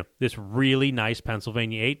 is, this really nice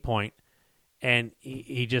Pennsylvania 8-point, and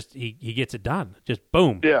he gets it done. Just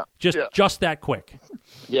boom. Yeah. Just that quick.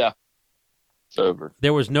 Yeah. It's over.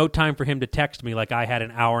 There was no time for him to text me like I had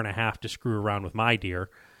an hour and a half to screw around with my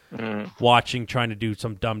deer, watching, trying to do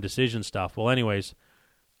some dumb decision stuff. Well, anyways,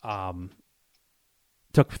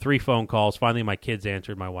 took 3 phone calls. Finally, my kids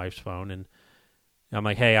answered my wife's phone, and I'm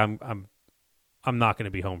like, hey, I'm not going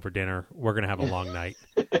to be home for dinner. We're going to have a long night.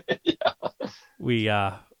 Yeah. We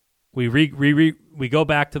go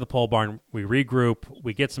back to the pole barn. We regroup.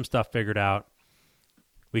 We get some stuff figured out.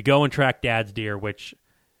 We go and track Dad's deer, which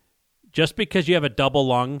just because you have a double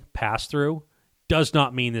lung pass through does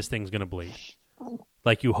not mean this thing's going to bleed.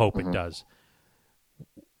 like you hope it does.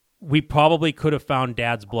 We probably could have found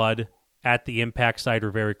Dad's blood at the impact site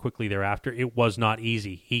or very quickly thereafter. It was not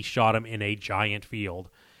easy. He shot him in a giant field,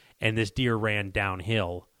 and this deer ran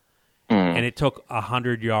downhill, and it took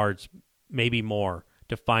 100 yards, maybe more,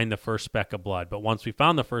 to find the first speck of blood. But once we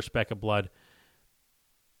found the first speck of blood,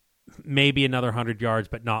 maybe another 100 yards,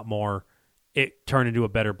 but not more, it turned into a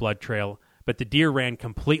better blood trail. But the deer ran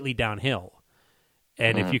completely downhill.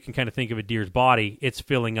 And if you can kind of think of a deer's body, it's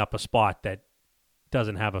filling up a spot that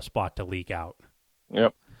doesn't have a spot to leak out.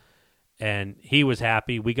 Yep. And he was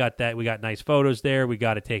happy. We got that. We got nice photos there. We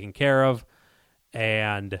got it taken care of.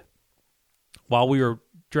 And while we were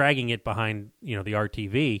dragging it behind, the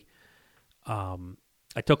RTV,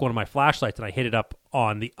 I took one of my flashlights and I hit it up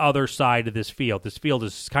on the other side of this field. This field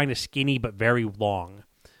is kind of skinny but very long,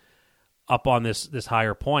 up on this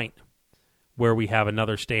higher point where we have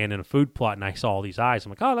another stand and a food plot. And I saw all these eyes.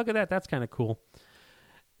 I'm like, oh, look at that. That's kind of cool.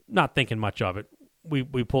 Not thinking much of it. We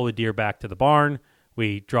pull the deer back to the barn.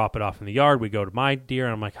 We drop it off in the yard. We go to my deer,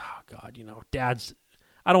 and I'm like, oh, God, Dad's...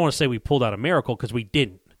 I don't want to say we pulled out a miracle because we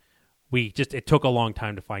didn't. It took a long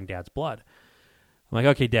time to find Dad's blood. I'm like,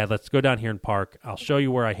 okay, Dad, let's go down here and park. I'll show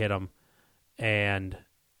you where I hit him. And,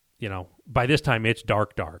 by this time, it's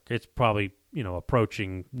dark. It's probably,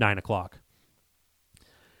 approaching 9 o'clock.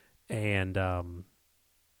 And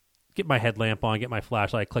get my headlamp on, get my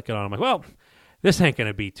flashlight, click it on. I'm like, well, this ain't going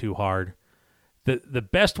to be too hard. The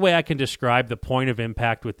best way I can describe the point of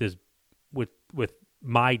impact with this, with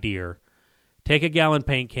my deer, take a gallon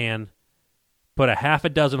paint can, put a half a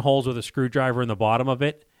dozen holes with a screwdriver in the bottom of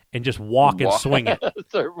it, and just walk and swing it.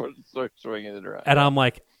 Start swinging it around. And I'm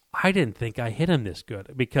like, I didn't think I hit him this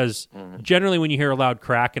good. Because generally when you hear a loud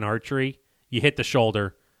crack in archery, you hit the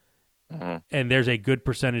shoulder, and there's a good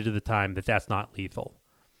percentage of the time that's not lethal.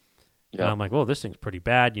 Yeah. And I'm like, well, this thing's pretty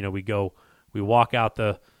bad. We walk out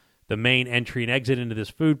the main entry and exit into this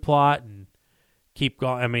food plot and keep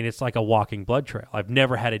going. I mean, it's like a walking blood trail. I've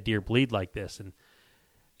never had a deer bleed like this. And,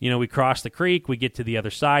 we cross the creek. We get to the other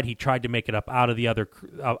side. He tried to make it up out of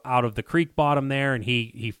the creek bottom there, and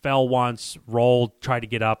he fell once, rolled, tried to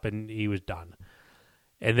get up, and he was done.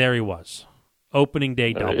 And there he was. Opening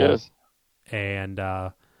day double. And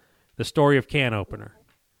the story of can opener.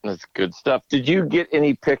 That's good stuff. Did you get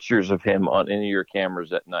any pictures of him on any of your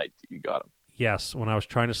cameras at night that you got him? Yes, when I was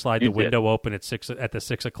trying to slide the window open at the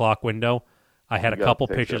 6 o'clock window, I had a couple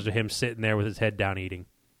pictures of him sitting there with his head down eating.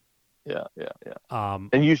 Yeah.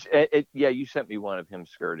 And you sent me one of him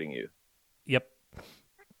skirting you. Yep.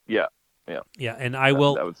 Yeah. And I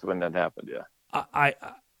will. That was when that happened. Yeah.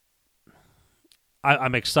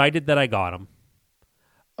 I'm excited that I got him.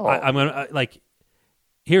 Oh. I'm gonna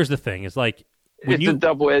Here's the thing: it's like it's a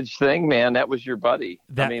double-edged thing, man. That was your buddy.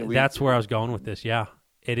 That's where I was going with this. Yeah.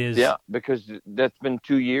 It is. Yeah, because that's been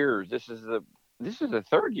 2 years. This is the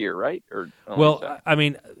third year, right?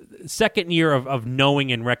 Second year of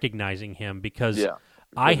knowing and recognizing him because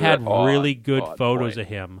I had really good photos of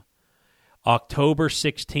him. October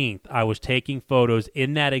 16th, I was taking photos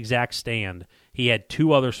in that exact stand. He had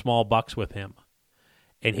 2 other small bucks with him,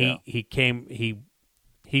 and he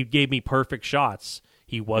gave me perfect shots.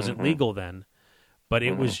 He wasn't legal then, but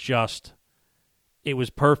it was just. It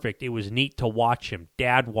was perfect. It was neat to watch him.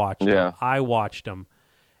 Dad watched him. I watched him.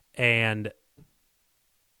 And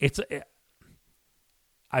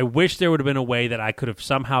I wish there would have been a way that I could have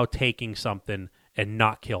somehow taken something and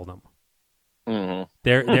not killed him. Mm-hmm.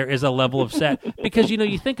 There is a level of set. Because,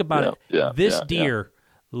 you think about it. This deer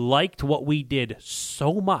liked what we did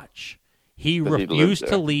so much, he refused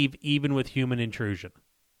to leave even with human intrusion.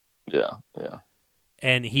 Yeah.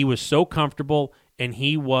 And he was so comfortable, and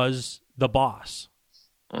he was the boss.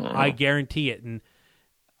 I guarantee it. And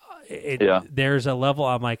there's a level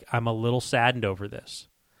I'm a little saddened over this.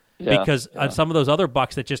 Because on some of those other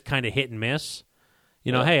bucks that just kind of hit and miss,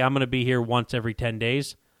 hey, I'm going to be here once every 10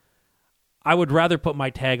 days. I would rather put my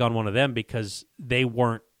tag on one of them because they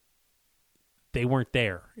weren't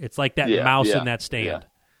there. It's like that mouse in that stand.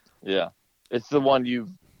 Yeah. It's the one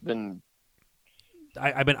you've been...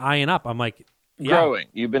 I've been eyeing up. I'm like... growing.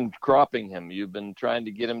 You've been cropping him. You've been trying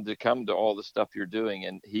to get him to come to all the stuff you're doing,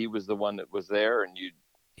 and he was the one that was there, and you.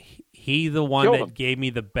 He the one that gave me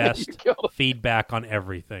the best feedback on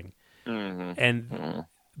everything. Mm-hmm.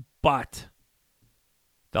 But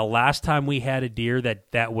the last time we had a deer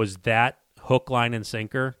that was that hook, line, and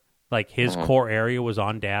sinker, like his core area was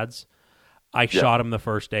on Dad's, I shot him the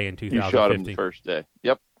first day in 2015. You shot him the first day.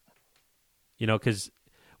 Yep. Because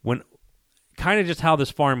when. Kind of just how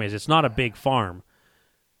this farm is. It's not a big farm.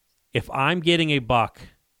 If I'm getting a buck,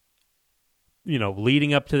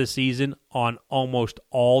 leading up to the season on almost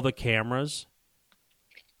all the cameras,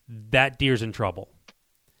 that deer's in trouble.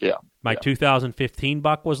 Yeah. My 2015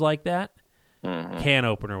 buck was like that. Mm-hmm. Can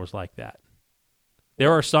opener was like that.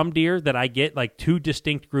 There are some deer that I get like two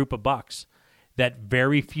distinct group of bucks that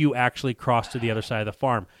very few actually cross to the other side of the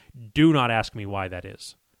farm. Do not ask me why that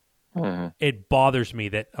is. Mm-hmm. It bothers me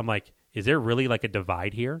that I'm like, is there really like a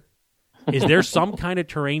divide here? Is there some kind of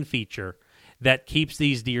terrain feature that keeps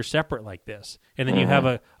these deer separate like this? And then you have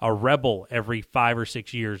a rebel every 5 or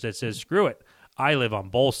 6 years that says, screw it, I live on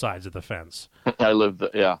both sides of the fence.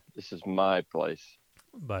 This is my place.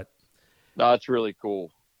 But no, it's really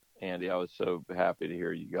cool, Andy. I was so happy to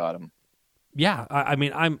hear you got him. yeah, I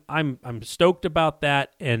mean, I'm stoked about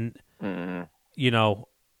that, and you know,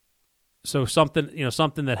 so something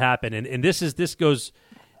that happened, and this goes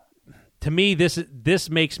to me. This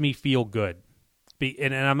makes me feel good,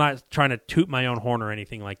 and I'm not trying to toot my own horn or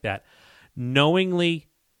anything like that. Knowingly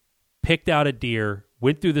picked out a deer,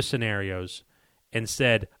 went through the scenarios, and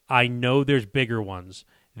said, I know there's bigger ones.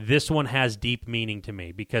 This one has deep meaning to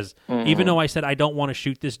me because even though I said I don't want to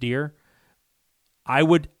shoot this deer, I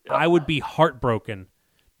would be heartbroken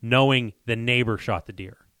knowing the neighbor shot the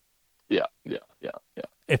deer. Yeah.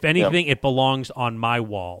 If anything, it belongs on my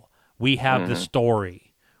wall. We have the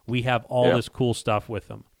story. We have all this cool stuff with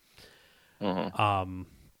them.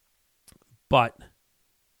 But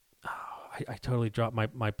I totally dropped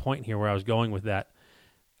my point here where I was going with that.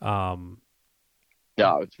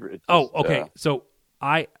 Okay. So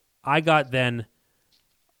I got then.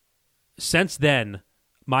 Since then,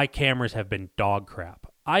 my cameras have been dog crap.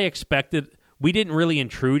 I expected we didn't really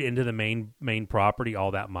intrude into the main property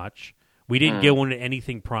all that much. We didn't go into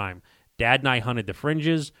anything prime. Dad and I hunted the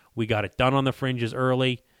fringes. We got it done on the fringes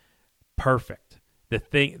early. Perfect.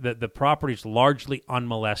 The property's largely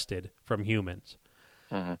unmolested from humans.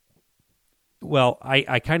 Well,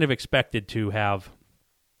 I kind of expected to have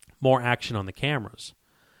more action on the cameras.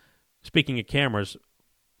 Speaking of cameras,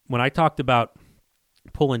 when I talked about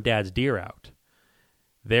pulling Dad's deer out,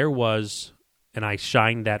 there was, and I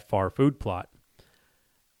shined that far food plot.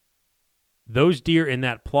 Those deer in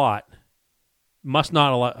that plot must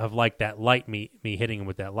not have liked that light, me hitting them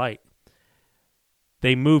with that light.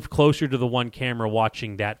 They moved closer to the one camera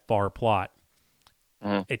watching that far plot.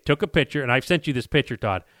 It took a picture, and I've sent you this picture,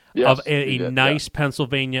 Todd, of a nice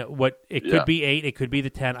Pennsylvania, it could be 8, it could be the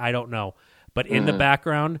 10, I don't know. But in the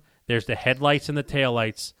background, there's the headlights and the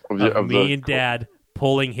taillights of me and Dad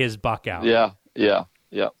pulling his buck out. Yeah.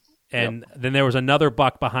 And then there was another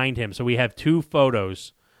buck behind him. So we have 2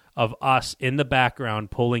 photos of us in the background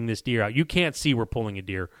pulling this deer out. You can't see we're pulling a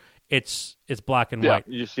deer. It's black and white.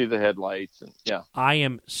 You see the headlights.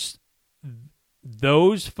 And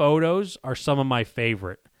those photos are some of my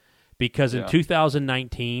favorite because in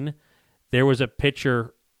 2019, there was a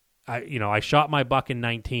picture. I shot my buck in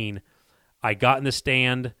 19. I got in the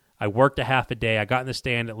stand. I worked a half a day. I got in the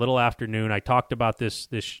stand at little afternoon. I talked about this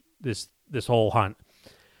whole hunt.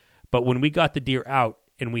 But when we got the deer out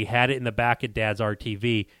and we had it in the back of Dad's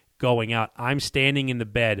RTV going out, I'm standing in the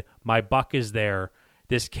bed. My buck is there.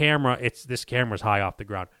 This camera's high off the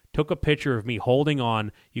ground. Took a picture of me holding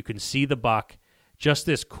on. You can see the buck. Just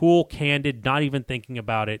this cool, candid, not even thinking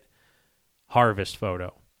about it, harvest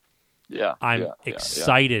photo. I'm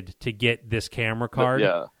excited to get this camera card.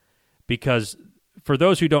 Because for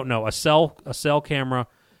those who don't know, a cell camera,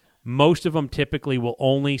 most of them typically will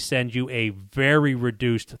only send you a very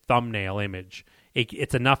reduced thumbnail image.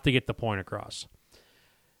 It's enough to get the point across.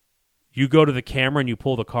 You go to the camera and you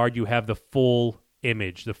pull the card, you have the full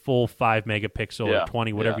image, the full 5 megapixel or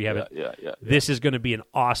 20, whatever you have it. This is going to be an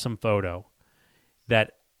awesome photo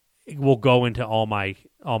that will go into all my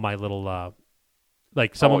little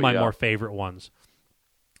some of my more favorite ones.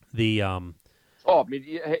 The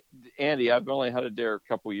Andy, I've only had a deer a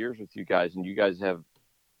couple years with you guys, and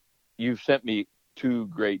you've sent me 2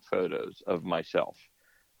 great photos of myself.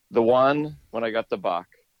 The one when I got the buck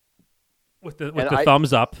with the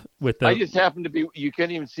thumbs up. I just happened to be. You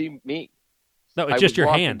couldn't even see me. No, it's just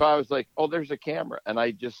your hand. By, I was like, "Oh, there's a camera," and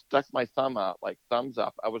I just stuck my thumb out, like thumbs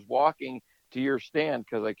up. I was walking to your stand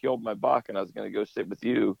because I killed my buck, and I was going to go sit with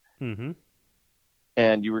you. Mm-hmm.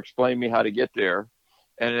 And you were explaining me how to get there.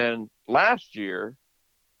 And then last year,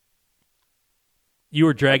 you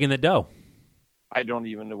were dragging the doe. I don't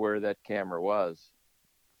even know where that camera was.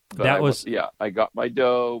 But I got my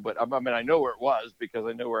doe, but I know where it was because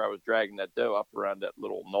I know where I was dragging that doe up around that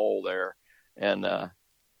little knoll there. And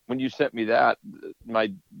when you sent me that,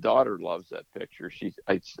 my daughter loves that picture.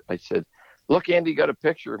 I said, "Look, Andy got a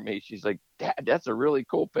picture of me." She's like, "Dad, that's a really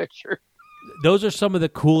cool picture." Those are some of the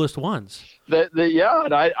coolest ones.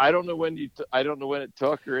 And I don't know when I don't know when it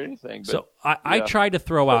took or anything. But, so I tried to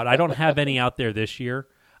throw out. I don't have any out there this year.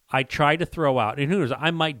 I try to throw out, and who knows,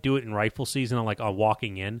 I might do it in rifle season on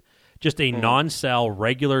walking in, just a non-cell,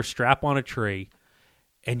 regular strap on a tree,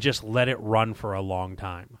 and just let it run for a long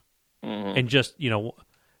time. And just, the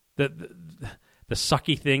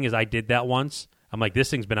sucky thing is I did that once. I'm like, this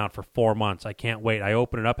thing's been out for 4 months. I can't wait. I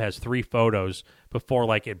open it up, it has 3 photos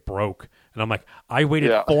before it broke. And I'm like, I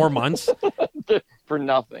waited 4 months. For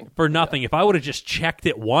nothing. Yeah. If I would have just checked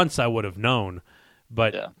it once, I would have known.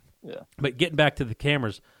 But But getting back to the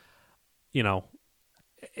cameras,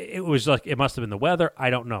 it was it must have been the weather. I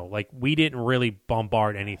don't know. We didn't really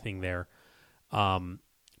bombard anything there.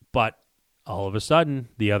 But all of a sudden,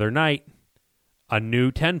 the other night, a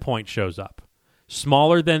new 10-point shows up.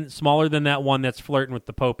 Smaller than that one that's flirting with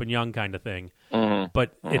the Pope and Young kind of thing.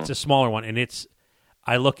 But it's a smaller one. And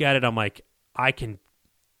I look at it, I'm like, I can,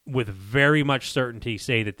 with very much certainty,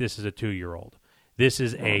 say that this is a 2-year-old. This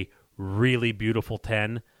is a really beautiful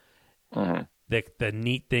 10. The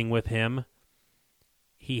neat thing with him,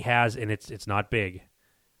 he has, and it's not big.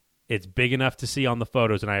 It's big enough to see on the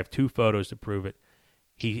photos, and I have 2 photos to prove it.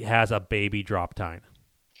 He has a baby drop tine.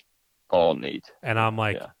 Oh, neat. And I'm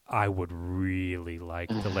like, I would really like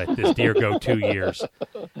to let this deer go 2 years,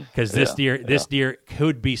 because this deer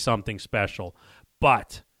could be something special.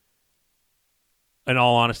 But in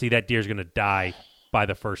all honesty, that deer's going to die by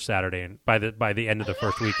the first Saturday and by the end of the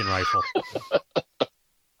first week in rifle.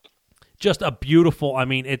 Just a beautiful. I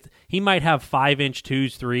mean, he might have 5-inch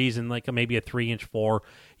 2s, 3s, and maybe a 3-inch 4.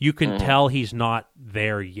 You can tell he's not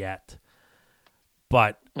there yet,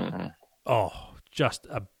 but just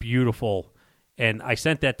a beautiful. And I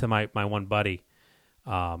sent that to my one buddy.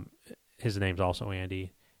 His name's also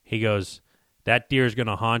Andy. He goes, that deer is going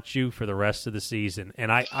to haunt you for the rest of the season.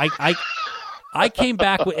 And I came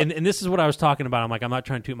back with, and this is what I was talking about. I'm like, I'm not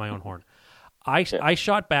trying to toot my own horn. I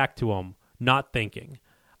shot back to him, not thinking.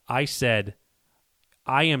 I said,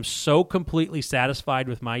 I am so completely satisfied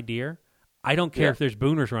with my deer. I don't care if there's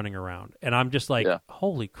booners running around. And I'm just like,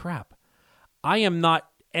 holy crap. I am not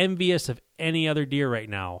envious of any other deer right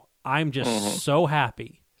now. I'm just so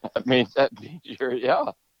happy. That means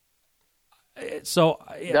you're, So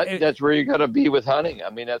that's where you got to be with hunting. I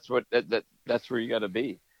mean, that's where you got to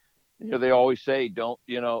be. They always say, don't,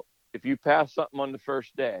 if you pass something on the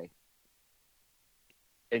first day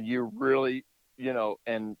and you really,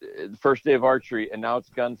 and the first day of archery and now it's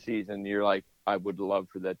gun season, you're like, I would love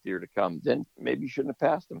for that deer to come. Then maybe you shouldn't have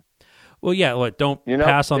passed him. Well, yeah, don't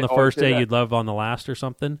pass on the first day you'd love on the last or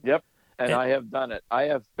something. Yep. And I have done it.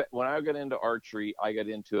 When I got into archery, I got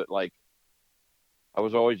into it I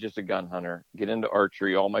was always just a gun hunter. Get into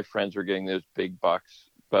archery. All my friends were getting those big bucks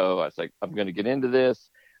bow. I was like, I'm going to get into this.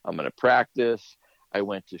 I'm going to practice. I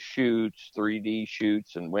went to shoots, 3D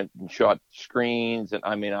shoots, and went and shot screens. And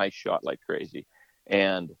I shot like crazy.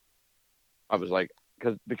 And I was like,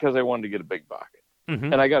 because I wanted to get a big buck.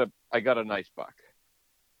 And I got a nice buck.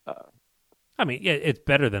 It's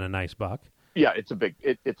better than a nice buck. Yeah, it's a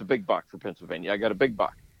big buck for Pennsylvania. I got a big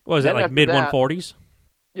buck. What was that, mid 140s?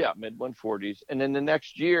 Yeah, mid 140s. And then the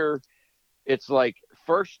next year, it's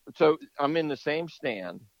so I'm in the same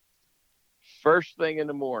stand. First thing in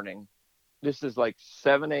the morning, this is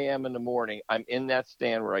 7 a.m. in the morning. I'm in that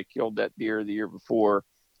stand where I killed that deer the year before.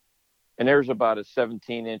 And there's about a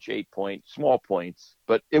 17-inch 8-point, small points,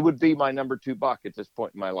 but it would be my number 2 buck at this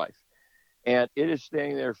point in my life. And it is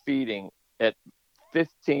standing there feeding at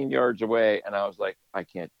 15 yards away. And I was like, I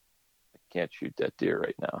can't shoot that deer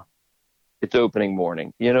right now. It's opening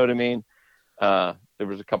morning. You know what I mean? There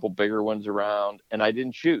was a couple bigger ones around and I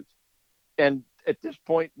didn't shoot. And at this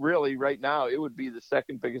point, really right now, it would be the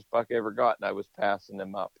second biggest buck I ever got. And I was passing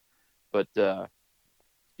them up, but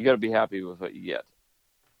you got to be happy with what you get.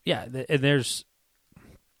 Yeah. And there's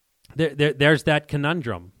that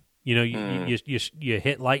conundrum, you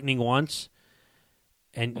hit lightning once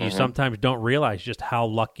and you sometimes don't realize just how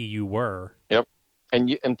lucky you were. Yep.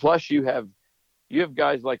 And plus you have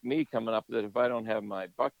guys like me coming up that if I don't have my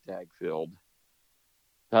buck tag filled,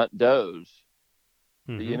 hunt does.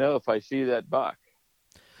 If I see that buck,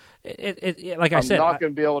 like I said, I'm not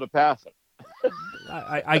going to be able to pass him.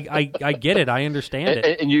 I get it. I understand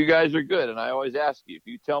it. And you guys are good. And I always ask you, if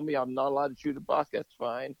you tell me I'm not allowed to shoot a buck, that's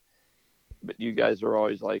fine. But you guys are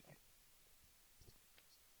always like,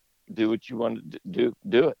 do what you want to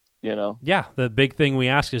do it, Yeah. The big thing we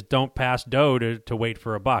ask is don't pass doe to wait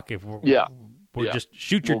for a buck. If we're just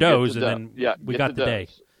shoot your does and then we got the day.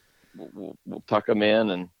 We'll tuck them in.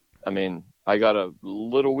 And I got a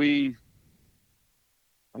little wee.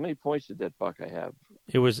 How many points did that buck I have?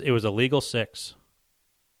 It was a legal 6.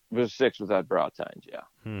 It was 6 without brow tines. Yeah.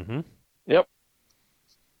 Mm-hmm. Yep.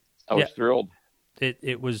 I was thrilled.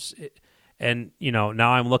 It was, And,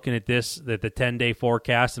 now I'm looking at the 10-day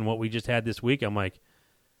forecast and what we just had this week. I'm like,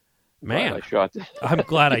 man, I shot that. I'm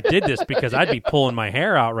glad I did this because I'd be pulling my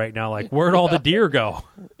hair out right now. Like, where'd all the deer go?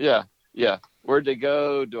 Yeah. Where'd they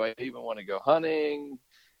go? Do I even want to go hunting?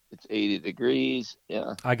 It's 80 degrees.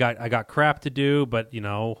 Yeah. I got crap to do, but there's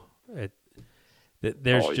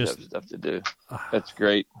always just have stuff to do. That's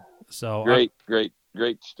great. So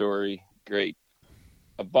great story. Great.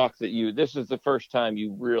 A buck that this is the first time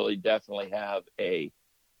you really definitely have a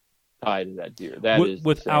tie to that deer. That is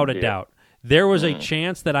without a doubt. There was a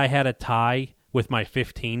chance that I had a tie with my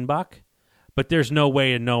 15 buck, but there's no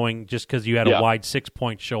way of knowing just because you had a wide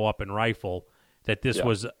 6-point show up in rifle that this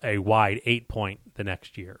was a wide 8-point the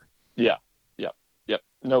next year. Yeah.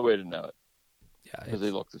 No way to know it. Yeah, because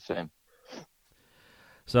they look the same.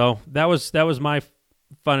 So that was my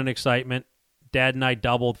fun and excitement. Dad and I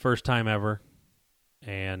doubled first time ever,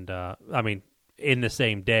 and in the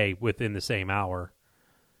same day within the same hour,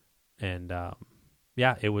 and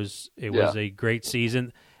it was a great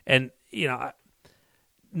season. And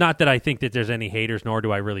not that I think that there's any haters, nor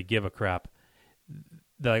do I really give a crap.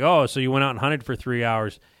 They're like, oh, so you went out and hunted for 3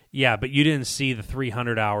 hours. Yeah, but you didn't see the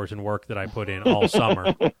 300 hours in work that I put in all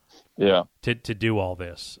summer to do all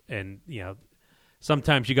this. And,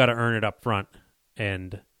 sometimes you got to earn it up front.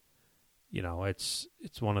 And, it's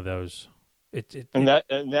one of those. And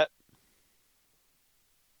that,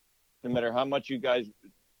 no matter how much you guys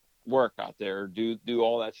work out there, do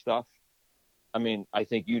all that stuff, I mean, I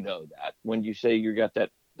think you know that. When you say you got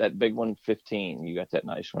that big one, 15, you got that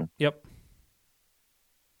nice one. Yep.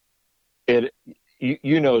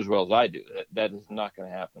 You know as well as I do that is not going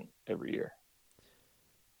to happen every year.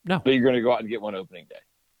 No. But you're going to go out and get one opening day.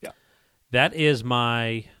 Yeah. That is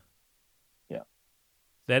my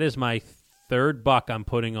third buck I'm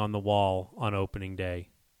putting on the wall on opening day.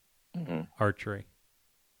 Archery.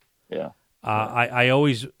 Yeah. I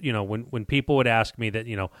always, when people would ask me that,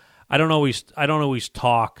 I don't always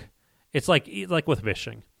talk. It's like with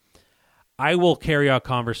fishing. I will carry a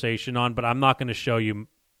conversation on, but I'm not going to show you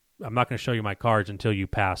my cards until you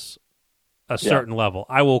pass a certain level.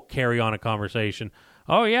 I will carry on a conversation.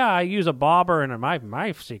 Oh yeah, I use a bobber and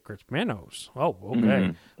my secret's minnows. Oh, okay.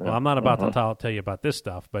 Mm-hmm. Well, I'm not about to tell you about this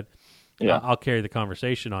stuff, but I'll carry the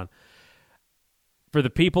conversation on. For the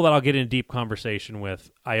people that I'll get in deep conversation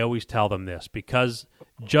with, I always tell them this because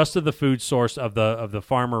just of the food source of the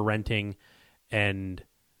farmer renting and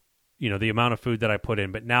the amount of food that I put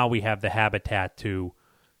in, but now we have the habitat to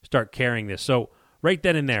start carrying this. So right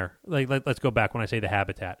then and there, let's go back when I say the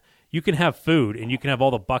habitat. You can have food and you can have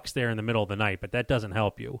all the bucks there in the middle of the night, but that doesn't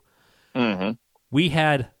help you. Mm-hmm. We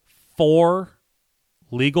had 4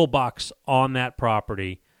 legal bucks on that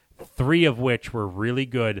property, 3 of which were really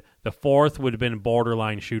good. The 4th would have been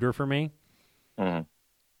borderline shooter for me in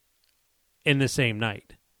the same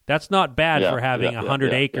night. That's not bad for having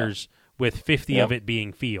 100 acres with 50 of it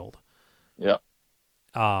being field. Yeah.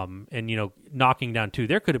 And, knocking down 2.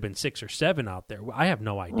 There could have been 6 or 7 out there. I have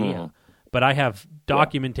no idea. But I have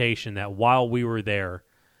documentation that while we were there,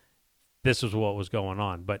 this was what was going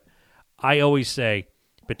on. But I always say,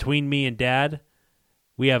 between me and Dad,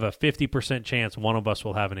 we have a 50% chance one of us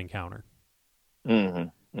will have an encounter.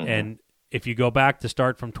 And if you go back to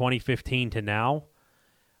start from 2015 to now,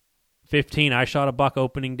 15, I shot a buck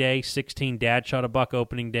opening day. 16, Dad shot a buck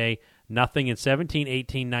opening day. Nothing in 17,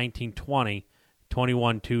 18, 19, 20.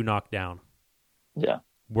 21, 2 knocked down. Yeah.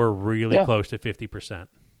 We're really close to 50%.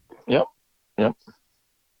 Yep.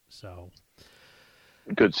 So.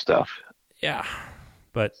 Good stuff. Yeah.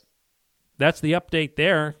 But that's the update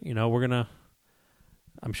there.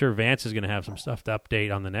 I'm sure Vance is going to have some stuff to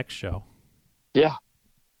update on the next show. Yeah.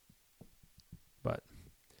 But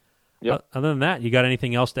other than that, you got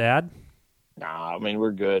anything else to add? Nah, I mean,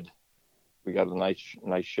 we're good. We got a nice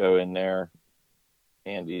show in there.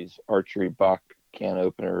 Andy's archery buck can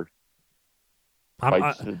opener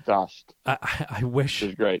bites the dust. I wish it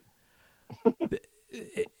was great.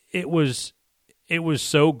 It was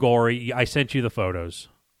so gory. I sent you the photos.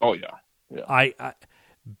 Oh yeah. I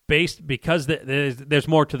because there's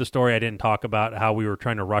more to the story I didn't talk about, how we were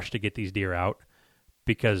trying to rush to get these deer out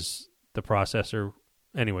because the processor.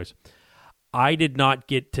 Anyways, I did not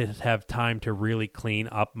get to have time to really clean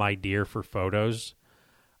up my deer for photos.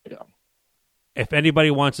 Yeah. If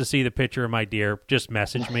anybody wants to see the picture of my deer, just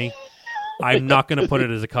message me. I'm not going to put it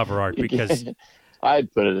as a cover art because I'd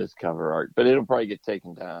put it as cover art, but it'll probably get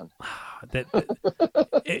taken down.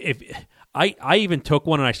 If I even took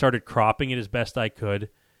one and I started cropping it as best I could.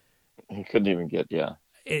 You couldn't even get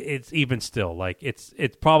It's even still like it's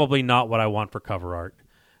probably not what I want for cover art,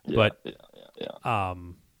 but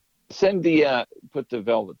send the put the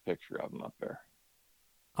velvet picture of him up there.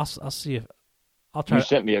 I'll see if I'll try. You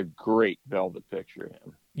sent me a great velvet picture of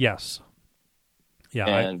him. Yes. Yeah.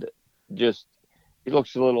 And just he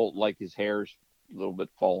looks a little like his hair's a little bit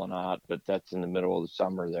falling out, but that's in the middle of the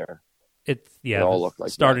summer there. It's They all look like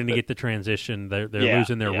starting that, to but- get the transition. They're Yeah,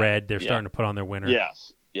 losing their yeah, red. They're yeah. starting to put on their winter.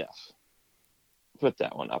 Yes. Put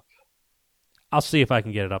that one up. I'll see if I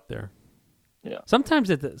can get it up there. Yeah. Sometimes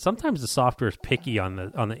the software is picky on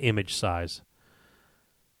the image size,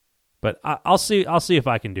 but I'll see if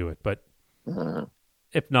I can do it. But Mhm.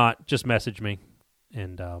 if not, just message me,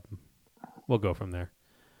 and we'll go from there.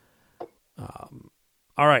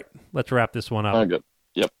 All right, let's wrap this one up. Good.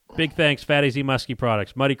 Yep. Big thanks, Fatty Z Muskie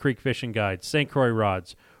Products, Muddy Creek Fishing Guide, St. Croix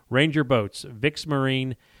Rods, Ranger Boats, Vix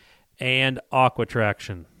Marine, and Aqua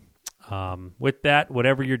Traction. With that,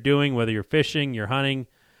 whatever you're doing, whether you're fishing, you're hunting,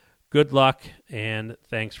 good luck, and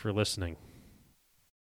thanks for listening.